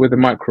excess with a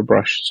micro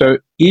brush. So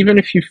even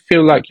if you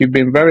feel like you've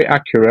been very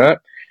accurate,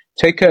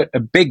 take a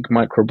big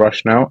micro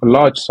brush now, a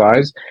large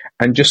size,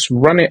 and just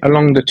run it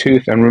along the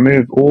tooth and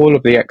remove all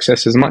of the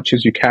excess as much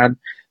as you can.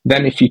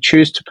 Then if you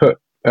choose to put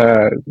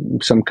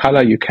some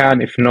color, you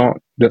can. If not,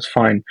 that's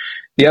fine.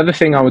 The other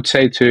thing I would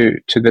say to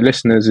the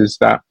listeners is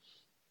that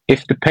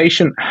if the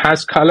patient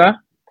has color,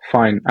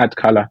 fine, add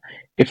color.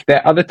 If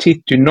their other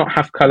teeth do not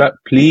have color,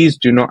 please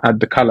do not add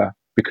the color,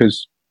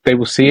 because they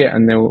will see it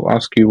and they will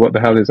ask you, what the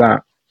hell is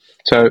that?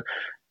 So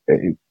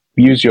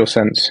use your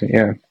sense,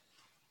 yeah.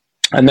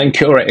 And then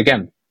cure it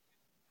again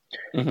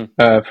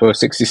for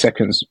 60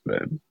 seconds.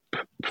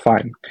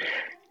 Fine.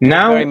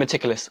 Now, very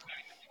meticulous.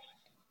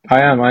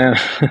 I am.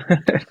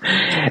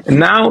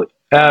 Now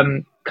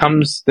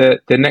comes the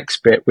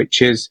next bit,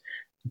 which is,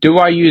 do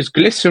I use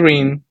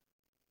glycerine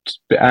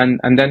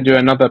and then do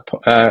another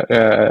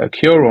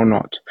cure or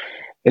not?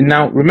 And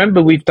now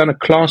remember, we've done a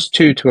class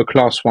 2 to a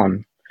class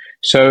 1.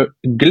 So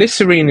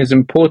glycerine is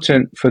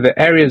important for the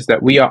areas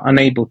that we are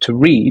unable to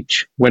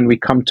reach when we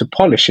come to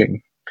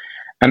polishing.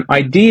 And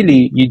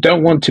ideally, you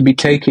don't want to be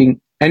taking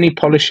any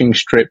polishing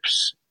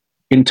strips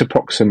into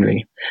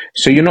proximally.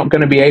 So you're not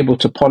going to be able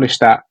to polish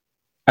that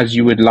as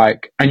you would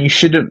like. And you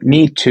shouldn't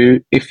need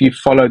to if you've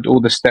followed all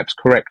the steps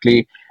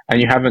correctly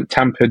and you haven't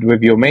tampered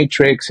with your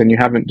matrix and you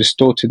haven't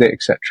distorted it,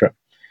 etc.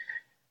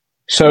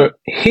 So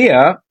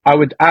here, I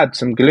would add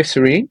some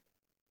glycerine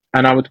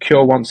and I would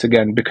cure once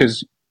again,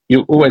 because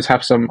you'll always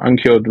have some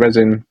uncured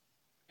resin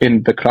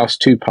in the class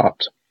 2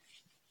 part.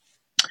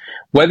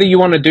 Whether you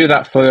want to do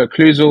that for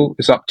occlusal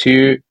is up to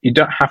you. You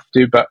don't have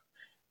to, but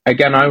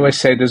again, I always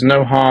say there's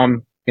no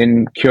harm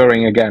in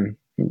curing again.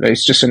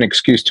 It's just an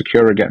excuse to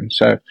cure again.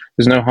 So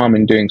there's no harm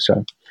in doing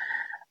so.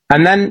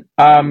 And then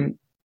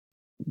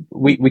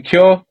we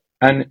cure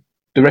and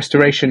the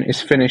restoration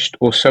is finished,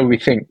 or so we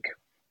think.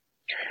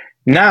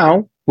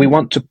 Now we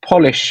want to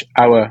polish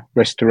our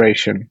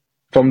restoration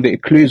from the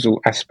occlusal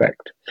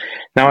aspect.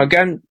 Now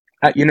again,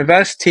 at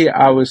university,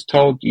 I was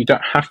told you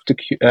don't have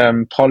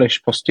to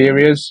polish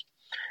posteriors.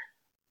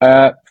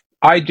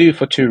 I do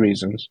for 2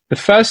 reasons. The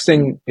first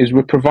thing is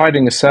we're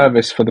providing a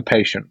service for the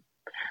patient.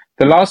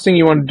 The last thing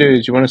you want to do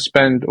is you want to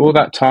spend all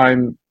that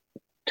time,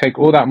 take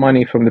all that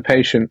money from the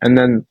patient, and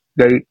then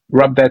they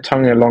rub their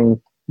tongue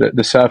along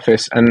the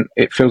surface and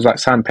it feels like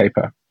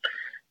sandpaper.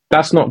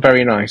 That's not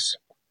very nice.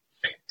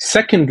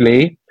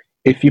 Secondly,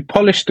 if you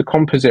polish the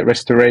composite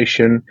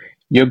restoration,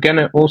 you're going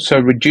to also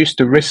reduce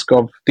the risk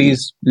of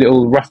these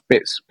little rough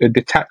bits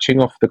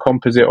detaching off the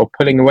composite or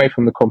pulling away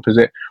from the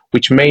composite,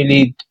 which may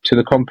lead to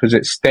the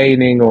composite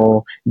staining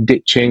or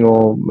ditching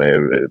or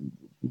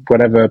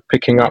whatever,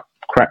 picking up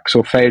cracks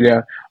or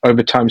failure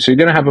over time. So you're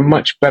going to have a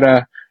much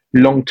better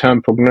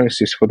long-term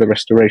prognosis for the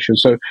restoration.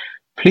 So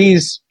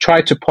please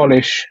try to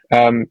polish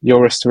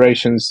your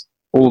restorations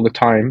all the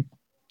time.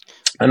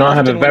 And I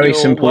have a very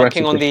simple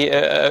working on the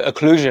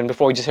occlusion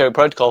before we just hear a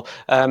protocol.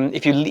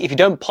 If you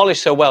don't polish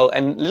so well,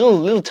 and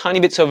little tiny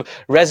bits of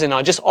resin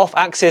are just off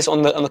axis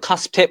on the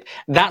cusp tip,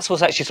 that's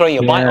what's actually throwing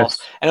your bite off.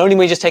 And only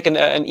when you just take an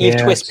Eve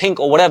twist pink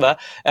or whatever,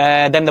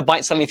 then the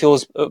bite suddenly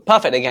feels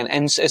perfect again.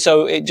 And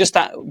so just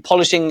that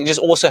polishing just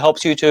also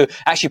helps you to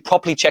actually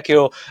properly check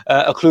your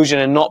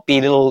occlusion and not be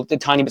little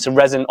tiny bits of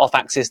resin off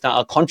axis that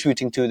are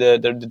contributing to the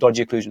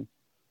dodgy occlusion.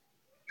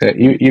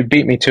 You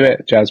beat me to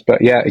it, Jazz,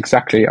 but yeah,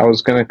 exactly. I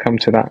was going to come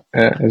to that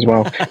as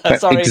well.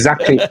 But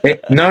exactly.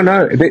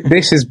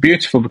 This is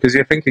beautiful because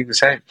you're thinking the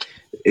same.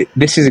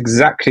 This is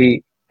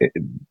exactly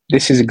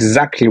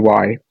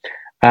why.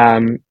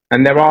 And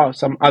there are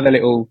some other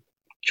little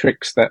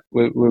tricks that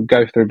we'll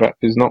go through, but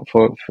it's not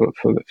for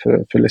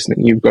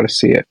listening. You've got to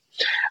see it.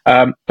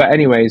 But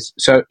anyways,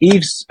 so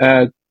Eve's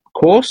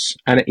coarse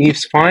and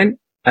Eve's fine,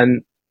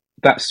 and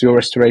that's your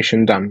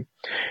restoration done.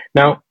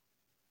 Now,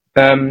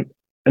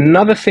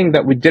 another thing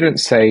that we didn't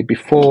say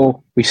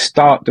before we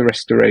start the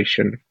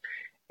restoration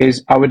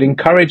is I would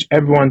encourage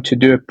everyone to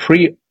do a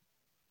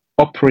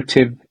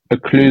pre-operative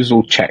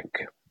occlusal check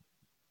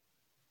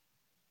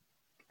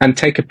and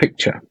take a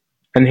picture.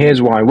 And here's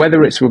why.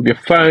 Whether it's with your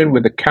phone,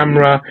 with the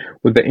camera,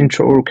 with the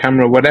intraoral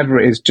camera, whatever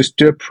it is, just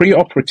do a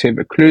pre-operative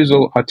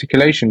occlusal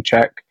articulation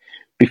check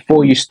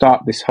before you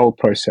start this whole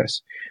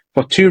process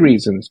for 2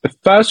 reasons. The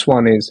first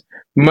one is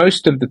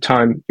most of the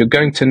time you're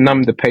going to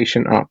numb the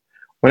patient up.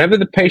 Whenever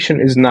the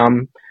patient is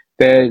numb,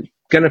 they're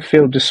going to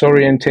feel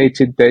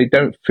disorientated. They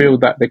don't feel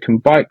that they can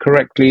bite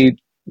correctly.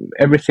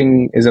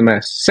 Everything is a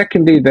mess.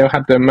 Secondly, they'll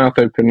have their mouth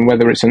open,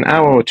 whether it's an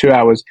hour or 2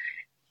 hours.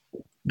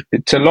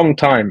 It's a long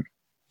time.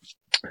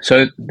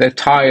 So they're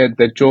tired,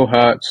 their jaw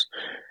hurts,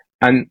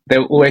 and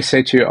they'll always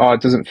say to you, oh,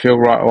 it doesn't feel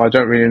right, or I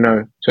don't really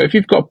know. So if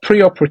you've got a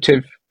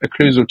pre-operative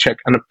occlusal check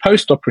and a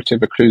post-operative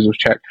occlusal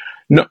check,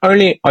 not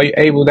only are you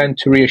able then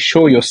to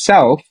reassure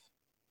yourself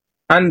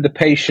and the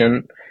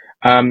patient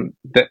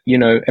that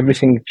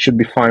everything should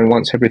be fine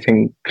once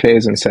everything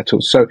clears and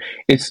settles. So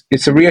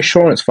it's a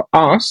reassurance for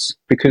us,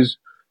 because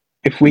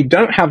if we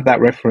don't have that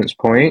reference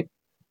point,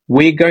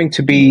 we're going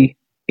to be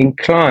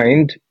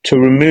inclined to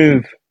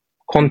remove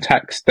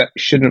contacts that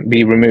shouldn't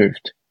be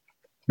removed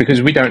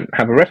because we don't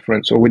have a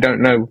reference, or we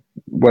don't know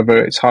whether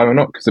it's high or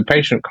not, because the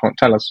patient can't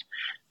tell us.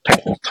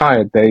 Patient's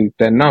tired,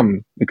 they're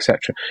numb,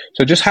 etc.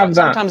 So just have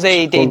that. Sometimes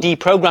they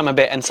deprogram a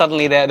bit and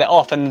suddenly they're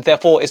off, and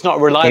therefore it's not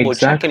a reliable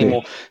check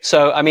anymore.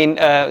 So I mean,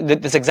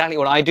 that's exactly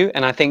what I do,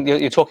 and I think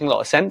you're talking a lot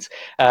of sense.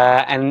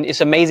 And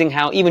it's amazing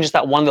how even just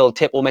that one little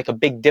tip will make a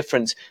big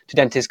difference to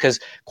dentists, because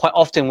quite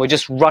often we're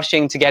just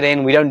rushing to get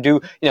in. We don't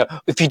do,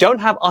 if you don't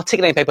have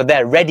articulating paper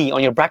there ready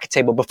on your bracket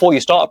table before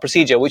you start a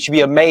procedure, which you'd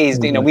be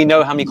amazed. We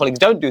know how many colleagues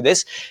don't do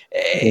this.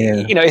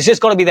 It's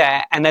just got to be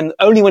there, and then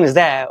only when it's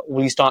there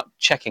will you start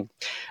checking.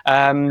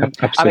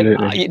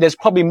 Absolutely. There's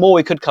probably more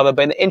we could cover,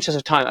 but in the interest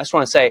of time, I just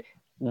want to say,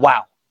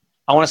 wow.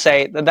 I want to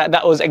say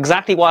that was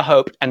exactly what I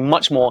hoped and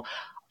much more.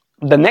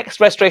 The next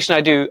restoration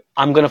I do,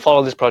 I'm going to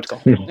follow this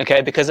protocol,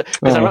 okay? Because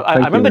I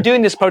remember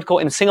doing this protocol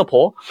in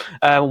Singapore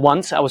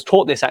once. I was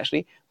taught this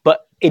actually,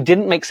 but it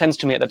didn't make sense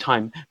to me at the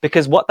time,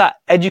 because what that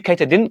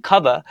educator didn't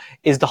cover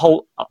is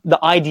the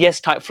IDS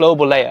type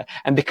flowable layer,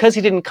 and because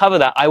he didn't cover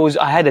that,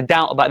 I had a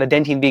doubt about the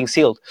dentine being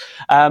sealed.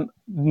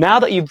 Now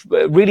that you've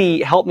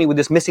really helped me with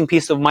this missing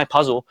piece of my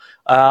puzzle,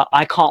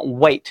 I can't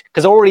wait,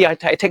 because already I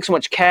take so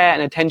much care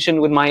and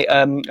attention with my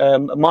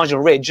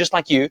marginal ridge, just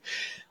like you.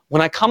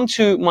 When I come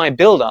to my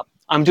build-up,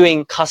 I'm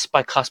doing cusp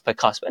by cusp by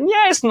cusp, and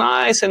yeah, it's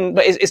nice,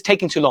 but it's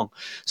taking too long.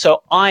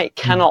 So I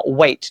cannot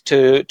wait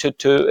to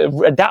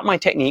adapt my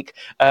technique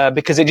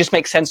because it just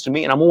makes sense to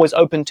me, and I'm always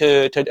open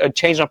to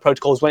changing our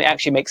protocols when it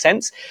actually makes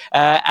sense,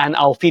 and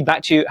I'll feed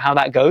back to you how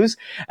that goes.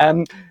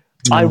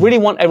 I really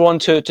want everyone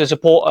to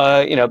support,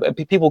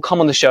 people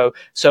come on the show.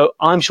 So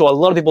I'm sure a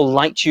lot of people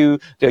liked your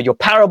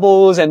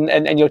parables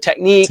and your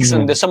techniques,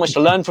 and there's so much to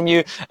learn from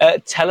you.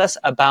 Tell us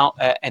about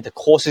the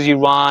courses you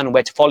run,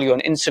 where to follow you on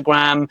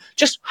Instagram.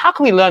 Just how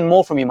can we learn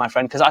more from you, my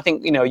friend? Because I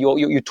think,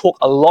 you talk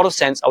a lot of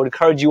sense. I would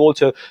encourage you all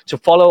to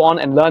follow on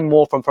and learn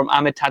more from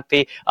Ahmed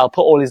Tadfi. I'll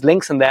put all his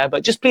links in there,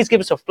 but just please give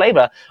us a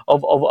flavor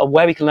of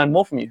where we can learn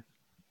more from you.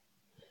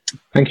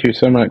 Thank you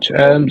so much.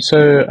 I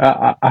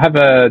have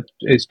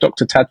it's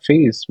Dr.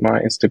 Tadfi is my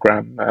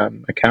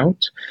Instagram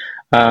account.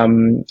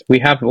 We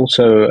have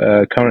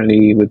also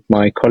currently with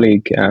my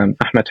colleague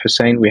Ahmed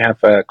Hussein, we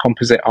have a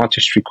composite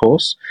artistry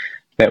course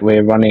that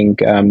we're running,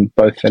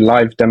 both a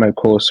live demo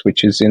course,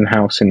 which is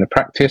in-house in the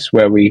practice,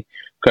 where we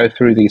go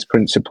through these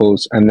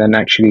principles and then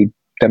actually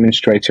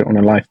demonstrate it on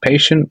a live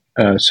patient,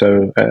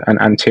 so an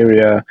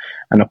anterior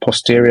and a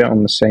posterior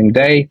on the same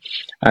day.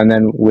 And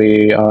then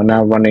we are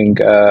now running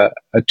a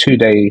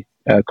 2-day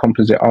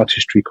composite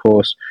artistry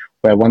course,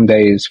 where 1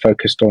 day is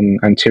focused on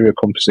anterior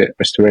composite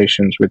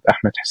restorations with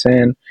Ahmed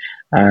Hussein,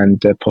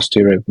 and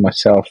posterior with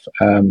myself,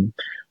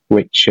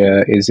 which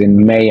is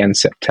in May and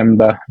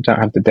September. I don't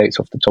have the dates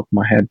off the top of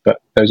my head,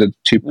 but those are the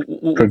two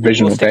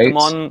provisional dates. Them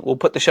on. We'll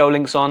put the show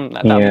links on.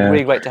 That would be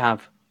really great to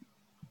have.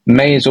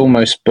 May is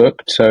almost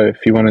booked, so if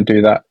you want to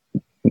do that,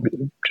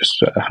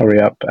 just hurry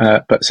up.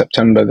 But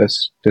September,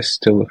 there's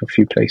still a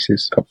few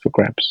places up for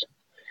grabs.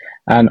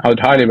 And I would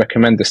highly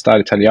recommend the Style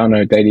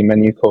Italiano daily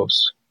menu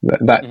course.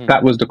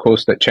 That was the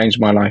course that changed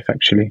my life,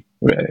 actually.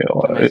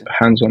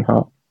 Hands on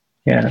heart.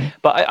 Yeah.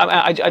 But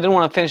I didn't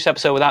want to finish the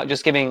episode without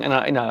just giving,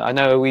 I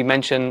know we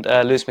mentioned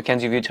Lewis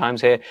Mackenzie a few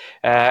times here,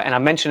 and I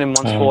mentioned him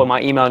once before in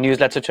my email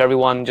newsletter to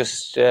everyone,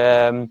 just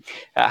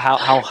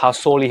how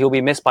sorely he'll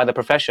be missed by the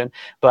profession.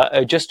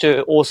 But just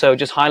to also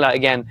just highlight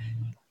again,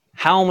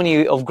 how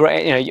many of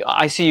great,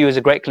 I see you as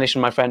a great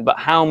clinician, my friend, but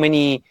how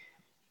many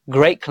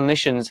great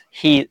clinicians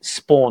he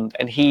spawned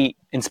and he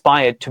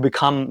inspired to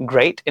become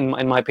great, in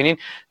my opinion.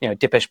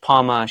 Dipesh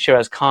Parmar,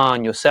 Shiraz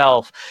Khan,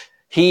 yourself.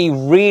 He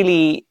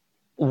really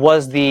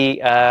was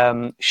the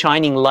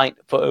shining light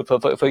for you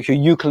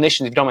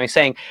clinicians, if you don't mind me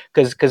saying,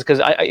 because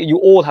you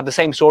all have the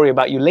same story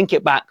about you. Link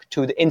it back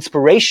to the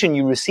inspiration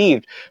you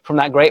received from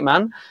that great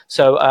man.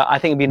 So I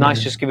think it'd be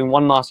nice just giving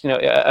one last,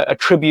 a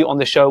tribute on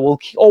the show. We'll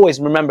always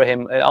remember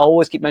him. I'll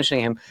always keep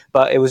mentioning him,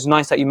 but it was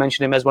nice that you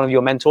mentioned him as one of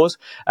your mentors.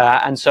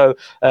 And so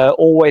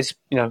always,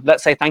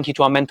 let's say thank you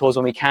to our mentors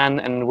when we can,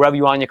 and wherever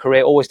you are in your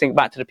career, always think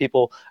back to the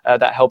people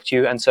that helped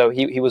you. And so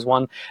he was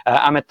one.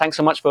 Ahmed, thanks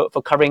so much for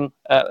covering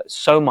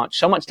so much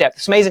depth.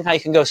 It's amazing how you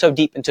can go so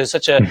deep into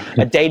such a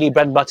daily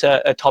bread and butter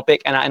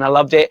topic, and I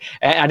loved it.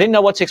 And I didn't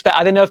know what to expect.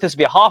 I didn't know if this would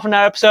be a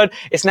half-an-hour episode.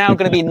 It's now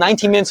going to be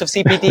 90 minutes of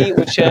CPD,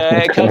 which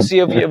courtesy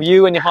of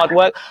you and your hard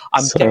work.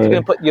 I'm definitely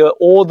going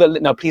to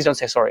put no, please don't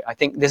say sorry. I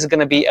think this is going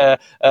to be a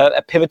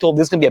pivotal.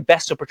 This is going to be a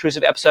best of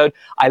protrusive episode.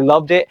 I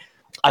loved it.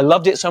 I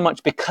loved it so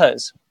much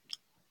because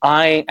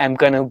I am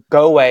going to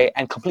go away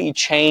and completely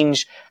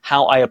change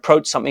how I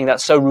approach something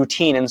that's so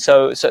routine and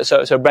so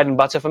bread and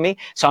butter for me.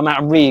 So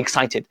I'm really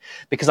excited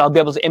because I'll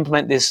be able to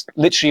implement this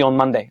literally on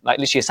Monday, like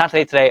literally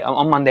Saturday today.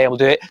 On Monday I will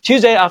do it.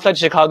 Tuesday I'll fly to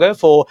Chicago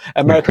for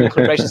American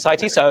Equilibration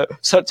Society. So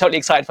totally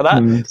excited for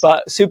that.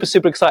 But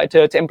super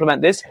excited to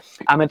implement this.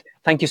 Ahmed,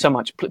 thank you so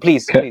much.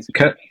 Please.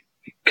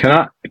 Can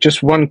I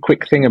just one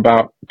quick thing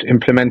about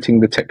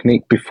implementing the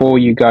technique before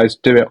you guys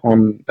do it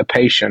on a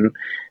patient?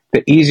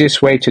 The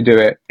easiest way to do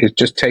it is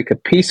just take a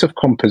piece of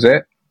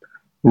composite,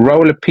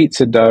 roll a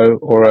pizza dough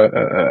or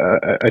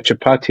a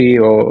chapati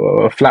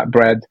or a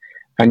flatbread,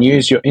 and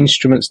use your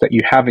instruments that you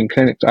have in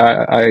clinic.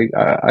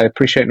 I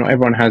appreciate not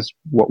everyone has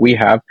what we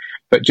have,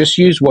 but just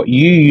use what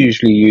you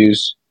usually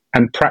use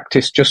and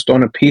practice just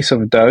on a piece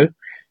of dough,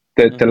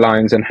 the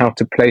lines and how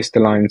to place the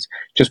lines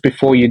just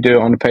before you do it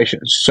on the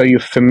patient, so you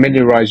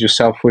familiarize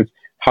yourself with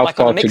how like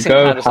far to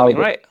go.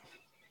 Right?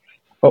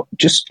 Oh,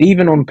 just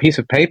even on a piece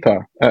of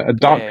paper, a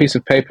dark piece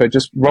of paper,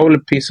 just roll a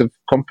piece of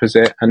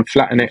composite and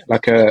flatten it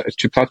like a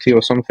chapati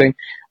or something,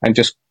 and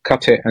just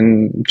cut it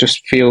and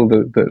just feel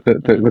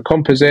the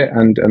composite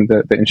and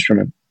the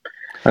instrument.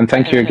 And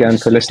thank you again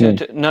for listening.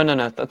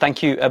 No.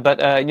 Thank you. But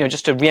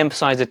just to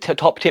re-emphasize the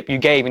top tip you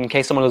gave, in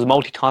case someone was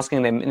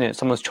multitasking,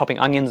 someone was chopping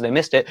onions, they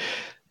missed it.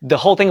 the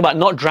whole thing about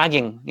not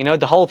dragging,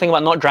 the whole thing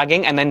about not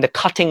dragging, and then the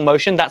cutting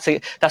motion, that's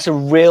a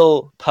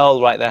real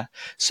pearl right there.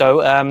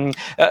 So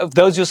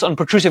those of us on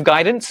protrusive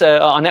guidance,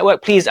 our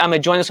network, please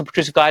join us on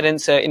protrusive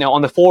guidance,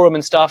 on the forum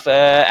and stuff,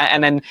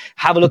 and then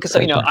have a look at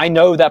some, I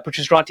know that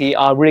Protruserati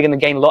are really going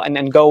to gain a lot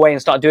and go away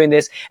and start doing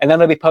this, and then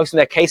they'll be posting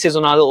their cases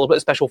on our little bit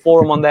special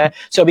forum on there.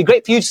 So it'd be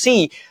great for you to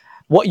see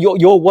what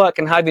your work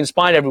and how you've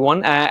inspired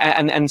everyone,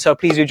 and so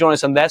please do join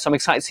us on there. So I'm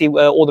excited to see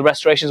all the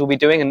restorations we'll be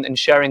doing and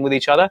sharing with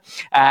each other,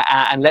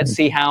 and let's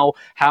see how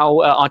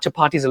our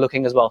chapatis are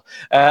looking as well.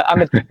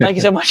 Ahmed, thank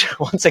you so much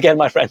once again,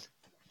 my friend.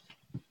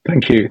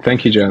 Thank you,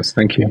 Jazz.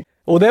 Thank you.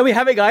 Well, there we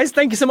have it, guys.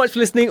 Thank you so much for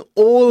listening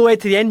all the way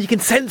to the end. You can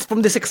sense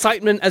from this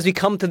excitement as we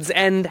come to this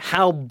end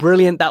how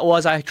brilliant that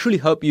was. I truly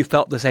hope you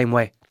felt the same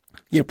way.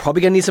 You're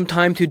probably going to need some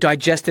time to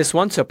digest this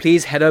one, so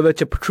please head over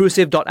to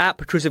protrusive.app,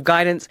 protrusive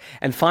guidance,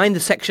 and find the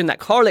section that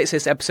correlates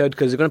this episode,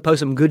 because we're going to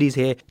post some goodies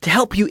here to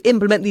help you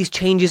implement these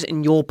changes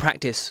in your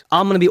practice.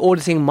 I'm going to be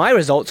auditing my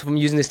results from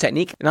using this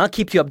technique, and I'll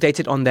keep you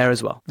updated on there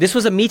as well. This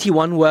was a meaty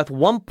one worth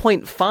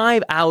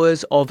 1.5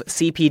 hours of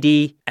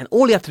CPD, and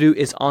all you have to do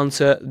is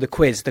answer the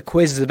quiz. The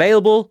quiz is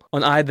available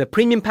on either the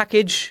premium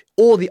package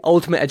or the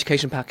ultimate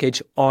education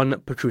package on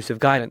protrusive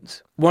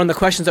guidance. One of the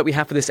questions that we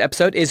have for this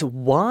episode is,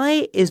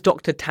 why is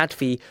Dr.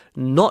 Tadfi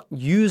not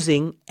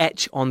using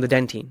etch on the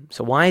dentine?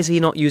 So why is he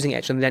not using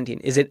etch on the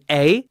dentine? Is it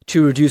A,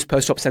 to reduce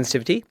post-op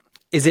sensitivity?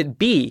 Is it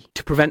B,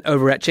 to prevent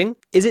over-etching?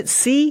 Is it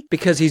C,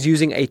 because he's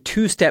using a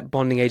two-step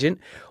bonding agent?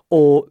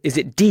 Or is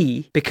it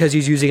D, because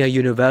he's using a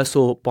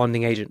universal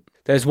bonding agent?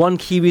 There's one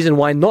key reason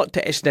why not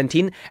to etch the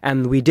dentine,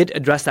 and we did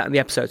address that in the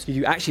episode. So did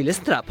you actually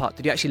listen to that part?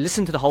 Did you actually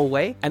listen to the whole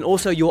way? And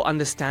also your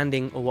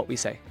understanding of what we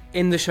say.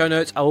 In the show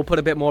notes, I will put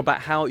a bit more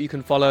about how you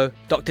can follow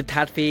Dr.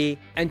 Tadfi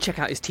and check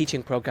out his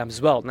teaching programs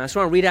as well. Now, I just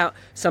want to read out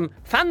some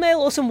fan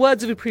mail or some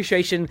words of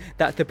appreciation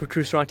that the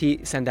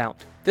Protruserati send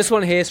out. This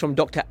one here is from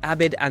Dr.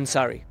 Abid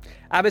Ansari.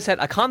 Abid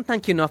said, I can't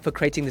thank you enough for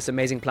creating this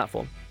amazing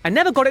platform. I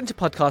never got into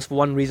podcasts for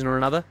one reason or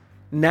another.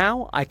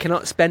 Now, I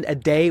cannot spend a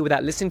day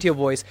without listening to your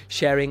voice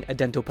sharing a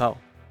dental pearl.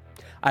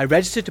 I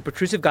registered to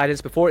Protrusive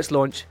Guidance before its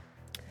launch.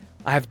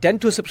 I have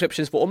dental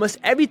subscriptions for almost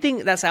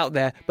everything that's out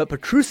there, but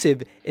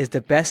Protrusive is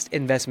the best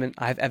investment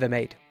I've ever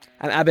made.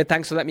 And Abid,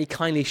 thanks for letting me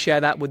kindly share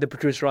that with the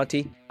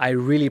Protruserati. I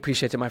really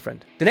appreciate it, my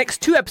friend. The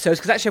next two episodes,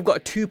 because actually I've got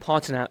a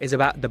two-parter now, is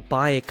about the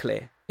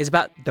BioClear. It's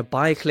about the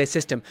BioClear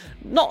system,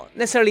 not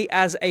necessarily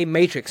as a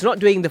matrix, not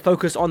doing the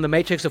focus on the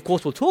matrix. Of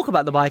course, we'll talk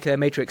about the BioClear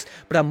matrix,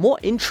 but I'm more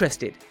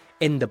interested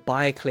in the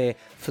BioClear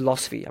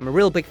philosophy. I'm a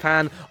real big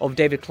fan of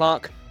David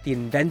Clark, the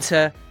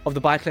inventor of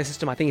the BioClear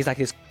system. I think he's like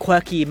this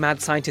quirky, mad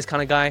scientist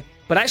kind of guy.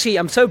 But actually,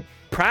 I'm so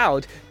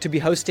proud to be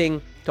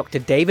hosting Dr.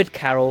 David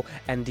Carroll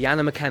and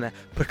Diana McKenna,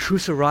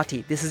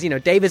 Protruserati. This is,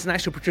 David's an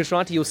actual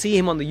Protruserati. You'll see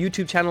him on the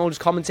YouTube channel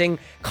just commenting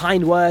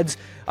kind words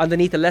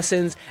underneath the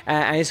lessons,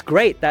 and it's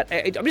great that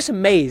I'm just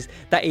amazed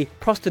that a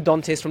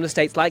prosthodontist from the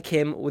States like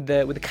him, with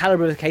the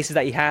caliber of cases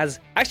that he has,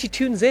 actually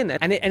tunes in,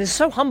 and it's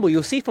so humble.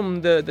 You'll see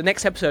from the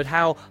next episode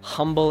how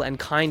humble and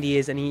kind he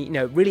is, and he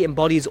really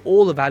embodies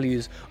all the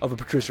values of a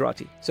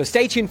Protruserati. So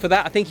stay tuned for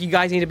that. I think you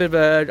guys need a bit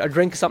of a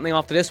drink or something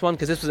after this one,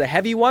 because this was a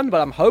heavy one,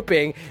 but I'm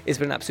hoping it's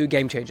been an absolute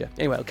game changer.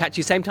 Anyway, I'll catch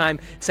you same time,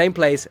 same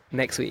place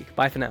next week.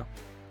 Bye for now.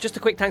 Just a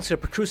quick thanks to the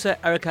producer,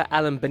 Erica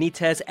Allen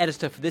Benitez.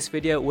 Editor for this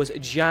video was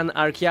Gian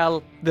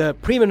Archial. The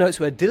premium notes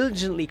were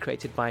diligently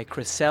created by Dr.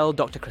 Crisel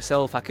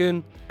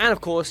Fakun. And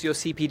of course, your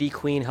CPD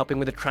queen helping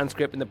with the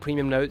transcript and the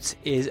premium notes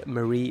is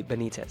Marie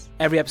Benitez.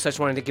 Every episode,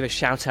 I wanted to give a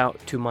shout out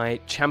to my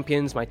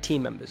champions, my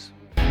team members.